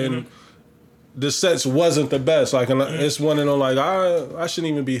with, and the sets wasn't the best. Like, and it's one of them like I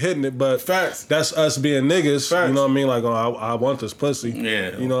shouldn't even be hitting it, but Facts. that's us being niggas. Facts. You know what I mean? Like, oh, I want this pussy.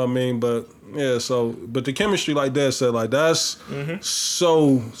 Yeah. You know what I mean? But yeah, but the chemistry, like Dad said, like that's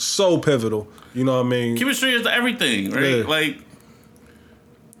so pivotal. You know what I mean? Chemistry is everything, right? Yeah. Like,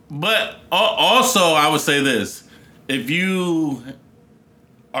 but also I would say this: if you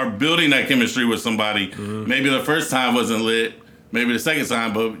are building that chemistry with somebody, maybe the first time wasn't lit, maybe the second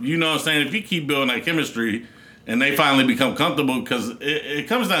time, but you know what I'm saying? If you keep building that chemistry and they finally become comfortable, because it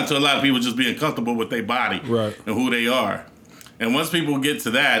comes down to a lot of people just being comfortable with their body Right. and who they are. And once people get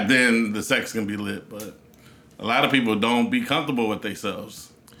to that, then the sex can be lit. But a lot of people don't be comfortable with themselves.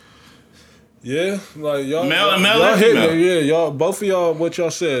 Yeah, like y'all, Male y'all and hitting female. it. Yeah, y'all, both of y'all, what y'all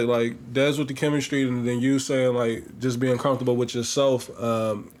said, like that's with the chemistry, and then you saying like just being comfortable with yourself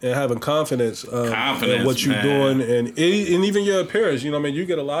and having confidence, Confidence, in what you're man. doing, and even your appearance. You know, what I mean, you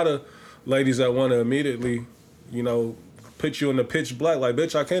get a lot of ladies that want to immediately, put you in the pitch black. Like,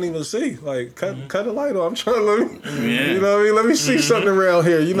 bitch, I can't even see. Like, cut the light on. I'm trying to Yeah. you know what I mean? Let me see something around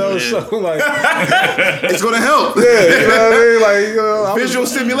here. You know, Yeah. so like, It's gonna help. yeah, you know what I mean? Like, I was- Visual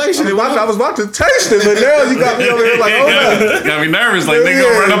stimulation. I was about to taste it, but now you got me over here like, oh no. Got me nervous, like they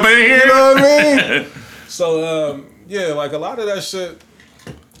gonna run up in here. You know what I mean? So, yeah, like a lot of that shit,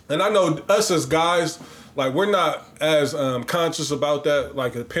 and I know us as guys, like we're not as conscious about that,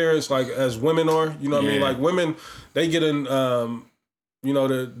 like as parents, like as women are. You know what I mean? Like women, they get in. You know,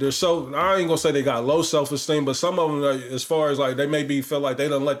 they're so, I ain't gonna say they got low self-esteem, but some of them, as far as like, they maybe feel like they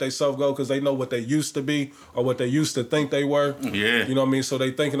don't let themselves go because they know what they used to be or what they used to think they were. Yeah. You know what I mean? So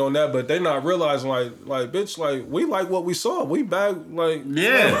they thinking on that, but they not realizing like, bitch, like, we like what we saw. We back, like,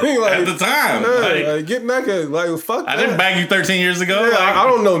 Yeah, you know what I mean? at the time. Yeah, like, get naked. Like, fuck I that. didn't bag you 13 years ago. Yeah, Like, I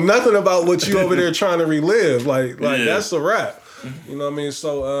don't know nothing about what you over there trying to relive. Like Yeah. that's a wrap. You know what I mean?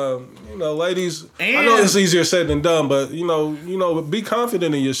 So, you know, ladies, I And- know it's easier said than done, but you know, be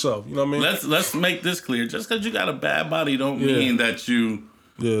confident in yourself. You know what I mean? let's make this clear. Just because you got a bad body don't mean that you.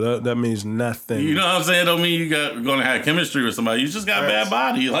 Yeah, that means nothing. You know what I'm saying? Don't mean gonna have chemistry with somebody. You just got a bad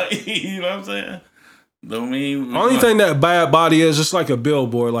body. Like, you know what I'm saying? Don't mean. Only thing that bad body is, it's like a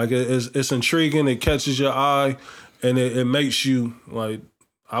billboard. Like it's intriguing. It catches your eye, and it makes you like,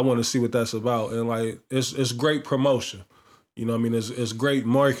 I want to see what that's about. And like, it's great promotion. You know what I mean? It's great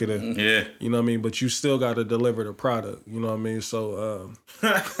marketing. Yeah. You know what I mean? But you still got to deliver the product. You know what I mean? So,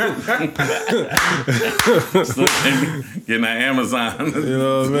 Getting that Amazon. you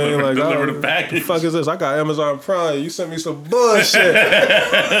know what I mean? Like, deliver the the package. fuck is this? I got Amazon Prime. You sent me some bullshit.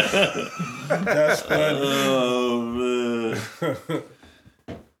 That's funny.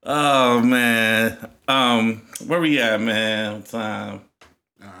 Oh man. Where we at, man? What time?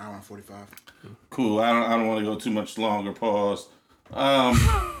 Hour and 45. Cool. I don't want to go too much longer. Pause.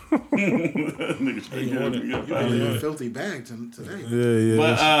 Niggas straight good. Filthy bag today. Yeah.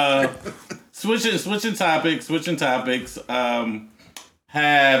 But switching topics.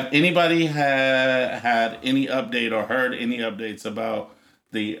 Have anybody had any update or heard any updates about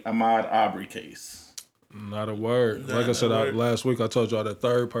the Ahmaud Arbery case? Not a word. Like I said last week, I told y'all the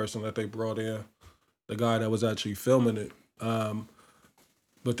third person that they brought in, the guy that was actually filming it.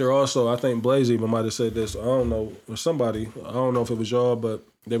 But they're also, I think Blaze even might have said this, I don't know, or somebody, I don't know if it was y'all, but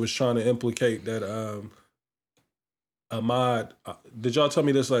they was trying to implicate that Ahmaud, did y'all tell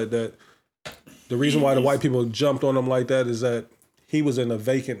me this, like that the reason why the white people jumped on him like that is that he was in a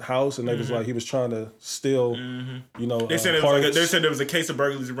vacant house and they was like, he was trying to steal, you know, They said they said there was a case of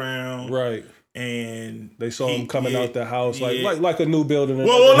burglaries around. right. And They saw him coming out the house like a new building.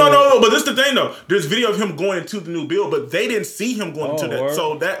 Well, no. But this is the thing though. There's video of him going into the new build, but they didn't see him going into that. word.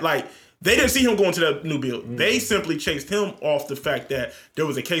 So that like they didn't see him going to that new build. They simply chased him off the fact that there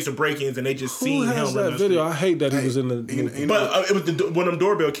was a case of break-ins and they just Who seen has him. that video? I hate that he was in the. You know, But it was one of them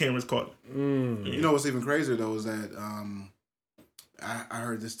doorbell cameras caught him. you know what's even crazier though is that I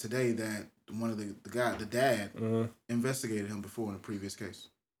heard this today that one of the dad investigated him before in a previous case.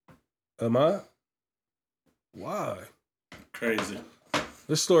 Ahmaud? Why? Crazy.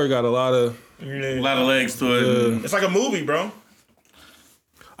 This story got a lot of. A lot of legs to it. It's like a movie, bro.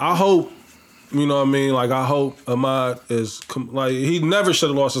 I hope, you know what I mean? Like, I hope Ahmaud is, like, he never should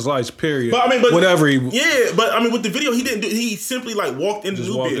have lost his life, period. But I mean, whatever he. Yeah, but I mean, with the video, he didn't do. He simply like walked in the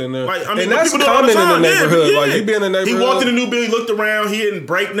new walked build. in there. Like, I mean, And that's people do it all the common in the time. neighborhood. Yeah. Like, he be in the He neighborhood. walked in the new build. He looked around. He didn't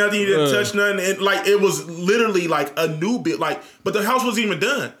break nothing. He didn't touch nothing. And like, it was literally like a new build. Like, but the house wasn't even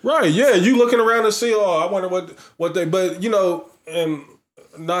done. Right, yeah. You looking around to see, I wonder what they, but, you know, and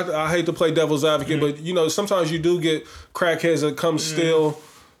not, I hate to play devil's advocate, but, you know, sometimes you do get crackheads that come steal,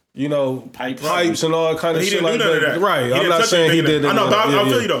 you know, pipes and all kind of He shit didn't like do none of that. Right. He I'm didn't not touch saying he anything. did. I know, but I feel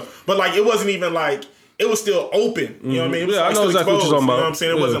yeah. you though. But like, it wasn't even like. It was still open. You know what I mean? It was Yeah, I know still exactly what you're exposed, talking You know about. what I'm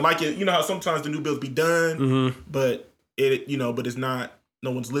saying? It Yeah. wasn't like it. You know how sometimes the new builds be done, but it, you know, but it's not.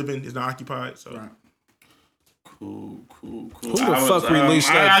 No one's living. It's not occupied. So. Right. Cool. Who the fuck released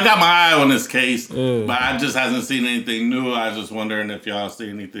that? I got my eye on this case, Yeah. but I just hasn't seen anything new. I was just wondering if y'all see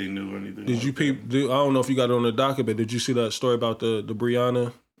anything new or anything. Did you peep? I don't know if you got it on the docket, but did you see that story about the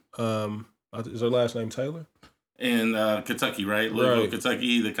Brianna? Is her last name Taylor? in Kentucky, right? Louisville, Right.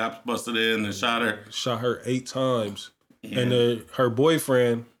 Kentucky. The cops busted in and shot her. Shot her 8 times, and her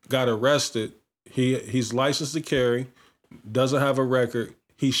boyfriend got arrested. He's licensed to carry, doesn't have a record.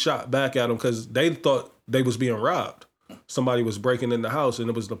 He shot back at him because they thought they was being robbed. Somebody was breaking in the house, and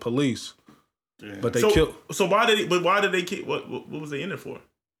it was the police. But they killed. So why did? Why did they kill? What was they in it for?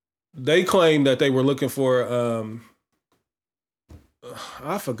 They claimed that they were looking for.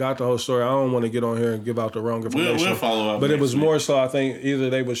 I forgot the whole story. I don't want to get on here and give out the wrong information. We'll follow up. But it next was week. more so, I think,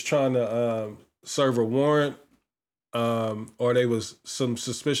 either they was trying to serve a warrant, or they was some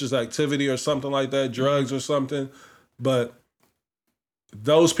suspicious activity or something like that, drugs or something. But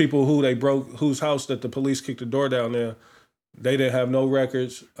those people who they broke, whose house that the police kicked the door down there, They didn't have no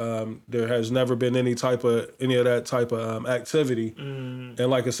records. There has never been any of that type of activity. And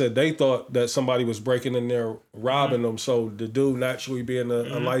like I said, they thought that somebody was breaking in there, robbing them. So the dude, naturally being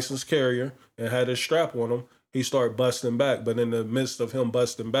a licensed carrier and had his strap on him, he started busting back. But in the midst of him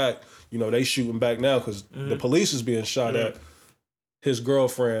busting back, they shooting back now because the police is being shot at. His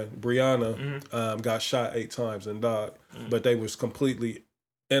girlfriend, Brianna, got shot 8 times and died. But they was completely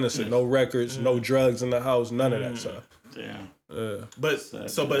innocent. No records, no drugs in the house, none of that stuff. Damn. But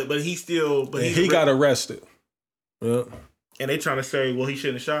he still he got arrested. Yeah. And they trying to say, well, he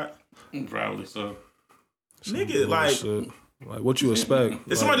shouldn't have shot. Probably so. Nigga, like what you expect?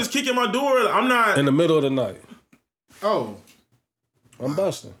 If somebody just kicking my door, I'm not in the middle of the night. Oh, I'm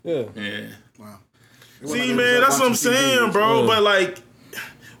busting. Yeah. Wow. See, man, that's what I'm saying, bro. But like,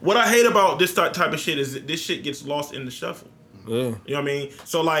 what I hate about this type of shit is that this shit gets lost in the shuffle. Yeah. You know what I mean?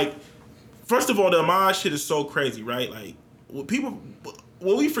 So like, first of all, the Ahmaud shit is so crazy, right? Like,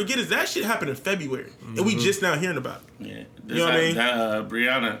 what we forget is that shit happened in February, and we just now hearing about it. Yeah. You know what I mean?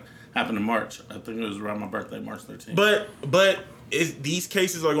 Brianna happened in March. I think it was around my birthday, March 13th. But these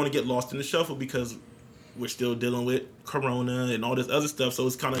cases are going to get lost in the shuffle because we're still dealing with Corona and all this other stuff. So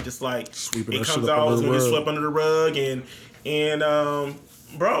it's kind of just like it comes out, it's going to get swept under the rug, and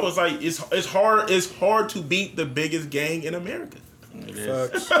bro, it's like it's hard to beat the biggest gang in America. It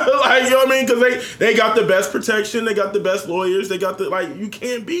is. Like, you know what I mean? Because they got the best protection, they got the best lawyers, they got you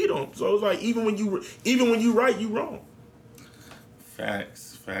can't beat them. So it's like even when you right, you wrong.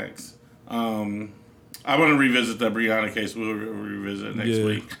 Facts. I want to revisit the Brianna case. We'll revisit it next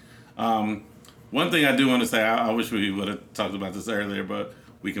week. One thing I do want to say, I wish we would have talked about this earlier, but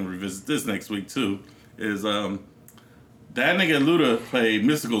we can revisit this next week too, is that nigga Luda played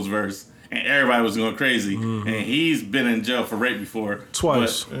Mystikal's verse, and everybody was going crazy. And he's been in jail for rape before.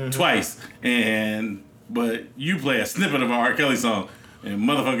 Twice. But you play a snippet of an R. Kelly song, and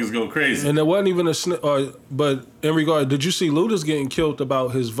motherfuckers go crazy. And there wasn't even a but in regard, did you see Luda's getting killed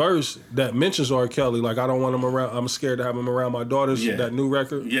about his verse that mentions R. Kelly? Like, I don't want him around. I'm scared to have him around my daughters. Yeah. That new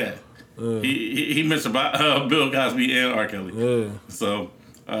record. Yeah. He mentioned about Bill Cosby and R. Kelly. Yeah. So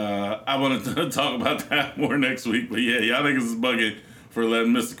I wanted to talk about that more next week. But yeah, y'all niggas is bugging for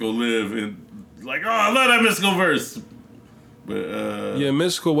letting Mystikal live and like, I love that Mystikal verse. But yeah,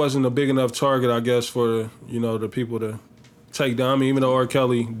 Mystikal wasn't a big enough target, I guess, for the people to take down. I mean, even though R.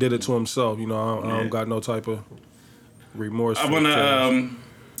 Kelly did it to himself, I don't got no type of remorse. I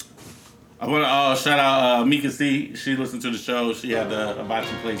want to shout out Mika C. She listened to the show. She had the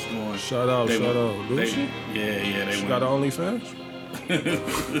hibachi place going. Shout out. Did she? Yeah. She got an OnlyFans?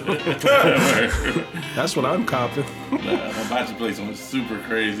 That's what I'm copping. The hibachi place went super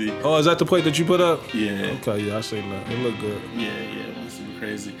crazy. Oh, is that the plate that you put up? Yeah. Okay, yeah, I seen that. It looked good. Yeah, it went super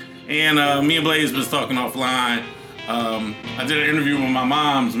crazy. And me and Blaze was talking offline. I did an interview with my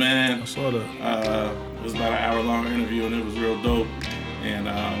moms, man. I saw that. It was about an hour-long interview, and it was real dope. And,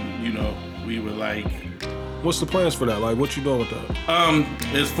 we were like... What's the plans for that? Like, what you doing with that?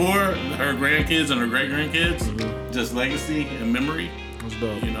 It's for her grandkids and her great-grandkids. Just legacy and memory. That's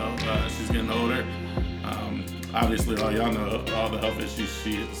dope. She's getting older. Obviously, all y'all know all the health issues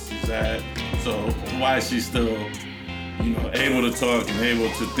she's had. So why she's still, able to talk and able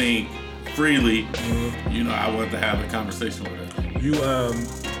to think freely, I wanted to have a conversation with her. You,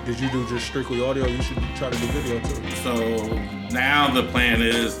 did you do just strictly audio? You should try to do video too. So now the plan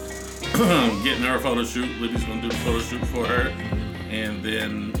is getting her a photo shoot. Libby's gonna do the photo shoot for her, and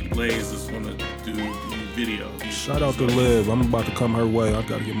then Blaze is gonna do the video. Shout out to Liv. I'm about to come her way. I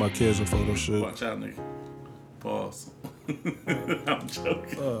gotta get my kids a photo shoot. Watch out, nigga. Pause. I'm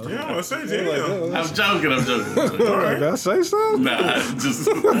joking. Yeah, I say damn. I'm joking. All right. Did I say something? Nah, just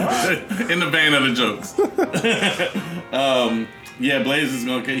in the vein of the jokes. Yeah, Blaze is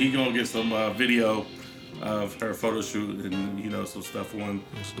gonna get some video of her photo shoot and some stuff on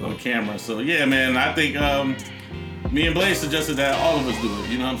camera. So yeah, man, I think me and Blaze suggested that all of us do it.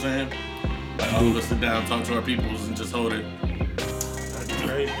 You know what I'm saying? Like all of us sit down, talk to our peoples, and just hold it. That'd be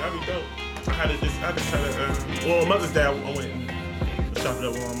crazy. That'd be dope. I had to try to. Well, Mother's Day, I went and chopped it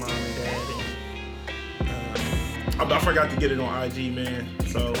up with my mom and dad, and I forgot to get it on IG, man.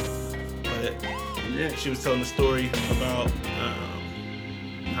 So, but yeah, she was telling the story about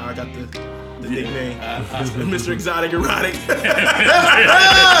how I got the nickname, Mr. Exotic Erotic. So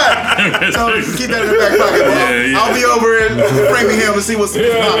keep that in the back pocket, bro. Yeah. I'll be over in Framingham to see what's So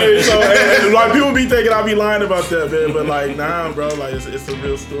like people be thinking I be lying about that, man, but like nah, bro, like it's a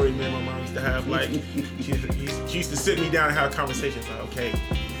real story, man. My mom used to have like she used to sit me down and have conversations like, okay,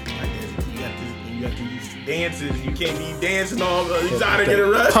 like this, you you got these dances. You can't be dancing all. You trying to get it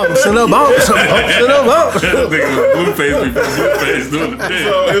right. Pumps in the bumps, pumps in the bumps. Blueface before Blueface doing the thing.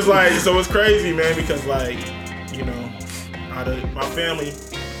 So it's like, so it's crazy, man, because like, you know, out of my family,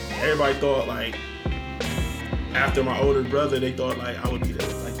 everybody thought like, after my older brother, they thought like I would be the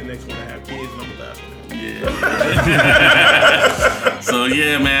next one to have kids, and I'm the last one. Yeah. So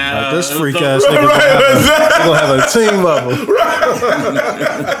yeah, man. This freak ass nigga gonna have a team of them.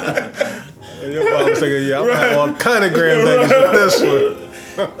 And your mom thinking, yeah, I'm gonna have all kind of grandbabies with this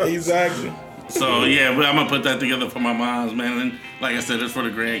one. Exactly. So yeah, but I'm gonna put that together for my moms, man. And like I said, it's for the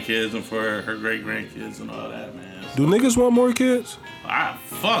grandkids and for her great grandkids and all that, man. Do niggas want more kids?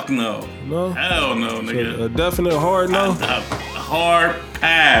 Fuck no. No? Hell no, nigga. A definite hard no? A hard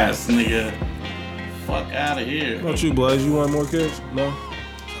pass, nigga. Fuck out of here. What about you, Blaze? You want more kids? No?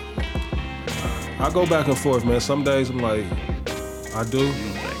 I go back and forth, man. Some days I'm like, I do.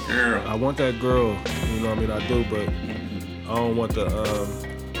 That girl. I want that girl. You know what I mean? I do, but I don't want the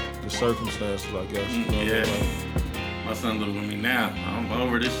circumstances, I guess. You know what I mean? Like, My son living with me now. I'm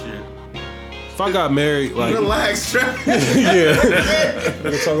over this shit. if I got married, like... Relax, Travis. Yeah.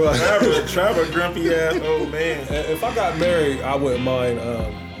 We're talk about Trevor, grumpy ass old man. If I got married, I wouldn't mind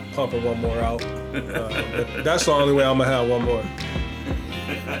pumping one more out. That's the only way I'm gonna have one more.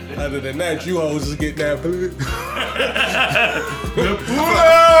 Other than that, you hoes is getting that food. I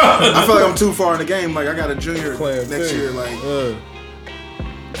feel like I'm too far in the game. Like I got a junior next year. Like Yeah.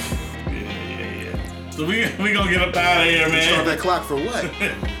 So we gonna get up out of here, start man. that clock for what?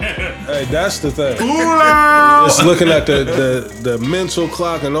 Hey, that's the thing. Just looking at the mental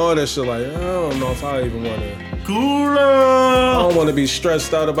clock and all that shit. Like I don't know if I even want to. I don't want to be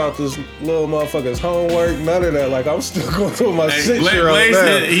stressed out about this little motherfucker's homework. None of that. Like I'm still going through my 6-year-old Blaze now.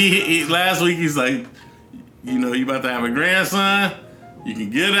 said he last week he's like, you know, you about to have a grandson. You can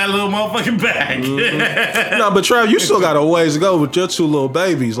get that little motherfucker back. No, but Trav, you still got a ways to go with your two little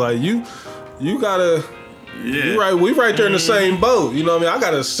babies. Like you gotta. Yeah. You right, we right there in the same boat. You know what I mean? I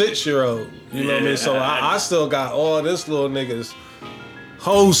got a 6-year-old. You know what I mean? So I still got all this little niggas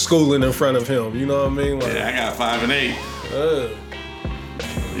homeschooling in front of him. You know what I mean? Like, Yeah, I got 5 and 8.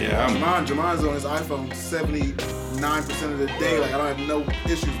 Yeah, I'm. Jamon's on his iPhone 79% of the day. Like I don't have no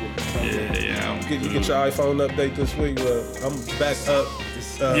issues with it. Yeah. you get your iPhone update this week. Well, I'm back up.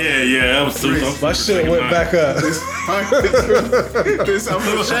 Yeah. My shit went back up. This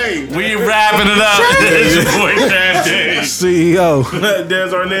I'm ashamed. We wrapping it up. It's your boy Trav J. CEO.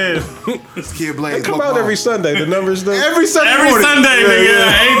 Des Arnaz. This kid Blaze. Come out every Sunday. The numbers do. Every Sunday Every morning. Sunday,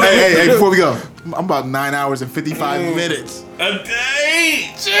 nigga. Hey, before we go, I'm about 9 hours and 55 minutes. A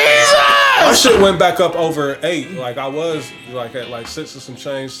day. My shit went back up over 8. Like I was like at like 6 or some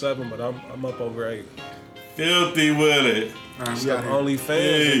change, 7, but I'm up over 8. Filthy with it. All right, we out here.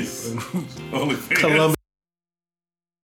 OnlyFans. Peace. OnlyFans. Columbia.